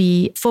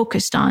be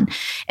focused on.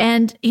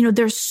 And,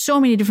 there's so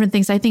many different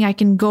things. I think I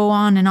can go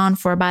on and on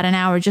for about an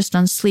hour just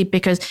on sleep,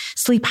 because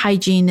sleep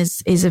hygiene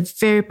is a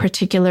very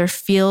particular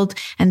field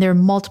and there are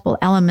multiple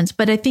elements.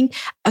 But I think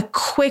a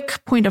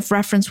quick point of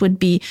reference would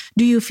be,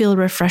 do you feel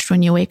refreshed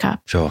when you wake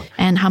up? Sure.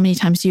 And how many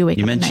times do you wake up?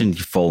 You mentioned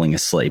falling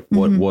asleep.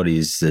 What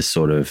is the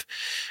sort of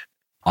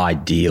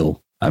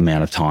ideal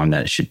amount of time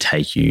that it should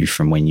take you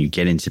from when you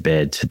get into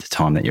bed to the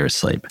time that you're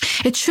asleep?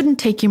 It shouldn't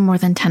take you more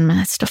than 10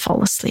 minutes to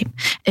fall asleep.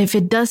 If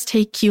it does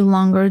take you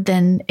longer,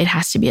 then it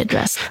has to be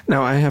addressed.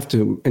 Now, I have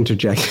to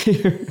interject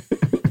here.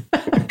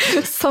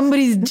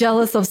 Somebody's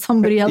jealous of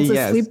somebody else's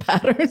sleep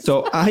pattern.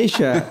 So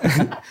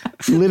Ayesha,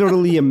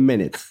 literally a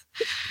minute.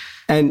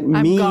 And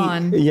I'm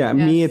gone.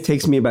 Me, it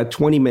takes me about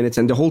 20 minutes.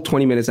 And the whole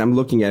 20 minutes, I'm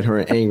looking at her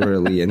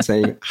angrily and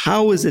saying,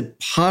 how is it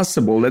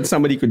possible that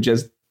somebody could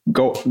just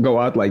go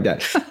out like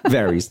that?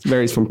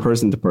 Varies from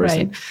person to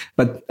person. Right.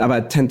 But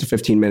about 10 to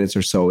 15 minutes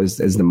or so is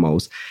the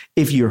most.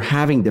 If you're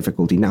having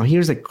difficulty, now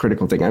here's a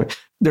critical thing.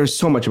 There's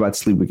so much about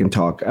sleep we can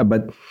talk.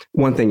 But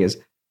one thing is,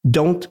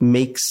 don't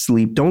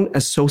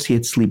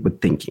associate sleep with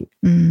thinking.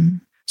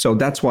 So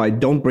that's why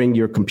don't bring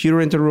your computer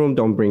into the room.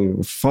 Don't bring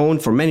your phone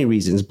for many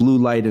reasons, blue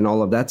light and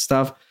all of that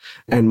stuff.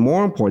 And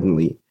more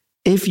importantly,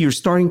 if you're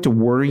starting to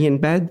worry in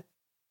bed,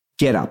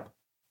 get up,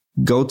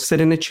 go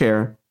sit in a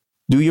chair,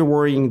 do your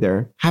worrying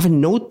there, have a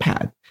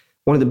notepad.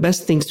 One of the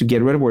best things to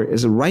get rid of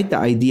is write the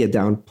idea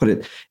down, put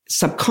it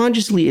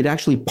subconsciously. It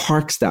actually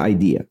parks the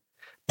idea,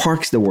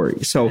 parks the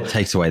worry. So it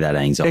takes away that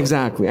anxiety.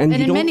 Exactly. And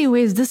in many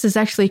ways, this is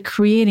actually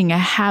creating a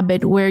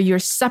habit where you're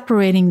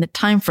separating the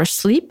time for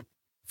sleep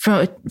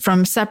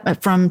from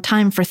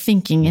time for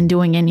thinking and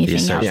doing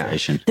anything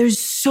else. There's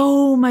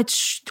so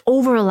much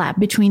overlap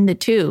between the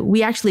two.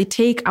 We actually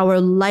take our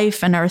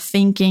life and our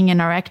thinking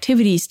and our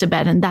activities to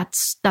bed, and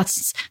that's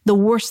the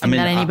worst thing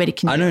that anybody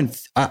can do.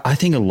 I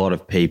think a lot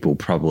of people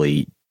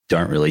probably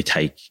don't really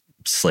take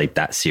sleep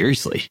that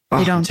seriously.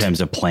 They don't. In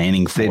terms of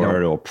planning for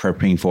it or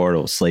prepping for it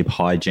or sleep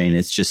hygiene.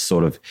 It's just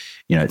sort of,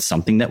 it's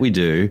something that we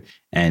do,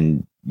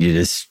 and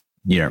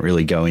you don't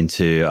really go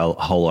into a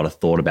whole lot of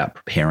thought about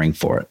preparing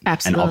for it.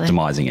 Absolutely. And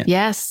optimizing it.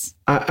 Yes.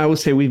 I would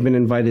say we've been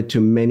invited to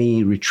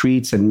many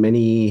retreats and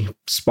many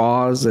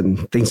spas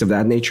and things of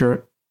that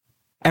nature.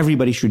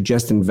 Everybody should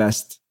just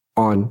invest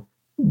on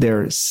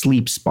their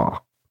sleep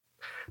spa.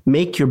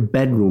 Make your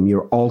bedroom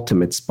your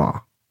ultimate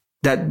spa.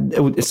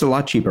 It's a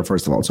lot cheaper,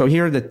 first of all. So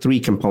here are the three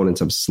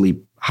components of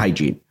sleep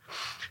hygiene: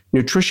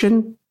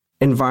 nutrition,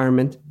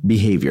 environment,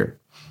 behavior.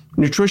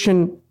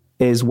 Nutrition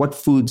is what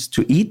foods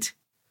to eat,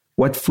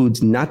 what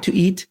foods not to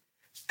eat,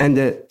 and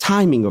the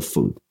timing of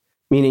food.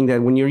 Meaning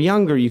that when you're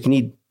younger, you can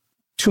eat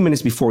 2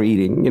 minutes before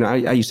eating.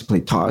 I used to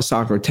play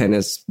soccer,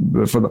 tennis,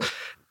 football.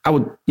 I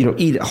would,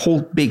 eat a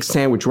whole big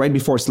sandwich right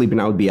before sleeping.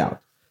 I would be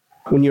out.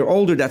 When you're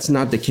older, that's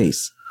not the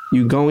case.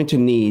 You're going to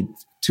need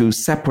to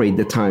separate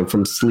the time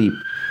from sleep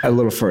a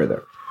little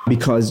further,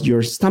 because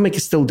your stomach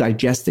is still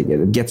digesting it.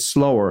 It gets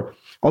slower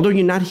Although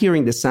you're not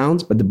hearing the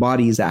sounds, but the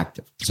body is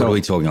active. So what are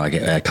we talking, like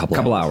a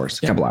couple hours?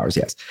 Couple hours,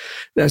 yes.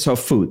 So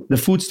food. The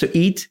foods to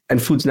eat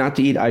and foods not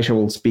to eat, Ayesha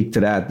will speak to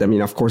that. I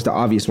mean, of course, the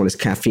obvious one is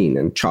caffeine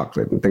and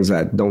chocolate and things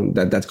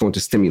that's going to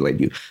stimulate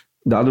you.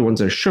 The other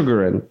ones are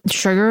sugar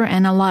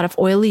and a lot of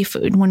oily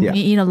food. When we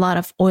eat a lot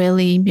of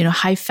oily,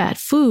 high fat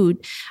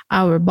food,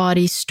 our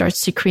body starts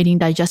secreting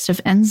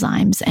digestive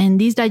enzymes. And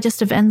these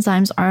digestive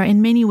enzymes are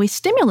in many ways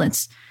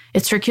stimulants.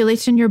 It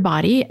circulates in your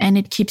body and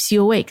it keeps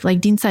you awake.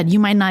 Like Dean said, you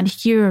might not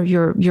hear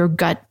your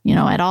gut,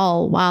 at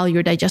all while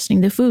you're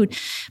digesting the food,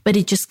 but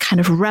it just kind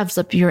of revs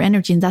up your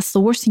energy. And that's the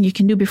worst thing you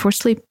can do before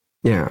sleep.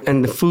 Yeah.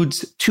 And the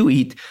foods to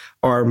eat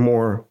are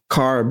more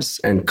carbs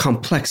and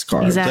complex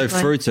carbs. Exactly. So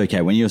fruit's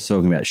okay. When you're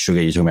talking about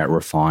sugar, you're talking about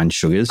refined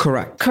sugars?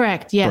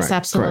 Correct. Yes,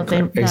 absolutely.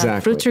 Correct.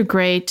 Exactly. Fruits are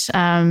great.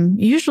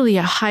 Usually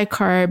a high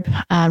carb,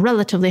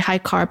 relatively high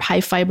carb, high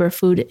fiber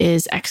food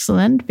is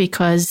excellent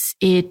because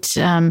it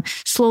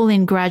slowly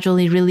and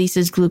gradually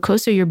releases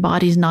glucose. So your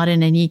body's not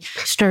in any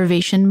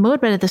starvation mode,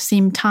 but at the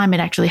same time,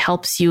 it actually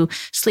helps you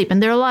sleep.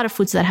 And there are a lot of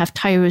foods that have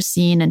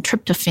tyrosine and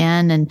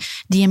tryptophan and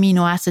the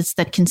amino acids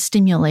that can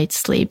stimulate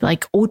sleep.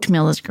 Like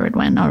oatmeal is a good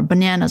one, or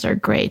bananas are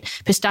great.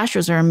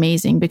 Pistachios are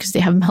amazing because they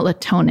have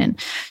melatonin.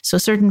 So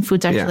certain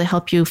foods actually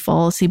help you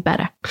fall asleep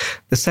better.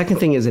 The second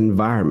thing is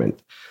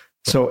environment.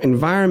 So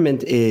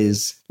environment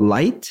is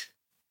light,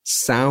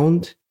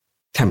 sound,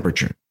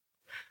 temperature.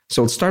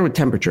 So let's start with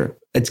temperature.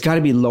 It's got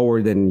to be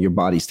lower than your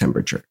body's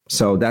temperature.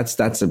 So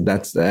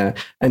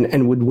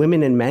and with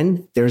women and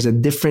men, there's a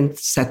different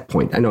set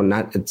point. I know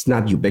it's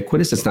not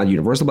ubiquitous, it's not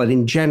universal, but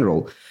in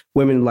general,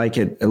 women like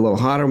it a little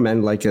hotter,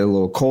 men like it a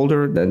little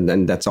colder.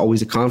 Then that's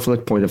always a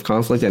point of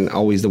conflict, and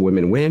always the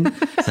women win.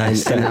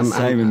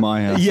 Same in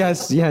my house.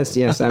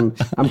 Yes.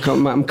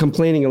 I'm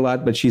complaining a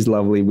lot, but she's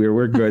lovely.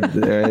 We're good.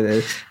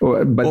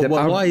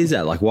 Why is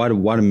that? Like, why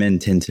do men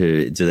tend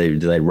to do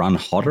they run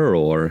hotter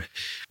or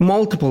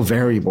multiple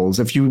variables?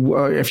 If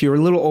you're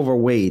a little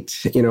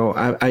overweight,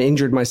 I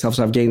injured myself,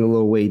 so I've gained a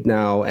little weight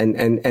now,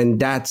 and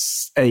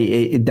that's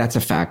a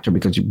factor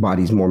because your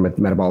body's more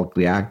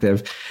metabolically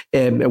active.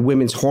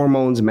 Women's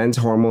hormones, men's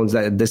hormones,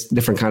 this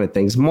different kind of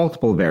things,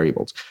 multiple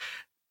variables.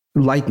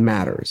 Light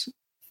matters.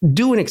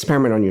 Do an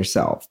experiment on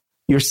yourself.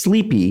 You're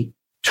sleepy,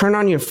 turn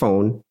on your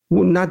phone,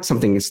 not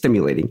something that's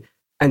stimulating,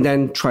 and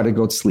then try to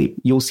go to sleep.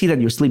 You'll see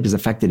that your sleep is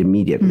affected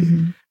immediately.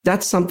 Mm-hmm.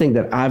 That's something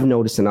that I've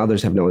noticed and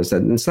others have noticed,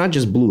 that it's not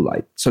just blue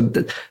light.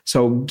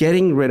 So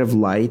getting rid of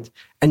light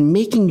and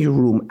making your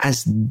room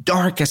as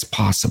dark as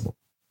possible.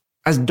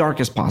 As dark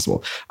as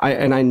possible.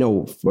 I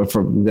know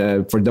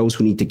for those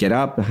who need to get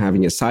up,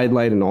 having a side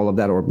light and all of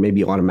that, or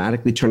maybe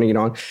automatically turning it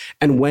on.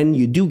 And when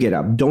you do get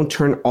up, don't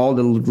turn all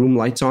the room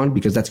lights on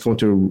because that's going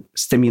to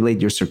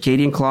stimulate your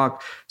circadian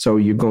clock. So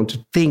you're going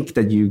to think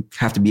that you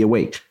have to be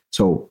awake.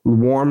 So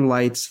warm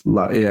lights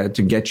to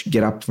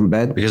get up from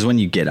bed. Because when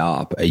you get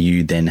up, are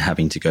you then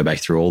having to go back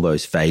through all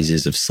those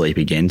phases of sleep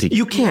again?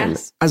 You can,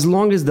 as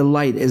long as the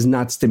light is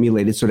not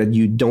stimulated so that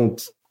you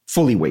don't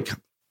fully wake up.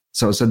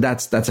 So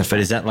that's a fact. But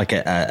is that like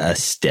a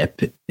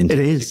step? It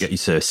is.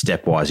 So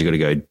stepwise, you got to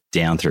go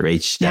down through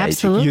each stage. Yeah,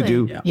 absolutely. You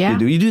do. Yeah.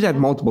 You do that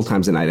multiple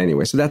times a night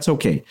anyway. So that's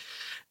okay.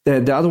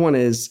 The other one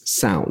is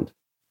sound.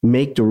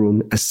 Make the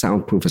room as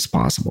soundproof as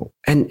possible.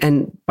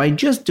 And by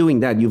just doing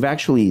that, you've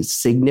actually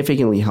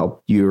significantly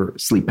helped your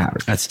sleep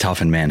pattern. That's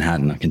tough in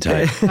Manhattan, I can tell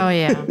you. Oh,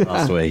 yeah.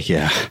 Last week,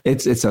 yeah.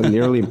 It's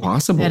nearly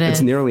impossible.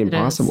 It's nearly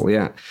impossible,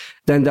 yeah.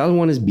 Then the other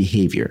one is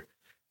behavior.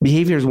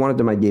 Behavior is one of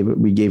them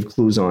we gave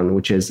clues on,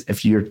 which is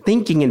if you're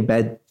thinking in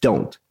bed,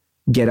 don't.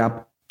 Get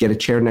up, get a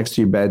chair next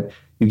to your bed.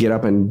 You get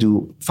up and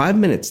do 5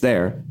 minutes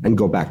there and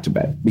go back to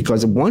bed.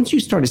 Because once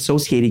you start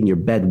associating your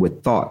bed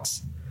with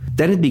thoughts,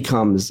 then it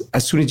becomes,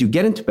 as soon as you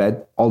get into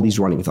bed, all these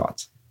running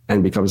thoughts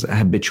and becomes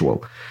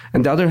habitual.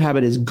 And the other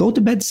habit is go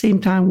to bed same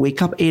time,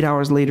 wake up 8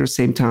 hours later,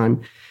 same time.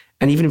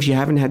 And even if you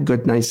haven't had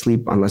good night's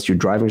sleep, unless you're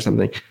driving or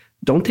something,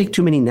 don't take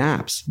too many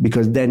naps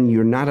because then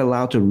you're not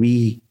allowed to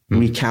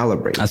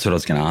recalibrate. That's what I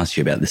was going to ask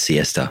you about, the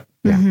siesta.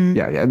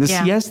 Yeah. The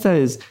siesta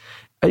is,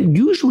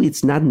 usually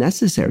it's not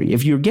necessary.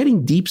 If you're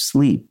getting deep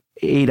sleep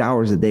 8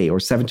 hours a day or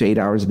 7 to 8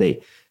 hours a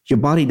day, your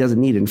body doesn't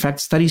need it. In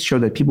fact, studies show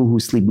that people who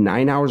sleep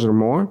 9 hours or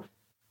more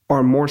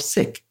are more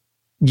sick.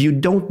 You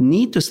don't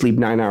need to sleep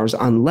 9 hours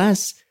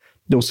unless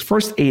those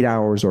first 8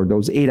 hours or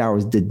those 8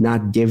 hours did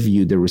not give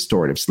you the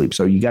restorative sleep.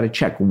 So you got to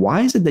check,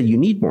 why is it that you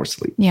need more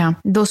sleep? Yeah.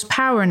 Those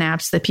power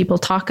naps that people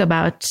talk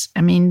about,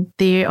 I mean,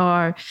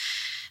 they're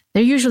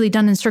usually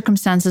done in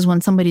circumstances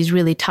when somebody's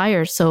really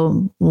tired.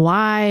 So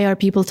why are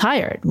people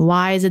tired?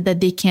 Why is it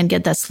that they can't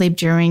get that sleep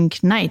during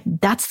night?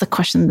 That's the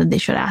question that they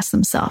should ask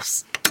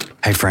themselves.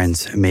 Hey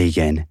friends, me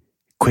again.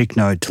 Quick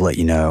note to let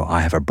you know I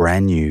have a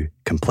brand new,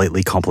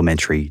 completely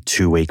complimentary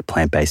 2-week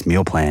plant-based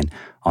meal plan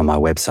on my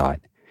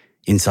website.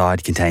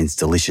 Inside contains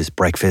delicious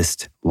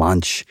breakfast,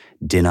 lunch,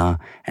 dinner,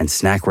 and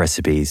snack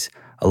recipes,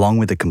 along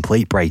with a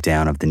complete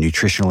breakdown of the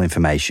nutritional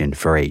information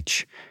for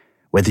each.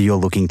 Whether you're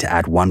looking to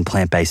add one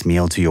plant-based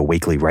meal to your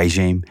weekly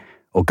regime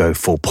or go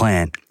full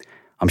plant,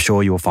 I'm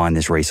sure you'll find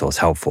this resource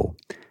helpful.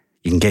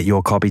 You can get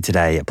your copy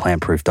today at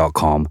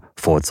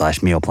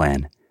plantproof.com/meal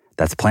plan.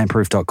 That's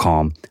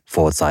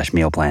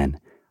plantproof.com/meal plan.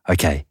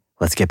 Okay,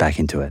 let's get back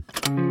into it.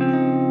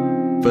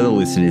 For the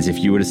listeners, if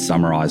you were to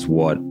summarize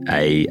what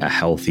a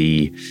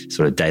healthy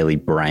sort of daily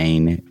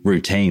brain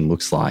routine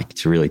looks like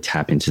to really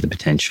tap into the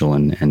potential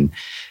and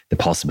the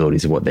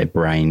possibilities of what their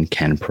brain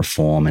can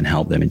perform and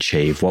help them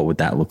achieve, what would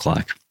that look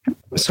like?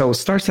 So it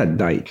starts at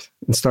night.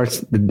 It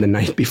starts the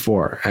night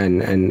before. And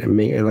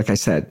like I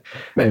said,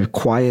 a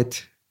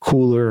quiet,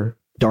 cooler,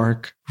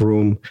 dark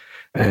room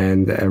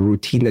and a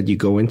routine that you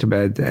go into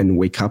bed and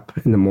wake up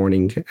in the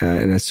morning.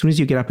 And as soon as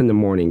you get up in the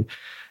morning,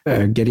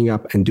 getting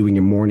up and doing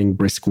a morning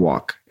brisk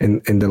walk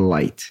in the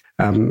light,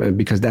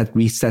 because that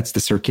resets the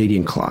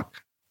circadian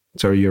clock.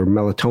 So your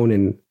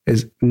melatonin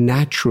is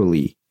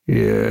naturally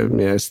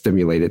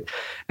stimulated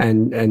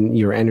and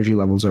your energy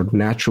levels are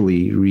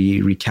naturally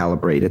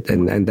recalibrated.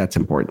 And that's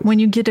important. When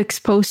you get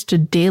exposed to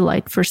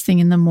daylight first thing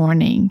in the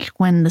morning,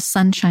 when the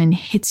sunshine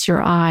hits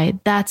your eye,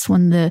 that's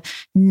when the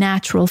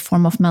natural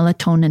form of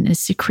melatonin is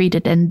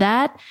secreted. And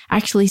that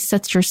actually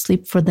sets your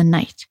sleep for the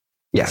night.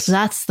 Yes. So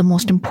that's the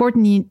most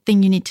important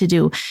thing you need to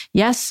do.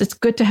 Yes, it's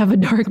good to have a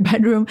dark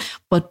bedroom,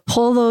 but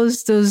pull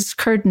those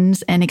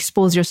curtains and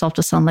expose yourself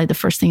to sunlight the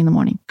first thing in the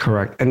morning.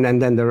 Correct. And then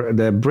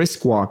the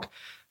brisk walk,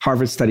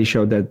 Harvard study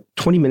showed that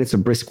 20 minutes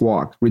of brisk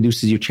walk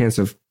reduces your chance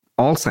of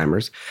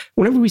Alzheimer's.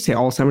 Whenever we say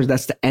Alzheimer's,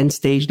 that's the end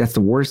stage, that's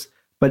the worst.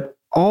 But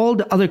all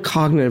the other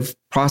cognitive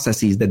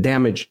processes, the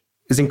damage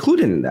is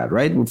included in that,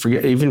 right?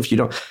 Even if you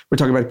don't, we're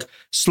talking about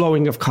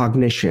slowing of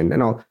cognition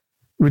and all,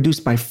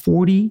 reduced by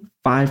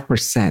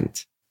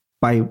 45%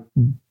 by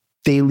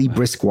daily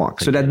brisk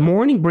walk. So that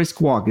morning brisk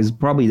walk is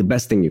probably the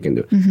best thing you can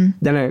do. Mm-hmm.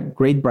 Then a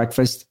great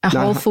breakfast. A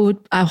whole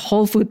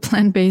food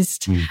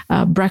plant-based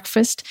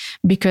breakfast,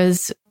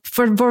 because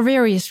for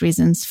various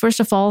reasons. First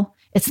of all,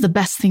 it's the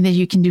best thing that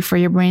you can do for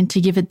your brain to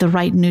give it the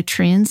right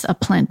nutrients, a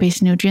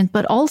plant-based nutrient.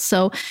 But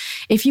also,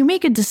 if you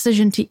make a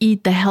decision to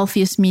eat the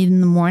healthiest meat in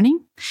the morning,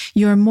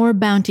 you're more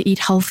bound to eat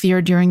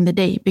healthier during the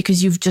day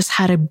because you've just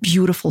had a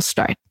beautiful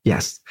start.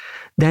 Yes.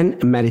 Then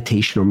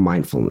meditation or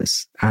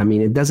mindfulness. I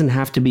mean, it doesn't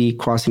have to be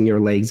crossing your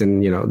legs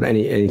and,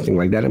 anything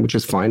like that, which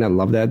is fine. I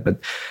love that.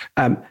 But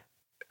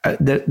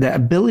the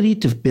ability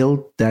to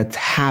build that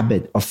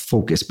habit of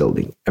focus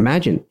building.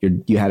 Imagine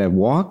you had a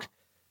walk,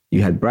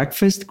 you had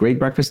breakfast, great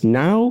breakfast.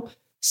 Now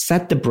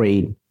set the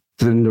brain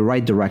in the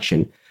right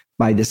direction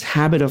by this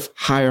habit of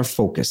higher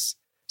focus.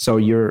 So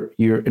you're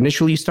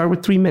initially you start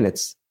with 3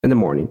 minutes in the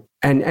morning.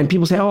 And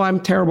people say, oh, I'm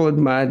terrible at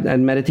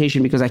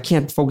meditation because I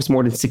can't focus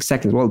more than 6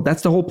 seconds. Well,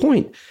 that's the whole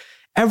point.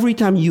 Every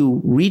time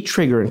you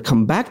re-trigger and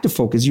come back to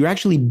focus, you're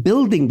actually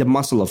building the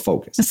muscle of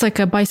focus. It's like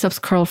a biceps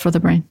curl for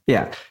the brain.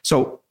 Yeah.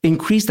 So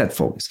increase that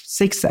focus.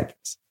 6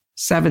 seconds,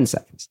 7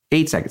 seconds,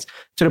 8 seconds,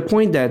 to the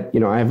point that,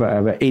 I have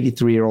an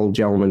 83-year-old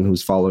gentleman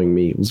who's following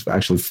me, who's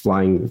actually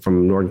flying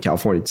from Northern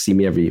California to see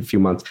me every few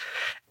months.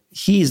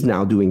 He's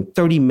now doing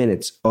 30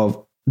 minutes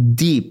of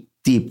deep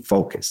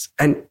focus.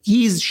 And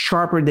he's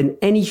sharper than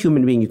any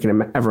human being you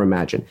can ever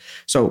imagine.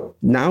 So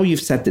now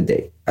you've set the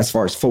day as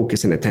far as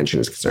focus and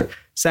attention is concerned.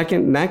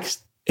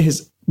 Next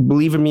is,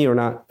 believe it me or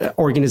not,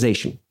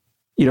 organization.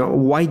 A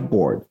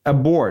whiteboard, a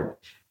board.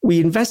 We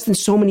invest in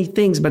so many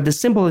things, but the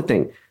simpler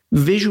thing,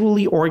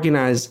 visually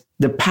organize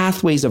the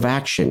pathways of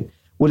action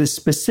with a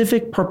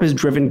specific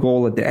purpose-driven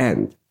goal at the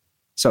end.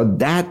 So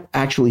that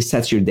actually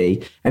sets your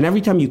day. And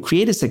every time you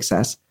create a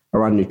success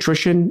around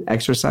nutrition,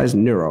 exercise,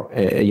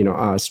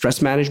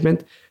 stress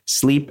management,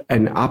 sleep,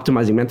 and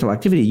optimizing mental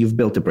activity, you've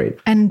built a brain.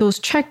 And those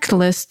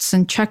checklists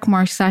and check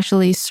marks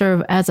actually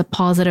serve as a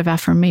positive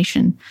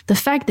affirmation. The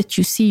fact that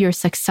you see your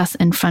success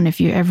in front of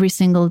you every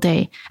single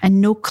day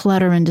and no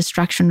clutter and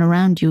distraction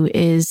around you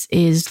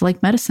is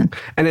like medicine.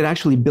 And it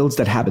actually builds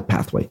that habit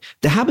pathway.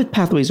 The habit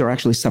pathways are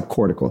actually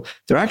subcortical.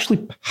 They're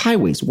actually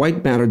highways,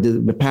 white matter,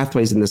 the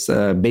pathways in this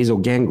basal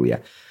ganglia.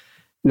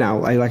 Now,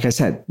 like I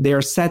said, they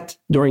are set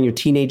during your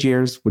teenage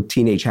years with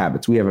teenage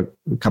habits. We have a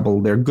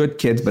couple, they're good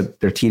kids, but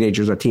they're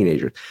teenagers.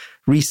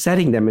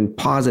 Resetting them in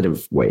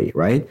positive way,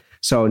 right?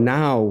 So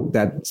now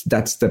that's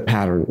the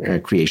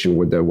pattern creation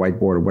with the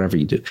whiteboard or whatever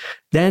you do.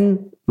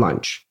 Then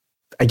lunch.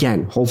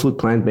 Again, whole food,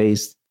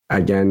 plant-based.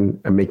 Again,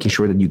 making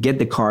sure that you get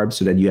the carbs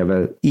so that you have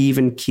an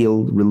even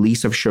keeled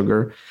release of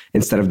sugar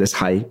instead of this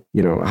high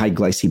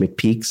glycemic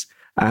peaks.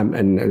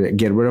 And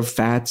get rid of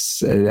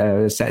fats,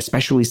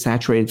 especially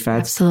saturated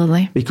fats.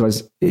 Absolutely.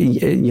 Because,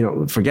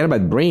 forget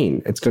about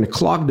brain. It's going to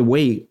clog the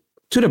way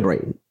to the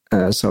brain.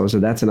 So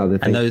that's another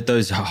thing. And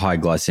those high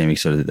glycemic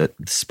sort of the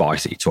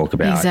spikes that you talk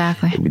about.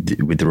 Exactly.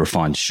 With the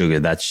refined sugar,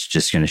 that's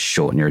just going to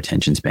shorten your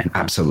attention span.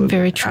 Absolutely.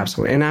 Very true.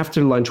 Absolutely. And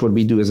after lunch, what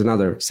we do is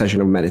another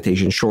session of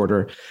meditation,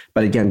 shorter,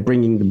 but again,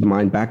 bringing the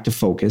mind back to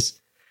focus.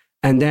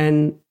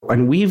 And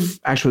we've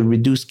actually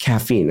reduced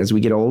caffeine as we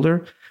get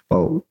older.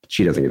 Well,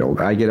 she doesn't get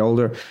older. I get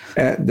older.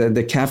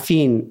 The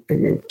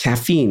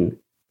caffeine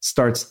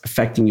starts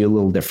affecting you a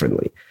little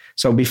differently.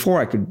 So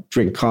before I could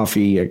drink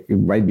coffee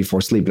right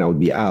before sleep and I would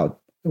be out.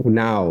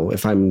 Now,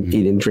 if I'm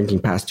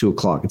drinking past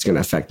 2:00, it's going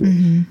to affect me.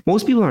 Mm-hmm.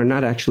 Most people are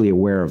not actually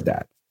aware of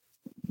that.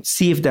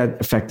 see if that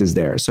effect is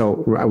there.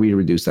 So we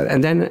reduce that.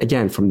 And then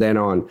again, from then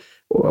on,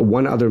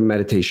 one other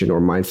meditation or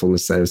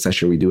mindfulness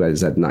session we do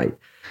is at night.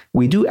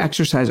 We do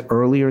exercise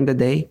earlier in the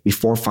day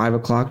before 5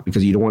 o'clock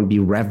because you don't want to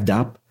be revved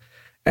up.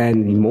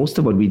 And most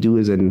of what we do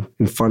is in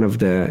front of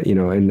the,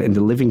 in the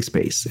living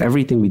space.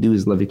 Everything we do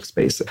is living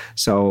space.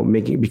 So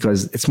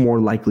because it's more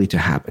likely to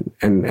happen.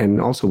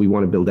 And also we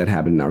want to build that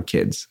habit in our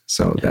kids.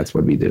 So that's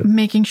what we do.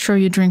 Making sure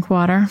you drink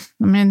water.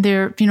 I mean,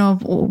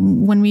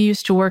 when we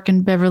used to work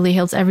in Beverly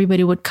Hills,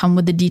 everybody would come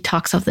with the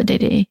detox of the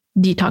day.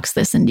 Detox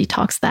this and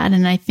detox that.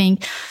 And I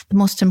think the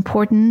most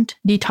important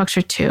detox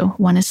are two.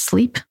 One is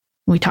sleep.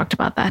 We talked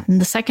about that. And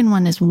the second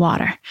one is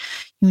water.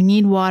 You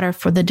need water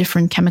for the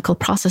different chemical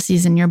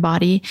processes in your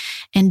body.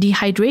 And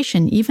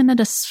dehydration, even at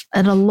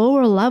a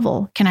lower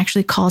level, can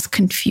actually cause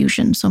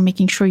confusion. So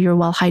making sure you're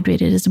well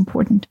hydrated is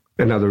important.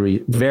 Another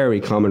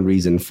very common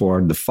reason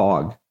for the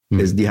fog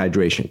is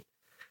dehydration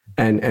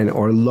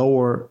or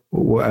lower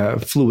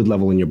fluid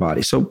level in your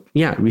body. So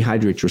yeah,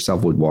 rehydrate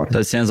yourself with water. So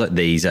it sounds like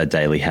these are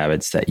daily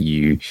habits that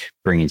you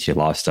bring into your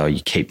lifestyle. You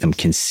keep them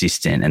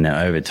consistent, and then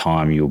over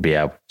time you'll be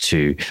able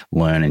to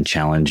learn and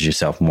challenge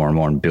yourself more and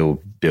more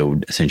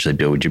and essentially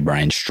build your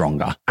brain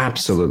stronger.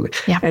 Absolutely.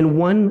 Yeah. And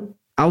one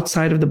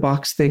outside of the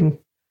box thing,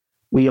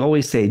 we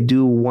always say,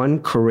 do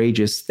one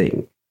courageous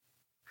thing.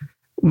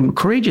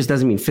 Courageous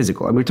doesn't mean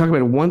physical. And we're talking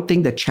about one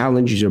thing that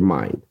challenges your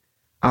mind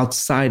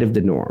outside of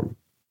the norm.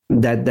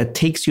 That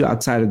takes you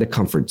outside of the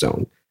comfort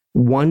zone.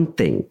 One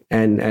thing.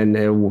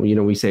 And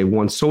we say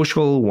one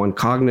social, one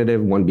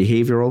cognitive, one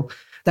behavioral.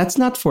 That's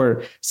not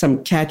for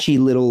some catchy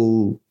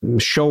little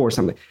show or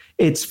something.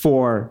 It's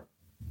for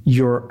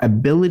your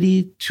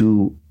ability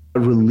to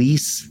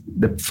release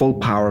the full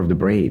power of the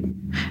brain.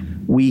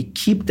 We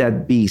keep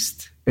that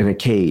beast in a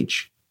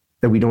cage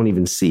that we don't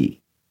even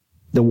see.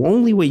 The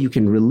only way you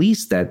can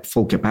release that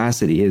full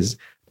capacity is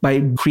by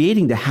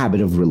creating the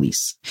habit of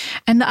release.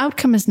 And the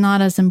outcome is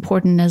not as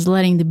important as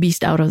letting the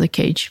beast out of the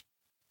cage.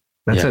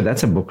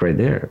 That's a book right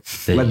there.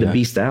 Let the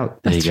beast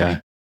out. There you go.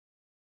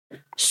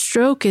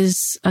 Stroke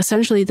is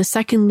essentially the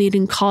second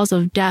leading cause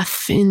of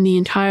death in the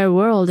entire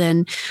world,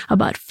 and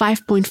about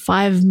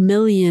 5.5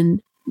 million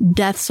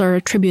deaths are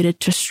attributed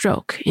to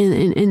stroke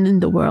in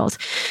the world.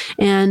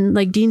 And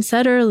like Dean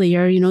said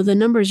earlier, the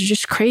numbers are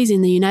just crazy.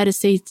 In the United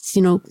States,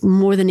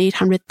 more than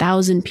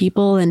 800,000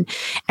 people, and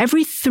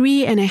every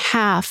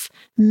 3.5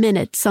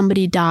 minutes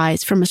somebody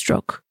dies from a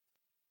stroke,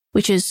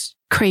 which is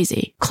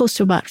crazy. Close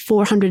to about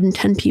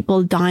 410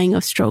 people dying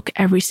of stroke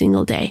every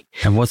single day.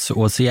 And what's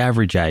the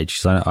average age?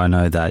 Because I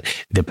know that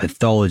the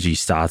pathology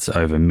starts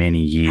over many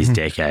years,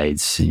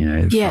 decades,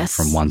 Yes.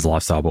 from one's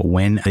lifestyle. But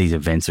when are these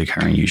events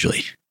occurring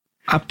usually?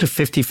 Up to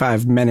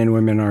 55 men and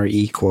women are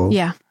equal.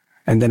 Yeah.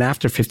 And then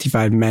after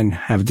 55, men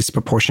have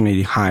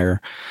disproportionately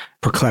higher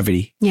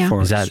proclivity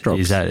for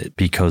strokes. Is that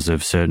because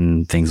of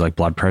certain things like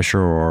blood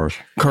pressure or?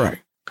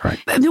 Correct.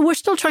 We're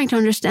still trying to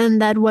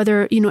understand that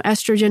whether,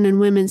 estrogen in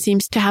women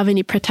seems to have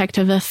any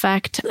protective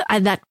effect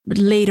at that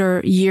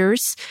later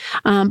years.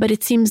 But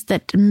it seems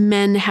that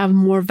men have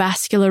more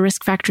vascular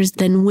risk factors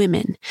than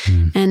women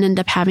and end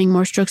up having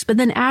more strokes. But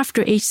then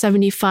after age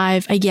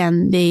 75,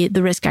 again, the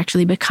risk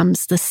actually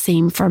becomes the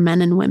same for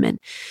men and women.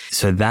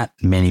 So that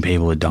many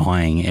people are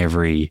dying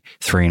every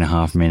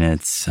 3.5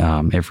 minutes,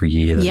 every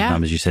year. The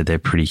numbers you said, they're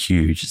pretty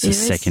huge. It's the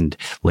second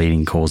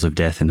leading cause of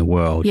death in the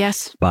world.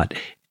 Yes. But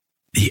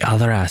the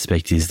other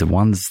aspect is the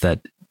ones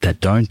that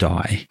don't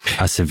die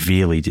are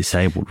severely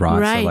disabled,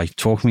 right? So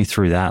talk me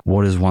through that.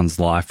 What is one's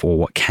life, or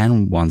what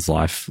can one's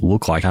life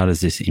look like? How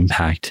does this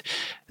impact,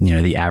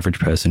 the average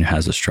person who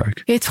has a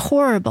stroke? It's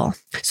horrible.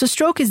 So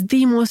stroke is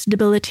the most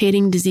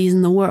debilitating disease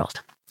in the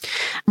world,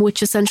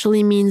 which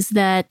essentially means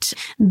that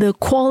the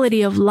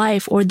quality of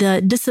life or the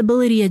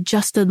disability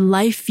adjusted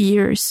life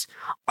years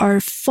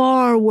are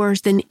far worse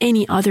than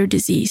any other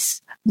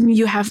disease.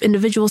 You have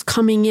individuals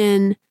coming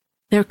in,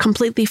 they're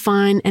completely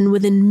fine, and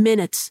within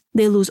minutes,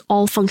 they lose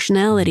all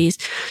functionalities.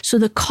 So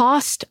the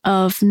cost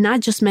of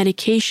not just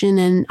medication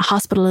and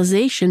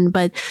hospitalization,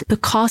 but the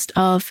cost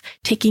of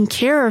taking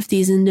care of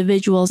these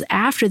individuals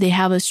after they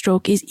have a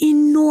stroke is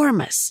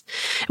enormous.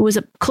 It was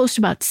close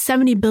to about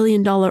 $70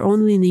 billion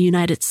only in the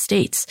United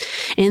States.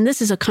 And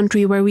this is a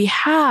country where we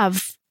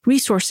have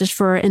resources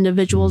for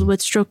individuals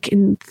with stroke,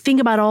 and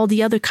think about all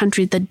the other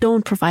countries that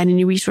don't provide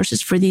any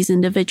resources for these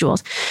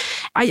individuals.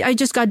 I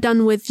just got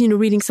done with,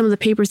 reading some of the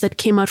papers that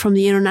came out from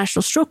the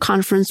International Stroke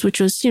Conference,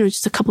 which was,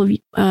 just a couple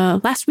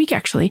of, last week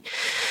actually.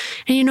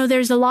 And,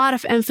 there's a lot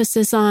of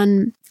emphasis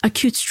on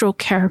acute stroke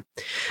care,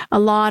 a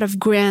lot of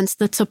grants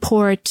that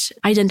support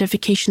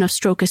identification of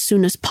stroke as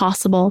soon as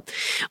possible,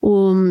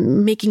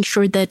 making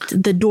sure that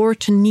the door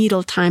to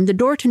needle time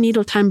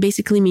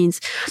basically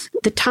means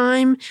the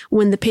time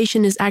when the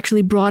patient is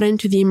actually brought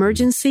into the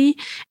emergency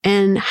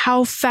and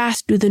how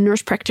fast do the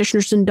nurse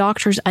practitioners and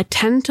doctors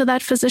attend to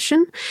that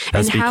physician.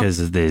 That's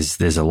because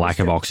there's a lack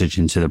of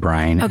oxygen to the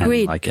brain.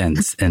 Agreed. And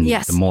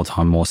Yes. The more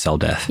time, more cell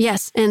death.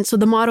 Yes. And so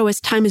the motto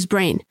is time is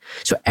brain.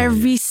 So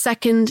every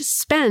second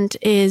spent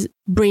is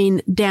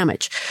brain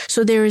damage.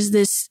 So there is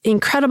this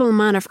incredible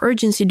amount of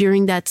urgency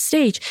during that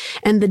stage.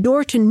 And the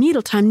door to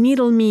needle time,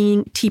 needle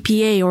meaning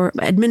TPA or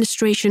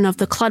administration of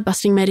the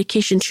clot-busting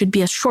medication, should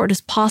be as short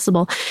as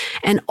possible.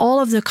 And all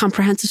of the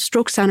comprehensive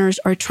stroke centers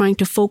are trying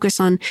to focus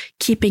on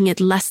keeping it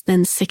less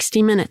than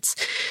 60 minutes.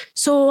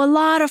 So a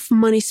lot of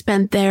money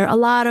spent there, a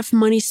lot of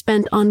money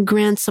spent on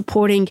grants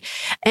supporting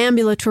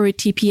ambulatory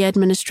TPA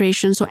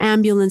administration. So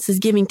ambulances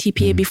giving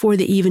TPA before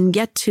they even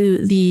get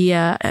to the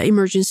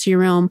emergency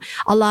room.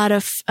 A lot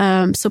of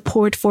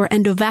support for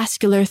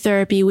endovascular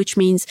therapy, which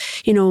means,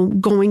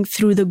 going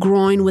through the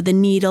groin with a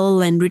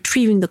needle and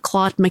retrieving the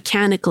clot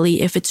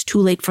mechanically if it's too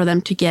late for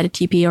them to get a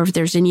TPA or if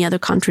there's any other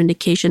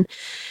contraindication.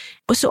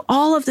 So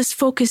all of this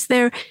focus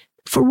there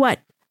for what?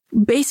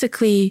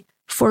 Basically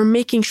for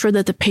making sure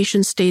that the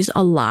patient stays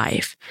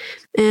alive.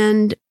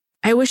 And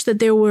I wish that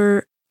there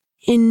were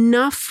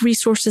enough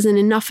resources and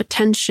enough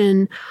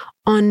attention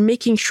on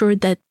making sure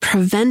that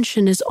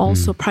prevention is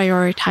also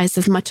prioritized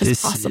as much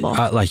as possible.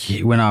 Like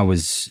when I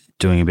was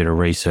doing a bit of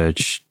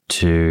research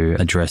to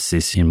address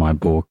this in my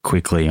book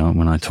quickly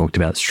when I talked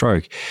about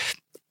stroke,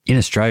 in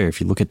Australia,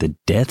 if you look at the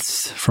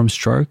deaths from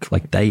stroke,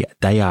 like they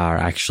are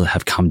actually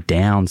have come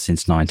down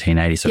since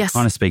 1980. So It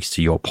kind of speaks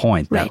to your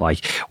point that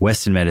like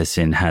Western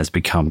medicine has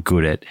become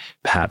good at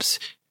perhaps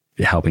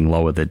helping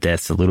lower the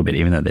deaths a little bit,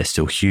 even though they're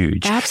still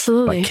huge.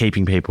 Absolutely. But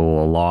keeping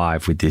people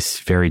alive with this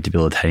very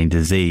debilitating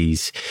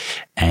disease.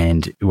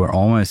 And we're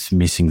almost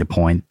missing the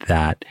point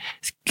that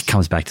it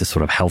comes back to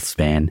sort of health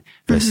span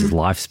versus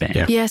lifespan.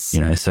 Yeah. Yes.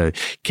 So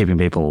keeping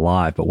people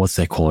alive, but what's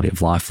their quality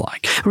of life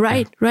like?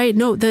 Right.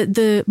 No,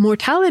 the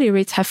mortality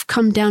rates have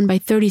come down by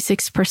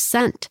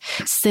 36%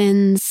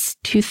 since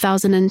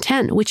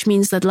 2010, which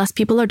means that less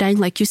people are dying,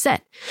 like you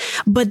said.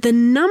 But the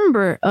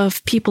number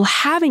of people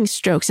having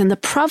strokes and the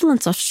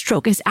prevalence of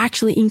stroke is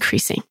actually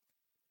increasing.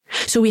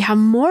 So we have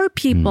more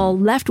people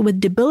left with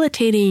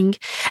debilitating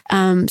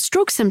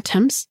stroke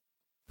symptoms,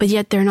 but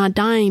yet they're not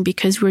dying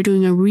because we're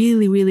doing a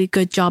really, really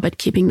good job at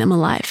keeping them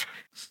alive.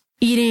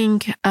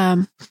 Eating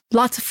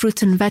lots of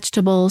fruits and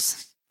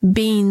vegetables,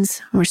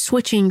 beans, or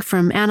switching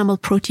from animal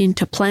protein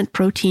to plant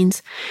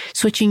proteins,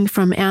 switching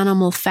from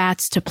animal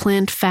fats to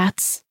plant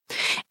fats.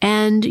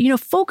 And,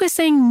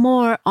 focusing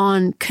more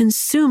on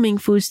consuming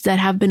foods that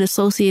have been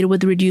associated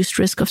with reduced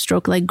risk of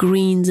stroke, like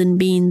greens and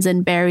beans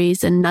and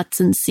berries and nuts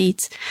and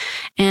seeds,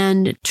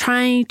 and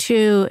trying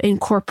to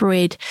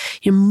incorporate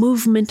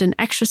movement and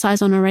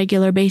exercise on a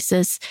regular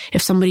basis.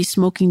 If somebody's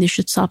smoking, they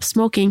should stop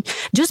smoking.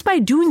 Just by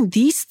doing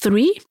these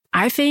three,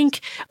 I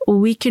think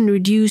we can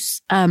reduce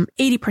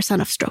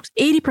 80% of strokes.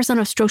 80%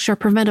 of strokes are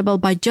preventable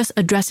by just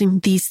addressing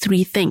these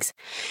three things.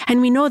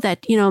 And we know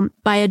that,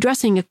 by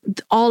addressing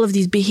all of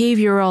these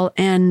behavioral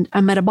and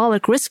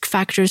metabolic risk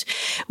factors,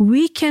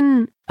 we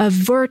can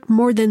avert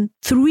more than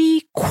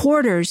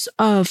 3/4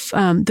 of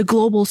the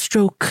global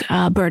stroke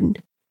burden.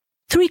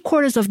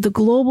 3/4 of the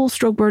global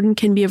stroke burden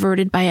can be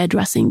averted by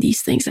addressing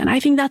these things. And I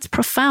think that's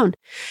profound.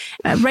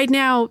 Right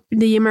now,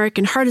 the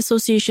American Heart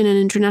Association and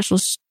International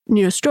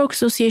Stroke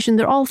Association,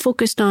 they're all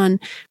focused on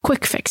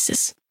quick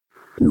fixes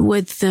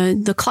with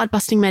the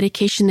clot-busting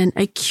medication and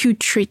acute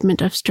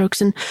treatment of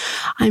strokes. And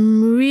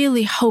I'm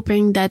really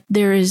hoping that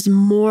there is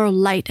more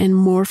light and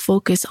more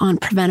focus on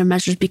preventive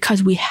measures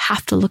because we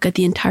have to look at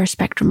the entire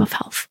spectrum of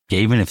health. Yeah,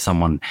 even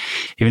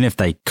if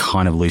they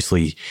kind of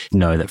loosely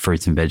know that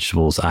fruits and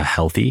vegetables are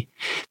healthy,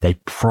 they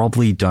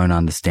probably don't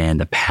understand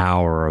the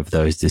power of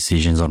those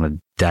decisions on a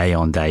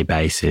day-on-day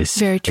basis,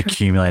 Very true.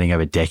 Accumulating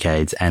over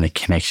decades, and a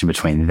connection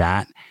between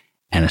that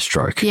and a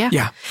stroke.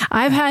 Yeah.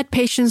 I've had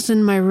patients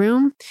in my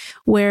room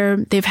where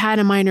they've had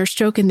a minor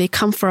stroke and they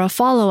come for a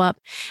follow-up,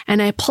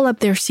 and I pull up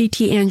their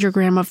CT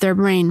angiogram of their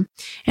brain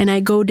and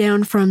I go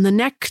down from the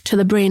neck to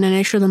the brain and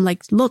I show them,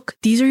 like, look,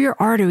 these are your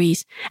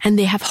arteries and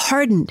they have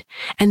hardened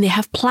and they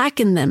have plaque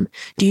in them.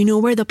 Do you know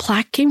where the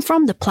plaque came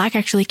from? The plaque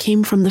actually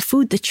came from the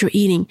food that you're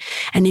eating.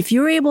 And if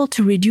you're able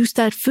to reduce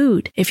that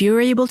food, if you're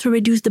able to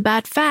reduce the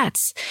bad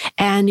fats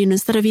and,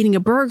 instead of eating a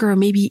burger,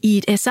 maybe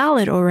eat a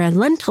salad or a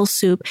lentil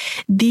soup,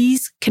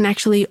 these can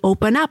actually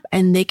open up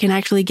and they can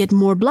actually get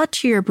more blood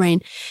to your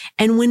brain.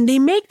 And when they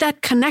make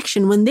that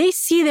connection, when they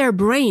see their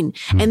brain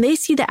and they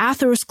see the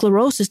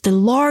atherosclerosis, the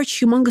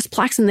large, humongous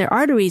plaques in their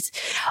arteries,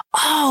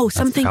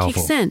 something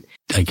kicks in.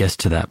 I guess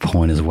to that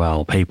point as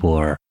well, people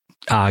are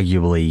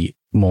arguably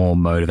more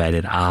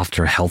motivated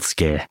after a health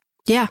scare.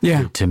 Yeah.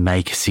 To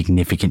make a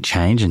significant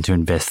change and to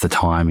invest the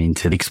time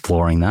into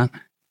exploring that.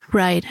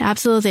 Right.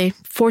 Absolutely.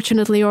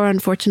 Fortunately or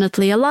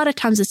unfortunately, a lot of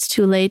times it's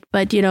too late.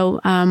 But,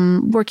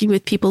 working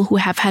with people who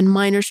have had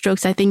minor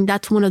strokes, I think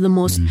that's one of the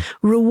most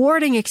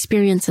rewarding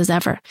experiences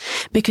ever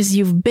because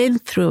you've been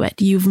through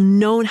it. You've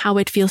known how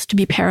it feels to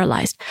be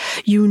paralyzed.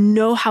 You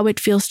know how it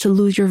feels to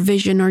lose your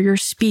vision or your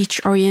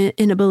speech or your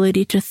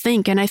inability to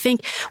think. And I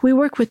think we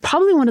work with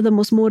probably one of the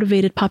most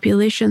motivated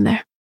population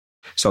there.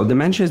 So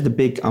dementia is the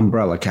big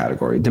umbrella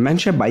category.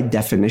 Dementia, by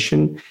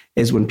definition,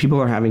 is when people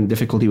are having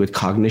difficulty with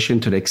cognition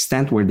to the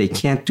extent where they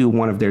can't do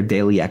one of their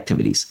daily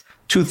activities.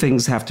 two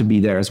things have to be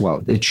there as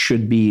well. It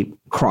should be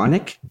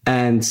chronic.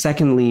 And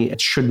secondly,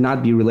 it should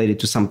not be related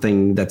to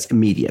something that's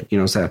immediate.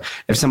 So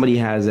if somebody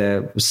has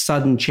a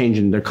sudden change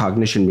in their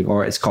cognition,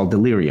 or it's called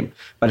delirium.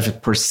 But if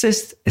it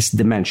persists, it's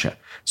dementia.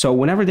 So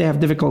whenever they have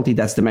difficulty,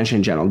 that's dementia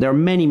in general. There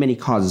are many, many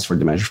causes for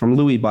dementia, from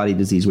Lewy body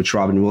disease, which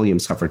Robin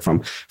Williams suffered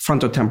from,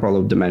 frontotemporal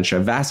lobe dementia,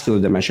 vascular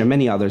dementia,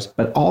 many others.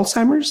 But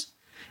Alzheimer's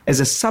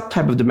is a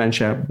subtype of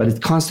dementia, but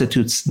it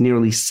constitutes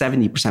nearly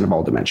 70% of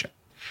all dementia.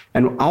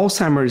 And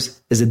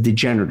Alzheimer's is a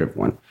degenerative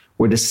one,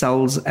 where the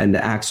cells and the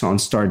axons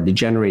start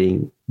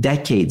degenerating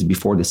decades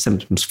before the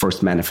symptoms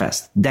first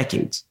manifest.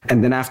 Decades.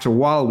 And then after a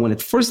while, when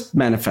it first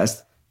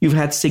manifests, you've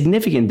had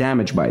significant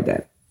damage by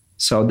then.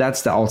 So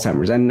that's the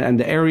Alzheimer's. And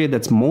the area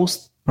that's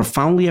most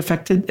profoundly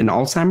affected in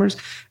Alzheimer's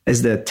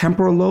is the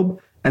temporal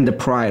lobe and the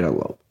parietal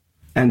lobe.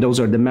 And those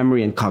are the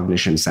memory and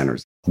cognition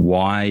centers.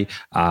 Why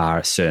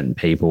are certain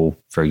people,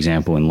 for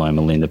example, in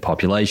Loma Linda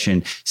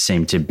population,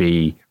 seem to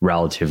be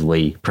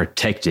relatively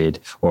protected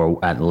or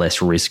at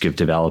less risk of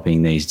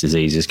developing these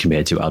diseases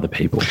compared to other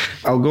people?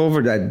 I'll go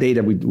over that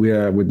data with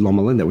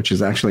Loma Linda, which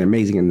is actually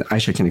amazing. And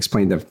Ayesha can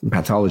explain the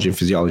pathology and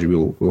physiology.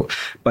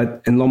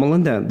 But in Loma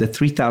Linda, the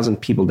 3,000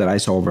 people that I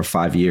saw over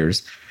 5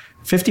 years,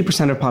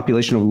 50% of the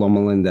population of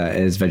Loma Linda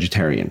is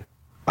vegetarian.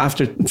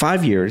 After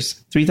 5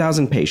 years,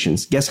 3,000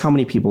 patients, guess how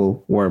many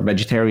people were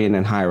vegetarian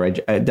and higher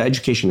the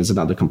education is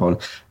another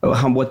component.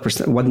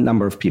 What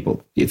number of people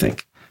do you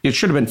think? It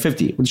should have been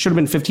 50. It should have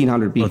been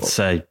 1,500 people. Let's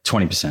say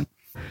 20%.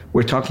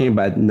 We're talking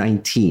about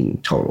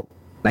 19 total.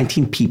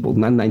 19 people,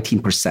 not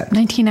 19%.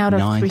 19 out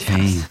of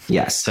 3,000.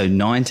 Yes. So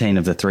 19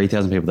 of the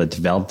 3,000 people that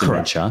developed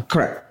dementia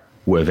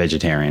were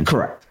vegetarian.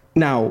 Correct.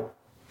 Now,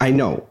 I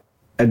know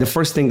the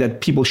first thing that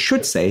people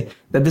should say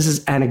that this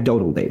is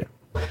anecdotal data.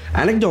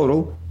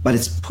 Anecdotal, but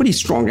it's pretty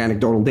strong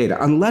anecdotal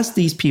data. Unless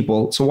these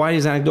people, so why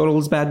is anecdotal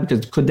is bad?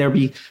 Because could there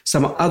be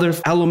some other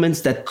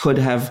elements that could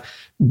have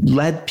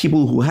led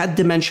people who had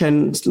dementia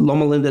in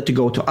Loma Linda to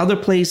go to other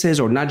places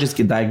or not just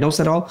get diagnosed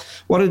at all?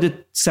 What are the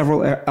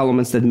several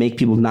elements that make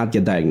people not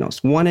get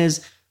diagnosed? One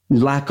is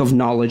lack of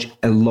knowledge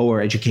and lower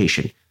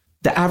education.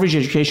 The average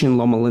education in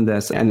Loma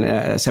Linda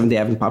and Seventh-day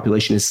Adventist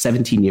population is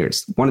 17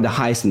 years, one of the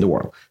highest in the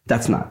world.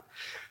 That's not.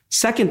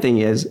 Second thing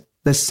is,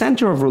 the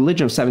center of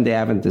religion of Seventh-day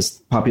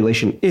Adventist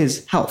population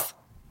is health.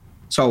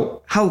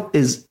 So health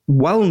is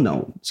well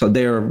known. So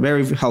they're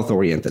very health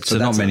oriented. So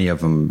not many of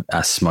them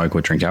smoke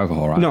or drink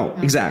alcohol, right? No,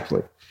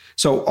 exactly.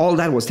 So all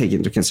that was taken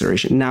into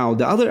consideration. Now,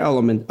 the other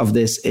element of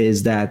this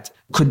is that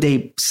could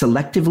they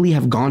selectively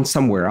have gone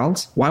somewhere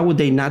else? Why would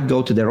they not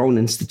go to their own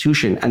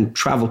institution and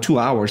travel 2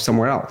 hours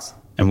somewhere else?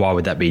 And why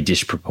would that be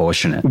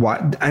disproportionate?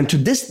 And to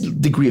this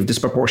degree of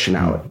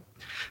disproportionality.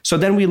 So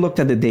then we looked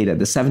at the data,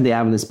 the Seventh-day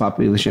Adventist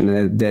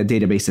population, the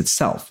database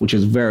itself, which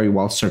is very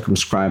well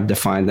circumscribed,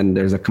 defined. And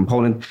there's a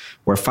component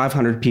where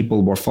 500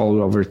 people were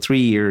followed over 3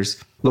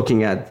 years,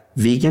 looking at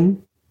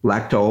vegan,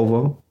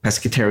 lacto-ovo,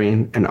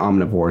 pescatarian, and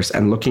omnivores,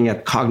 and looking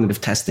at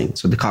cognitive testing.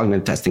 So the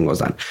cognitive testing was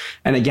done.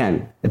 And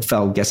again, it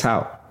fell, guess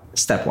how?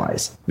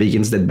 Stepwise.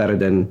 Vegans did better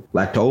than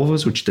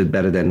lacto-ovos, which did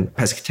better than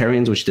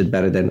pescatarians, which did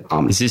better than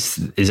omnivores.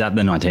 Is that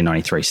the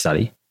 1993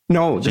 study?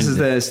 No, this is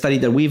the study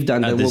that we've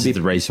done. This is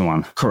the recent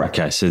one. Correct.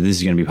 Okay, so this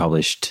is going to be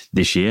published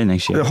this year,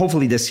 next year?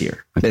 Hopefully this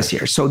year. Okay. This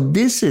year. So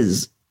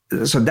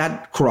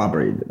that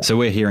corroborated that. So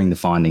we're hearing the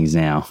findings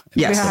now.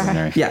 Yes.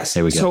 Yes.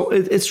 There we go. So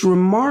it's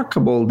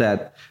remarkable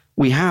that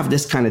we have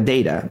this kind of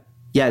data,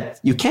 yet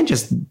you can't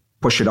just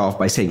push it off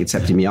by saying it's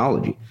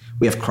epidemiology.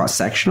 We have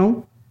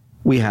cross-sectional.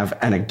 We have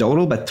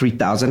anecdotal, but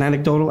 3,000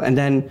 anecdotal. And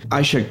then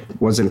Ayesha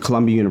was in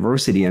Columbia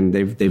University, and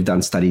they've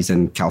done studies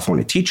in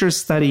California Teachers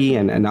Study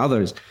and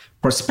others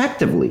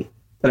prospectively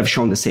that have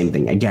shown the same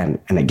thing again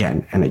and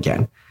again and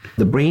again.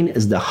 The brain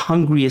is the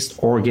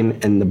hungriest organ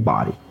in the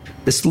body.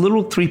 This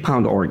little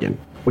 3-pound organ,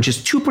 which is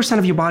 2%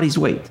 of your body's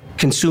weight,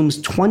 consumes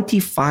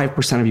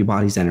 25% of your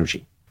body's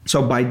energy.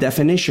 So by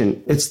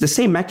definition, it's the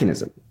same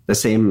mechanism, the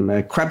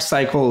same Krebs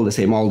cycle, the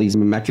same all these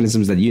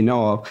mechanisms that you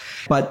know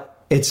of,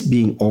 but it's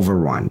being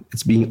overrun.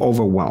 It's being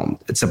overwhelmed.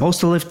 It's supposed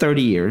to live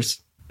 30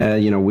 years.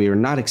 We are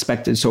not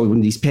expected. So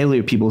when these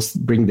paleo people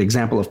bring the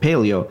example of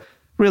paleo,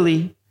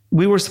 really,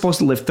 we were supposed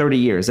to live 30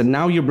 years, and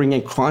now you're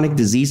bringing chronic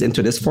disease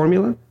into this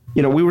formula.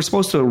 We were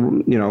supposed to,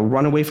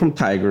 run away from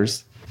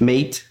tigers,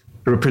 mate,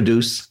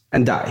 reproduce,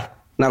 and die.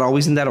 Not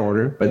always in that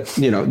order, but,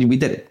 we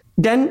did it.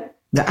 Then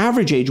the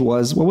average age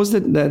was, what was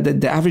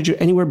the average?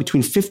 Anywhere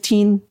between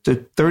 15 to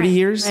 30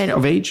 years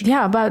of age?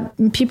 Yeah, but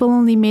people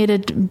only made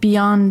it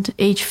beyond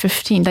age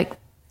 15. Like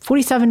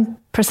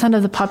 47%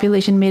 of the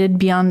population made it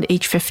beyond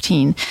age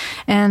 15.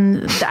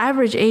 And the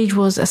average age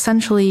was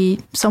essentially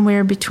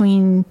somewhere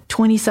between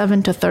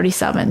 27 to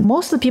 37.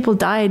 Most of the people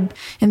died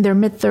in their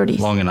mid-30s.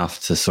 Long enough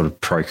to sort of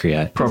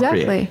procreate.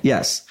 Exactly.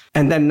 Yes.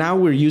 And then now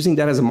we're using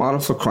that as a model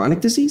for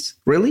chronic disease?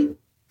 Really?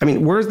 I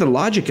mean, where's the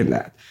logic in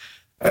that?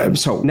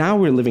 So now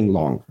we're living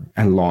longer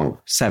and longer,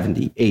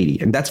 70, 80,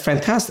 and that's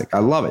fantastic. I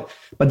love it.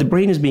 But the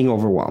brain is being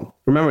overwhelmed.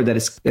 Remember that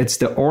it's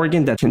the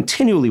organ that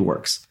continually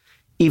works,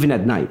 even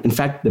at night. In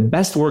fact, the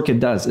best work it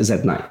does is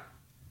at night.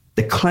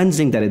 The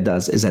cleansing that it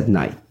does is at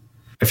night.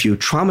 If you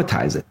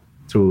traumatize it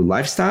through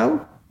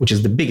lifestyle, which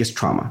is the biggest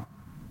trauma,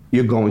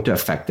 you're going to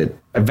affect it.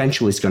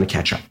 Eventually, it's going to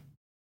catch up.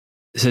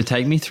 So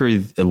take me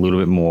through a little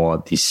bit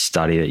more this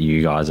study that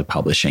you guys are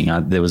publishing.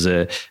 There was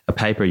a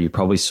paper, you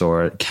probably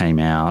saw it, came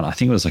out, I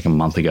think it was like a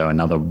month ago,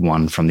 another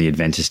one from the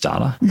Adventist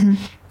data.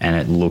 And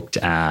it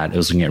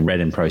was looking at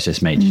red and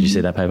processed meat. Did you see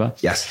that paper?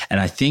 Yes.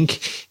 And I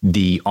think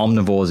the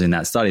omnivores in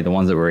that study, the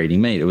ones that were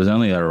eating meat, it was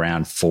only at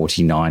around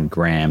 49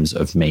 grams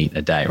of meat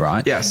a day,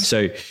 right? Yes.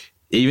 So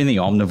even the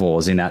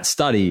omnivores in that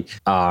study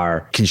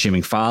are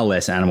consuming far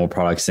less animal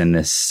products than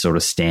this sort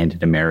of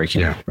standard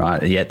American,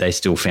 right? Yet they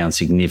still found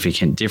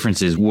significant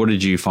differences. What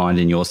did you find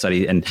in your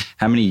study, and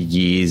how many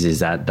years is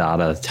that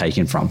data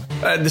taken from?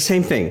 The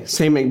same thing,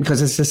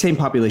 because it's the same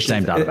population.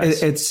 Same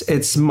database.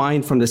 It's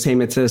mined from it's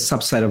a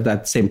subset of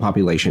that same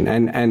population.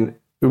 And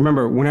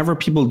remember, whenever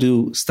people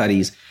do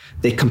studies,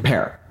 they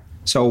compare.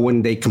 So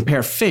when they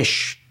compare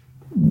fish,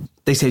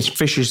 they say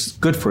fish is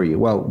good for you.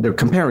 Well, they're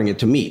comparing it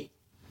to meat.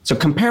 So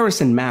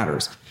comparison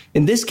matters.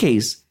 In this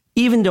case,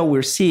 even though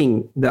we're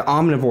seeing the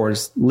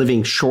omnivores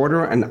living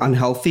shorter and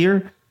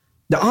unhealthier,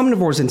 the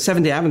omnivores in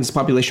Seventh-day Adventist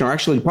population are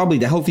actually probably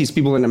the healthiest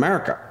people in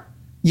America.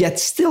 Yet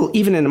still,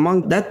 even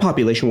among that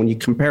population, when you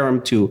compare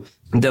them to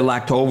the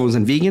lacto-ovos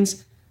and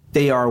vegans,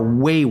 they are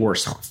way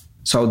worse off.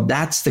 So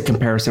that's the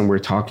comparison we're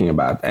talking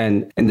about.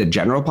 And in the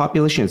general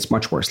population, it's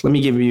much worse. Let me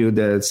give you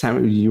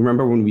you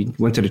remember when we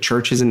went to the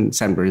churches in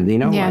San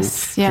Bernardino?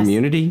 Yes.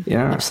 Community?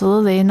 Yeah.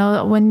 Absolutely. You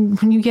know, when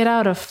you get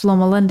out of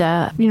Loma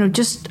Linda,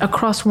 just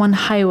across one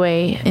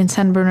highway in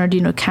San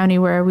Bernardino County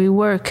where we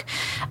work,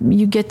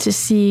 you get to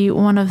see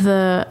one of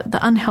the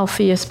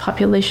unhealthiest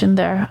population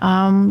there.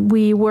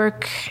 We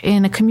work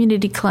in a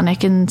community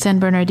clinic in San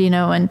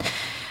Bernardino, and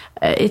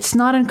it's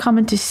not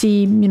uncommon to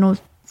see,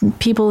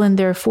 people in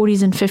their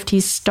 40s and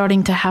 50s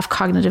starting to have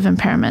cognitive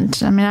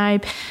impairment. I mean,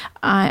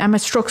 I'm a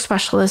stroke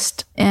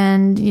specialist,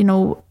 and,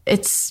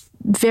 it's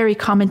very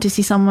common to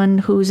see someone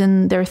who's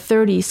in their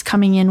 30s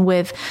coming in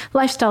with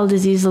lifestyle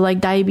diseases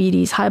like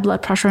diabetes, high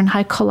blood pressure, and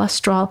high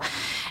cholesterol,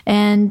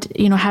 and,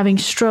 having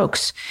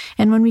strokes.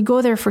 And when we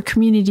go there for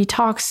community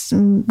talks,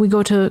 we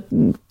go to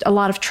a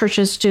lot of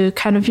churches to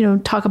kind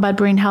of, talk about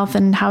brain health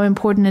and how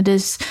important it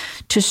is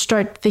to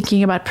start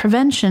thinking about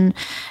prevention.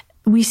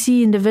 We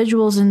see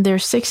individuals in their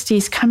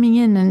 60s coming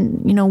in,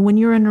 and, when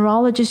you're a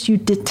neurologist, you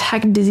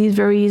detect disease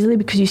very easily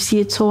because you see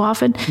it so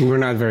often. We're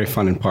not very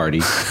fun in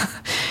parties.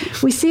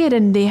 We see it,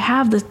 and they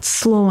have the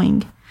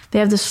slowing. They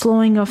have the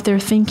slowing of their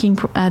thinking,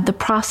 the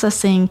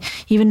processing,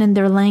 even in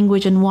their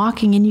language and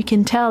walking. And you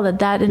can tell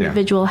that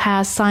individual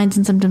has signs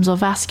and symptoms of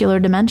vascular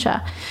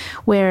dementia,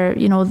 where,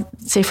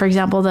 say, for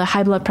example, the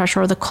high blood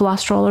pressure or the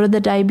cholesterol or the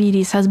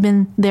diabetes has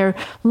been there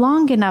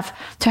long enough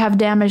to have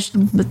damaged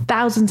the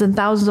thousands and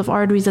thousands of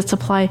arteries that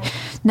supply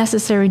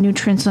necessary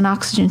nutrients and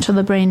oxygen to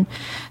the brain.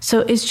 So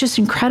it's just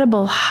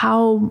incredible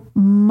how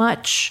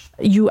much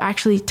you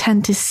actually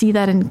tend to see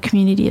that in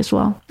community as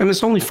well. And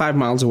it's only 5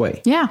 miles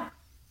away. Yeah.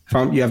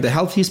 You have the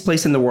healthiest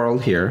place in the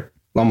world here,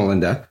 Loma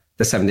Linda,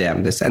 the Seventh-day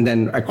Adventist, and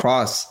then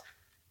across,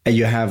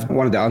 you have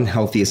one of the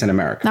unhealthiest in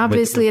America.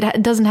 Obviously,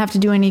 it doesn't have to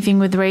do anything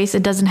with race.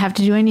 It doesn't have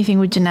to do anything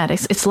with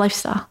genetics. It's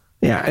lifestyle.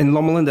 Yeah, in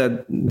Loma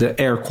Linda, the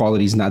air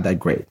quality is not that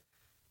great.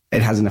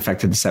 It hasn't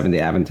affected the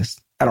Seventh-day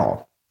Adventist at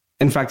all.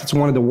 In fact, it's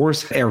one of the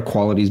worst air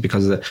qualities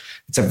because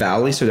it's a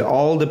valley, so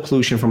all the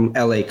pollution from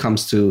LA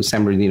comes to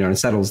San Bernardino and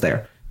settles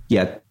there.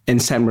 Yet in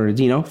San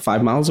Bernardino,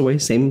 5 miles away,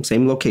 same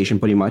location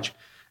pretty much,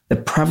 the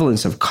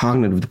prevalence of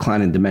cognitive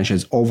decline and dementia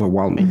is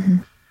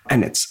overwhelming,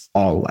 and it's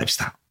all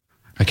lifestyle.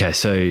 Okay,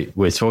 so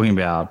we're talking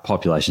about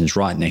populations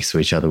right next to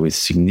each other with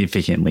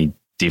significantly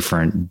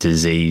different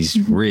disease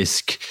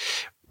risk,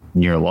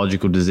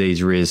 neurological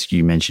disease risk.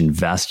 You mentioned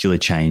vascular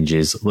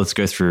changes. Let's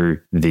go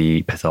through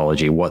the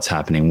pathology. What's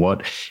happening?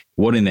 What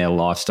in their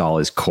lifestyle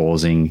is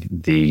causing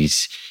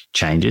these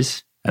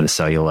changes at a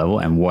cellular level,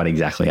 and what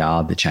exactly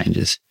are the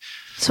changes?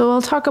 So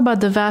I'll talk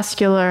about the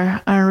vascular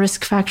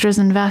risk factors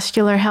and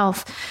vascular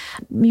health.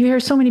 You hear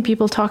so many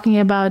people talking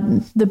about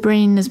the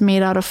brain is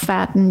made out of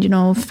fat and,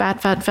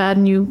 fat,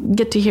 and you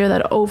get to hear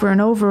that over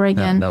and over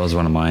again. That was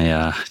one of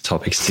my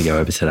topics to go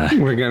over today.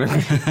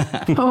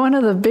 One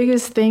of the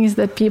biggest things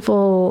that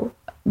people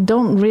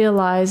don't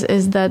realize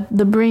is that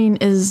the brain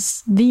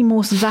is the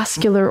most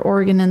vascular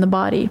organ in the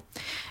body.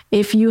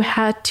 If you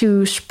had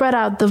to spread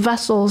out the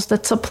vessels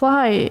that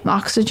supply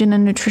oxygen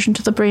and nutrition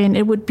to the brain,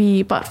 it would be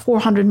about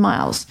 400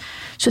 miles.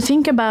 So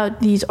think about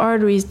these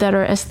arteries that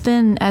are as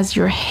thin as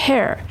your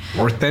hair.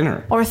 Or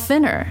thinner.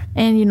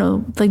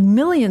 And, like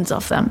millions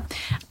of them.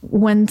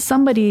 When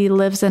somebody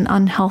lives an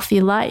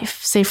unhealthy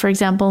life, say, for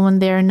example, when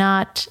they're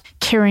not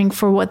caring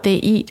for what they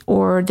eat,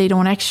 or they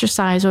don't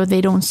exercise, or they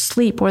don't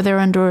sleep, or they're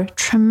under a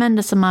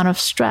tremendous amount of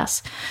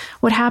stress,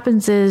 what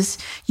happens is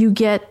you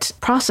get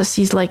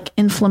processes like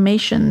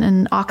inflammation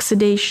and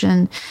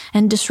oxidation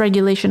and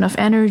dysregulation of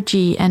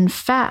energy and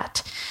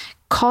fat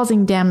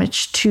causing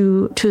damage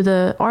to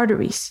the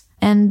arteries.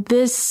 And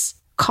this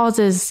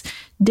causes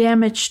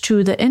damage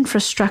to the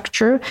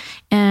infrastructure,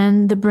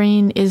 and the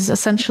brain is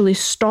essentially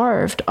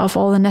starved of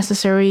all the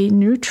necessary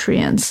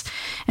nutrients.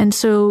 And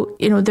so,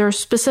 there are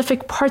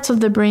specific parts of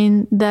the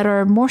brain that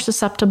are more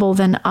susceptible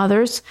than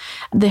others.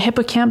 The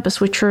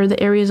hippocampus, which are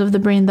the areas of the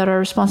brain that are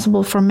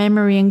responsible for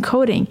memory and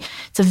coding,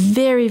 it's a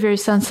very, very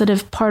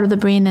sensitive part of the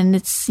brain, and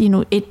it's,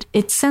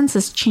 it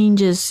senses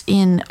changes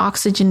in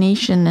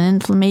oxygenation and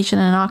inflammation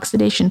and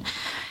oxidation.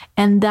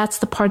 And that's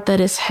the part that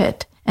is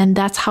hit. And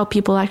that's how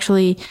people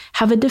actually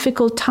have a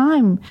difficult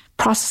time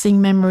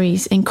processing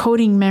memories,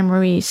 encoding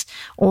memories,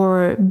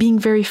 or being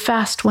very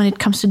fast when it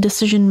comes to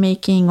decision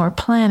making or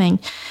planning.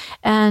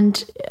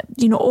 And,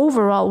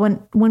 overall,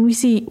 when we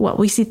see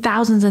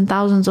thousands and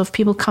thousands of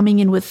people coming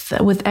in with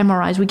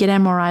MRIs, we get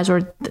MRIs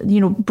or,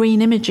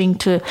 brain imaging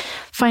to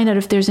find out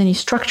if there's any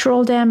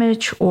structural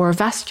damage or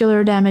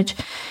vascular damage.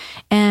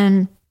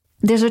 And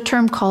there's a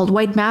term called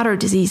white matter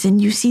disease,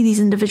 and you see these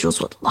individuals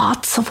with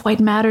lots of white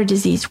matter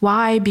disease.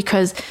 Why?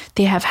 Because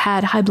they have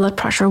had high blood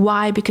pressure.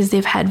 Why? Because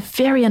they've had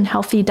very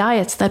unhealthy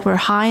diets that were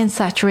high in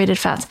saturated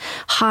fats,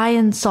 high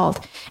in salt.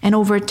 And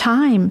over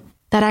time,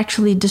 that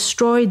actually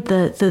destroyed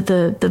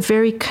the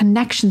very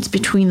connections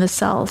between the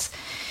cells.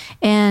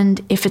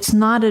 And if it's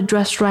not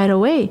addressed right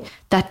away,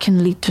 that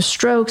can lead to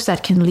strokes,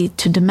 that can lead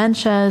to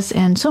dementias,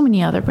 and so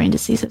many other brain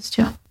diseases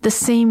too. The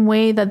same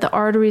way that the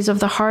arteries of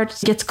the heart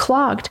gets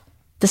clogged,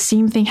 the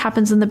same thing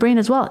happens in the brain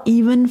as well,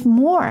 even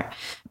more,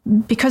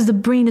 because the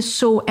brain is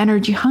so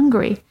energy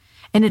hungry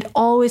and it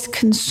always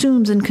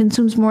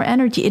consumes more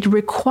energy. It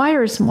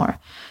requires more.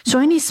 So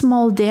any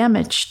small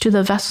damage to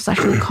the vessels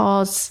actually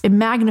cause a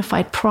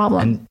magnified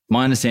problem. And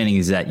my understanding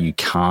is that you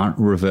can't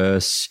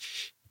reverse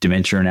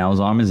dementia and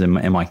Alzheimer's.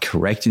 Am I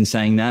correct in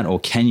saying that?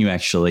 Or can you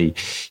actually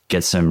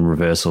get some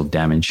reversal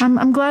damage?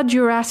 I'm glad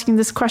you're asking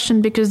this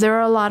question, because there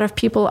are a lot of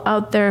people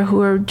out there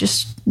who are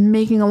just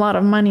making a lot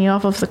of money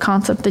off of the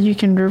concept that you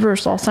can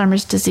reverse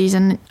Alzheimer's disease.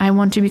 And I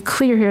want to be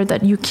clear here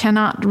that you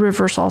cannot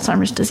reverse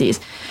Alzheimer's disease.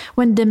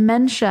 When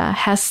dementia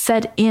has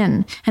set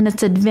in and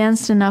it's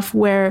advanced enough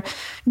where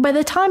by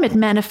the time it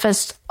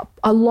manifests,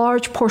 a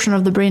large portion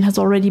of the brain has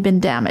already been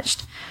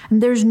damaged.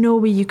 And there's no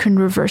way you can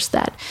reverse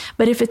that.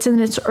 But if it's in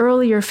its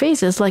earlier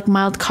phases, like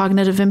mild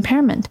cognitive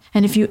impairment,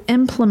 and if you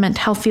implement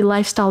healthy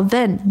lifestyle,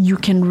 then you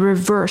can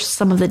reverse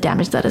some of the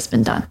damage that has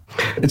been done.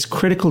 It's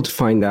critical to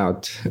find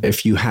out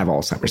if you have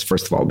Alzheimer's,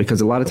 first of all,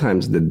 because a lot of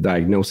times the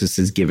diagnosis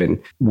is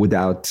given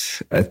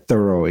without a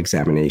thorough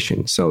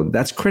examination. So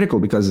that's critical,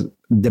 because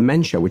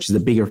dementia, which is the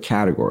bigger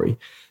category,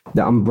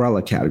 the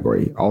umbrella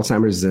category,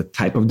 Alzheimer's is a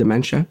type of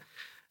dementia.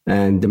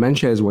 And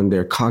dementia is when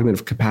their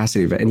cognitive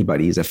capacity of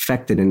anybody is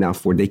affected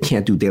enough where they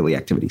can't do daily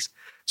activities.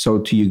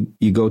 So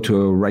you go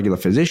to a regular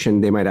physician,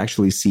 they might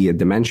actually see a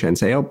dementia and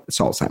say, oh, it's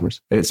Alzheimer's,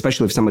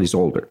 especially if somebody's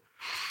older.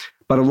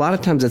 But a lot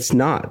of times it's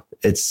not.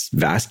 It's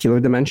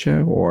vascular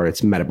dementia, or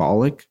it's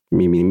metabolic,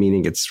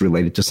 meaning it's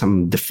related to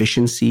some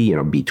deficiency,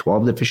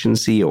 B12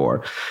 deficiency,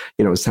 or,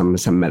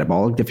 some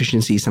metabolic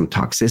deficiency, some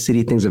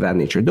toxicity, things of that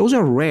nature. Those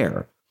are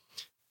rare.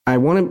 I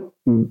want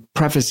to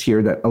preface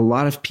here that a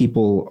lot of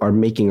people are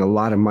making a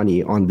lot of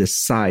money on this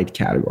side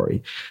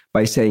category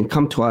by saying,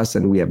 come to us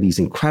and we have these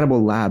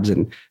incredible labs.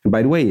 And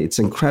by the way, it's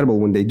incredible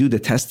when they do the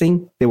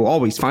testing, they will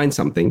always find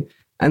something.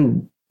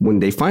 And when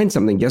they find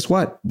something, guess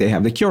what? They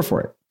have the cure for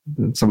it.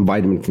 Some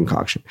vitamin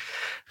concoction.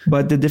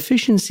 But the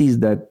deficiencies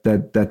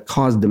that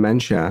cause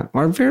dementia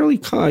are fairly,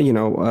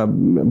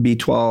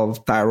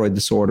 B12, thyroid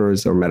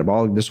disorders or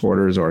metabolic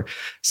disorders, or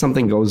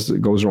something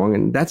goes wrong.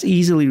 And that's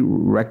easily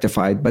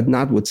rectified, but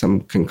not with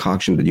some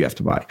concoction that you have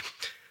to buy.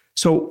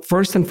 So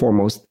first and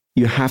foremost,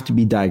 you have to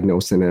be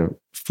diagnosed in a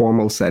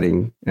formal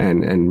setting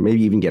and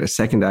maybe even get a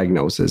second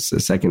diagnosis,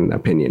 a second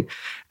opinion.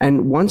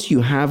 And once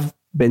you have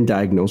been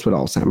diagnosed with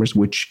Alzheimer's,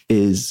 which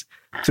is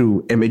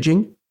through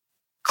imaging,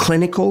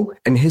 clinical,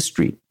 and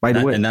history, by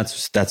the way. And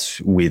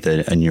that's with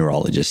a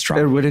neurologist,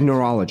 right? With a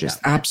neurologist,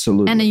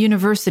 absolutely. And a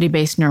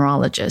university-based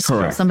neurologist.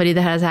 Correct. Somebody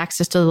that has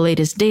access to the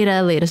latest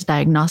data, latest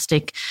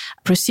diagnostic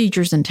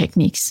procedures and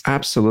techniques.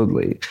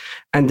 Absolutely.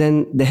 And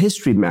then the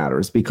history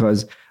matters,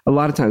 because a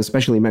lot of times,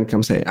 especially men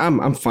come say,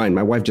 I'm fine.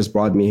 My wife just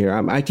brought me here.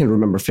 I can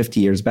remember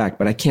 50 years back,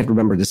 but I can't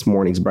remember this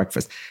morning's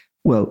breakfast.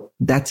 Well,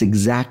 that's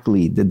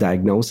exactly the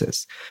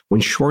diagnosis. When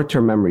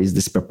short-term memory is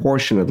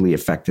disproportionately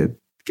affected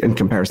in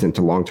comparison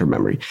to long-term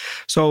memory.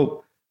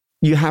 So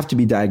you have to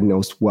be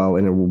diagnosed well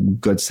in a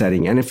good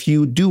setting. And if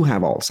you do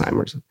have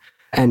Alzheimer's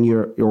and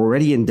you're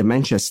already in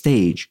dementia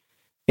stage,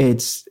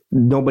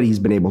 nobody's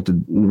been able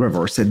to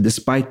reverse it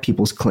despite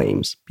people's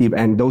claims.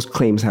 And those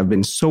claims have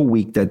been so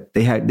weak that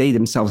they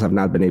themselves have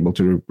not been able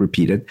to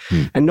repeat it.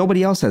 And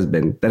nobody else has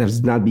been, that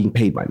is not being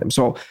paid by them.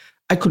 So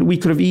we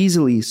could have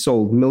easily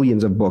sold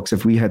millions of books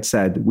if we had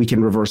said we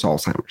can reverse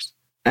Alzheimer's.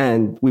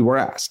 And we were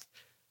asked,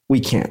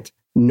 we can't.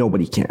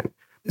 Nobody can.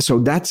 So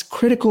that's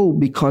critical,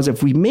 because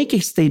if we make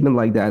a statement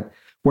like that,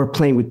 we're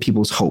playing with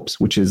people's hopes,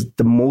 which is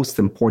the most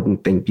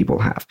important thing people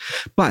have.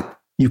 But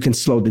you can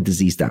slow the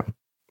disease down.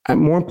 And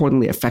more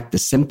importantly, affect the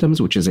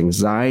symptoms, which is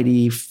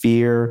anxiety,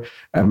 fear,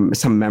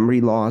 some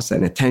memory loss,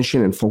 and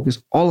attention and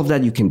focus. All of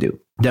that you can do.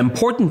 The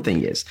important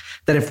thing is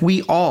that if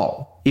we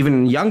all, even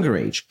in younger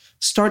age,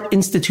 start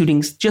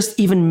instituting just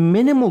even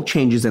minimal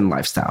changes in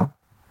lifestyle,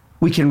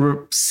 we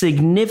can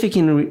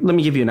significantly, let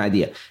me give you an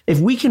idea. If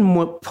we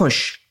can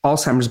push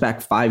Alzheimer's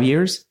back 5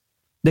 years,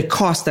 the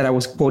cost that I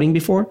was quoting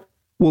before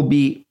will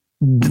be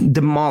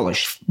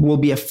demolished, will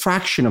be a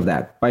fraction of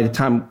that by the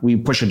time we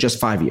push it just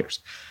 5 years.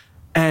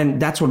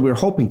 And that's what we're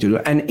hoping to do.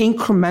 An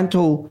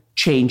incremental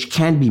change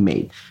can be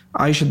made.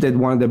 Ayesha did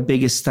one of the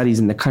biggest studies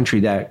in the country,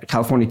 that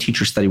California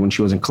teacher study when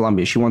she was in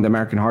Columbia. She won the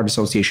American Heart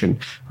Association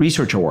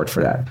Research Award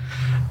for that.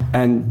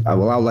 And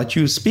I'll let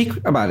you speak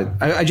about it.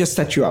 I just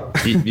set you up.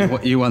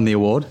 You won the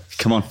award?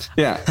 Come on.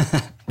 Yeah.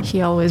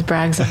 He always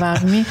brags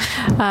about me.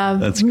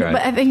 That's great.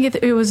 But I think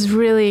it was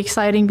really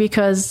exciting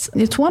because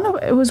it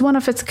was one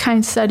of its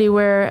kind study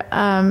where,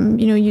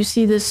 you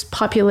see this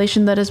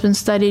population that has been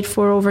studied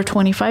for over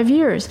 25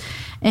 years.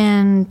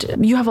 And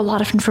you have a lot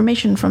of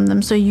information from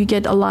them. So you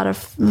get a lot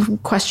of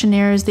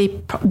questionnaires. They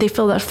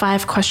filled out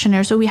 5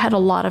 questionnaires. So we had a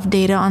lot of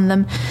data on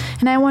them.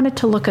 And I wanted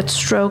to look at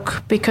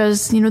stroke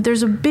because,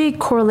 there's a big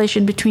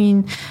correlation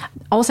between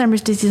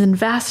Alzheimer's disease and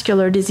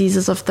vascular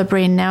diseases of the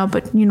brain now.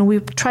 But,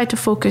 we've tried to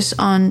focus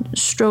on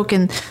stroke,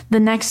 and the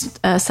next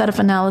set of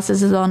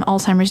analysis is on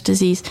Alzheimer's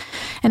disease.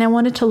 And I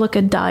wanted to look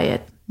at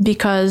diet,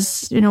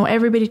 because,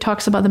 everybody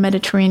talks about the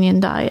Mediterranean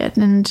diet,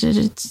 and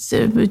it's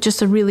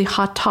just a really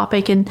hot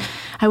topic. And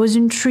I was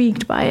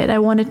intrigued by it. I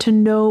wanted to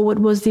know, what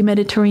was the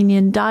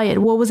Mediterranean diet?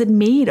 What was it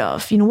made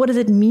of? What does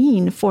it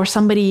mean for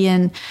somebody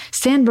in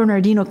San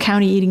Bernardino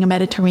County eating a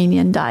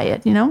Mediterranean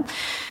diet?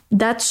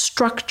 That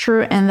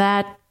structure and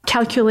that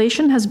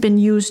calculation has been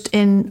used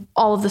in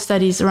all of the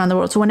studies around the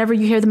world. So whenever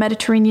you hear the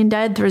Mediterranean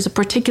diet, there is a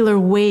particular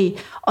way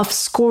of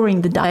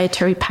scoring the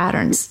dietary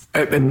patterns.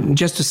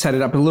 Just to set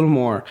it up a little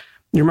more,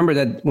 you remember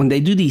that when they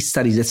do these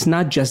studies, it's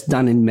not just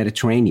done in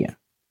Mediterranean,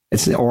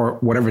 or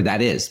whatever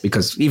that is,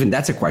 because even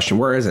that's a question.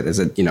 Where is it? Is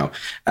it,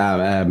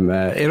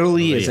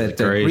 Italy? Is it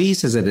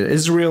Greece? Is it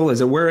Israel?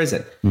 Where is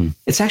it?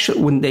 It's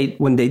actually,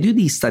 when they do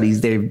these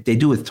studies, they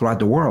do it throughout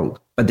the world,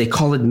 but they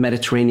call it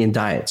Mediterranean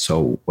diet.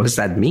 So what does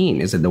that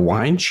mean? Is it the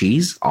wine,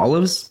 cheese,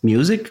 olives,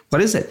 music?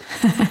 What is it?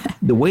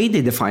 The way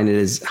they define it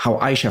is how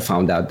Ayesha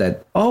found out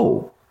that,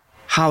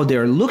 how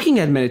they're looking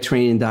at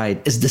Mediterranean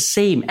diet is the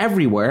same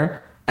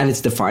everywhere. And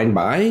it's defined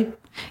by?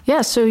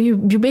 Yeah, so you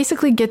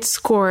basically get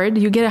scored.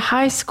 You get a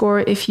high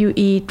score if you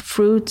eat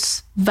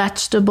fruits,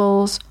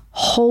 vegetables,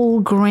 whole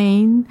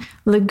grain,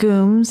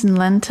 legumes and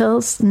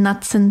lentils,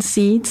 nuts and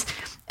seeds,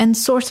 and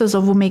sources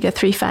of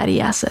omega-3 fatty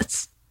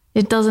acids.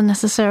 It doesn't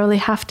necessarily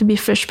have to be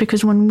fish,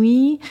 because when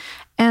we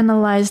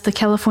analyzed the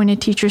California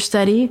teacher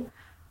study,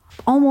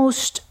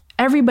 almost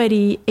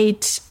everybody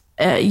ate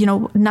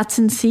nuts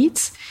and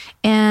seeds.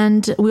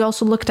 And we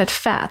also looked at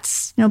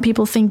fats.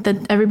 People think that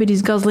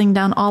everybody's guzzling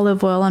down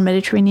olive oil on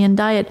Mediterranean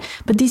diet,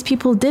 but these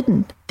people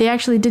didn't. They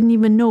actually didn't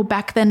even know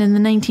back then in the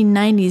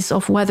 1990s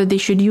of whether they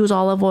should use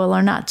olive oil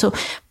or not. So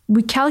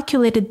we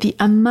calculated the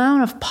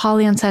amount of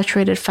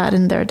polyunsaturated fat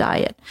in their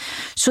diet.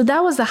 So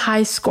that was the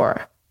high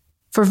score.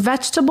 For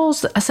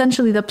vegetables,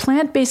 essentially the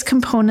plant-based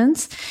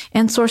components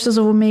and sources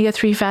of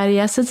omega-3 fatty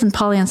acids and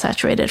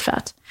polyunsaturated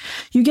fat.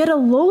 You get a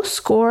low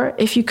score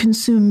if you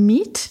consume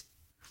meat,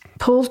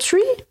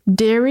 poultry,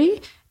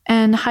 dairy,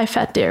 and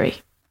high-fat dairy.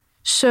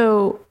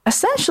 So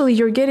essentially,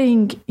 you're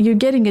getting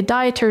a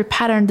dietary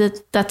pattern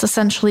that's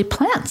essentially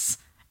plants,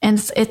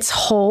 and it's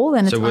whole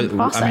and it's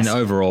unprocessed.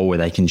 Overall, were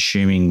they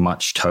consuming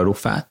much total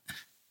fat?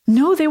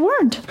 No, they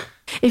weren't.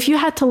 If you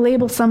had to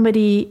label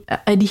somebody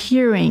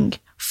adhering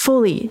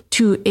fully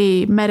to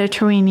a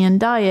Mediterranean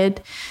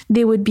diet,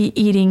 they would be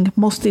eating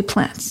mostly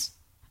plants.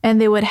 And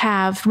they would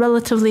have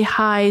relatively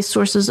high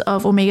sources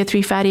of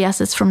omega-3 fatty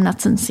acids from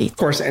nuts and seeds. Of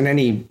course, in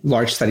any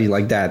large study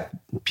like that,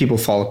 people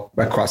fall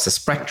across the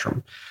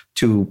spectrum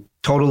to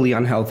totally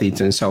unhealthy.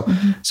 And so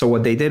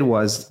what they did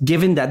was,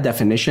 given that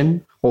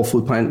definition, whole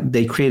food plant,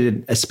 they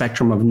created a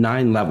spectrum of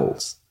 9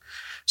 levels.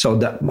 So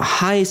the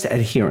highest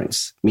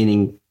adherence,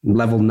 meaning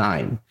level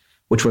 9,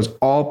 which was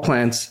all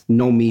plants,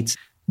 no meats,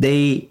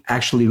 they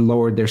actually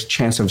lowered their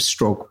chance of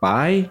stroke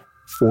by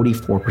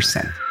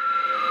 44%.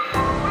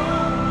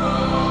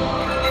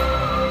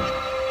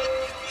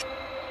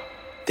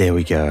 There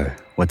we go.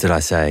 What did I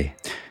say?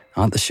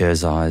 Aren't the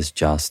Sherzais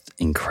just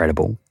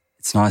incredible?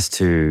 It's nice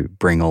to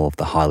bring all of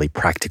the highly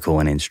practical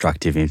and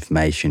instructive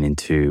information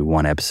into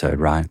one episode,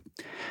 right?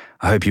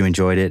 I hope you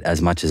enjoyed it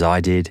as much as I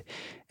did.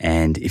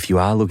 And if you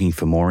are looking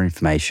for more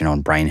information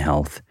on brain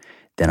health,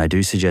 then I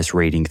do suggest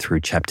reading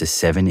through chapter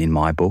 7 in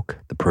my book,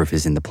 The Proof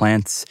is in the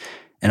Plants,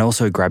 and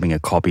also grabbing a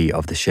copy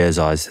of the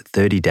Sherzai's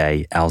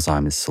 30-Day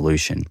Alzheimer's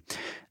Solution,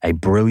 a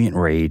brilliant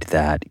read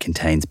that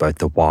contains both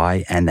the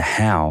why and the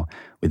how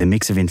with a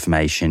mix of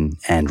information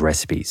and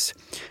recipes.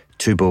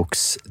 2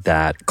 books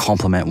that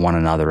complement one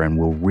another and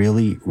will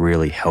really,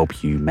 really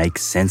help you make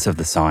sense of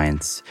the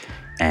science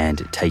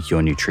and take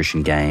your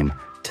nutrition game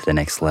to the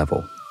next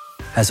level.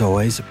 As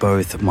always,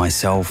 both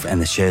myself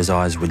and the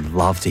Sherzais would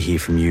love to hear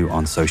from you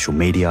on social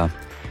media.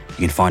 You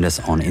can find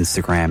us on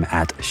Instagram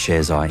at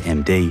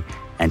SherzaiMD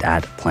and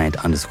at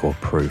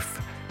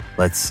plant_proof.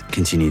 let's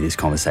continue this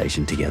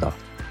conversation together.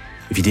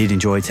 If you did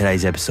enjoy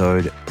today's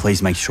episode,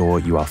 please make sure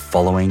you are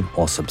following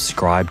or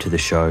subscribed to the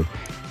show.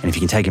 And if you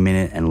can take a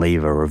minute and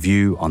leave a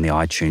review on the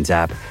iTunes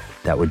app,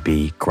 that would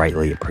be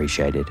greatly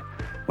appreciated.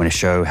 When a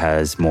show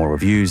has more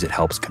reviews, it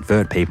helps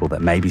convert people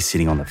that may be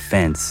sitting on the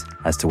fence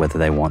as to whether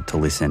they want to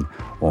listen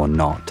or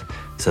not.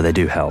 So they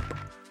do help.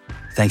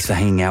 Thanks for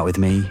hanging out with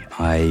me.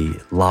 I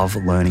love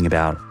learning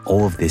about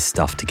all of this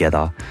stuff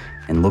together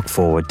and look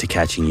forward to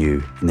catching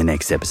you in the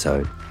next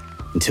episode.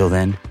 Until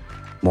then,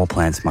 more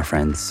plants, my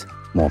friends,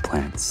 more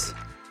plants.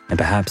 And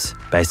perhaps,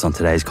 based on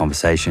today's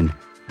conversation,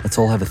 let's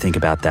all have a think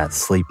about that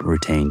sleep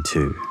routine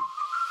too.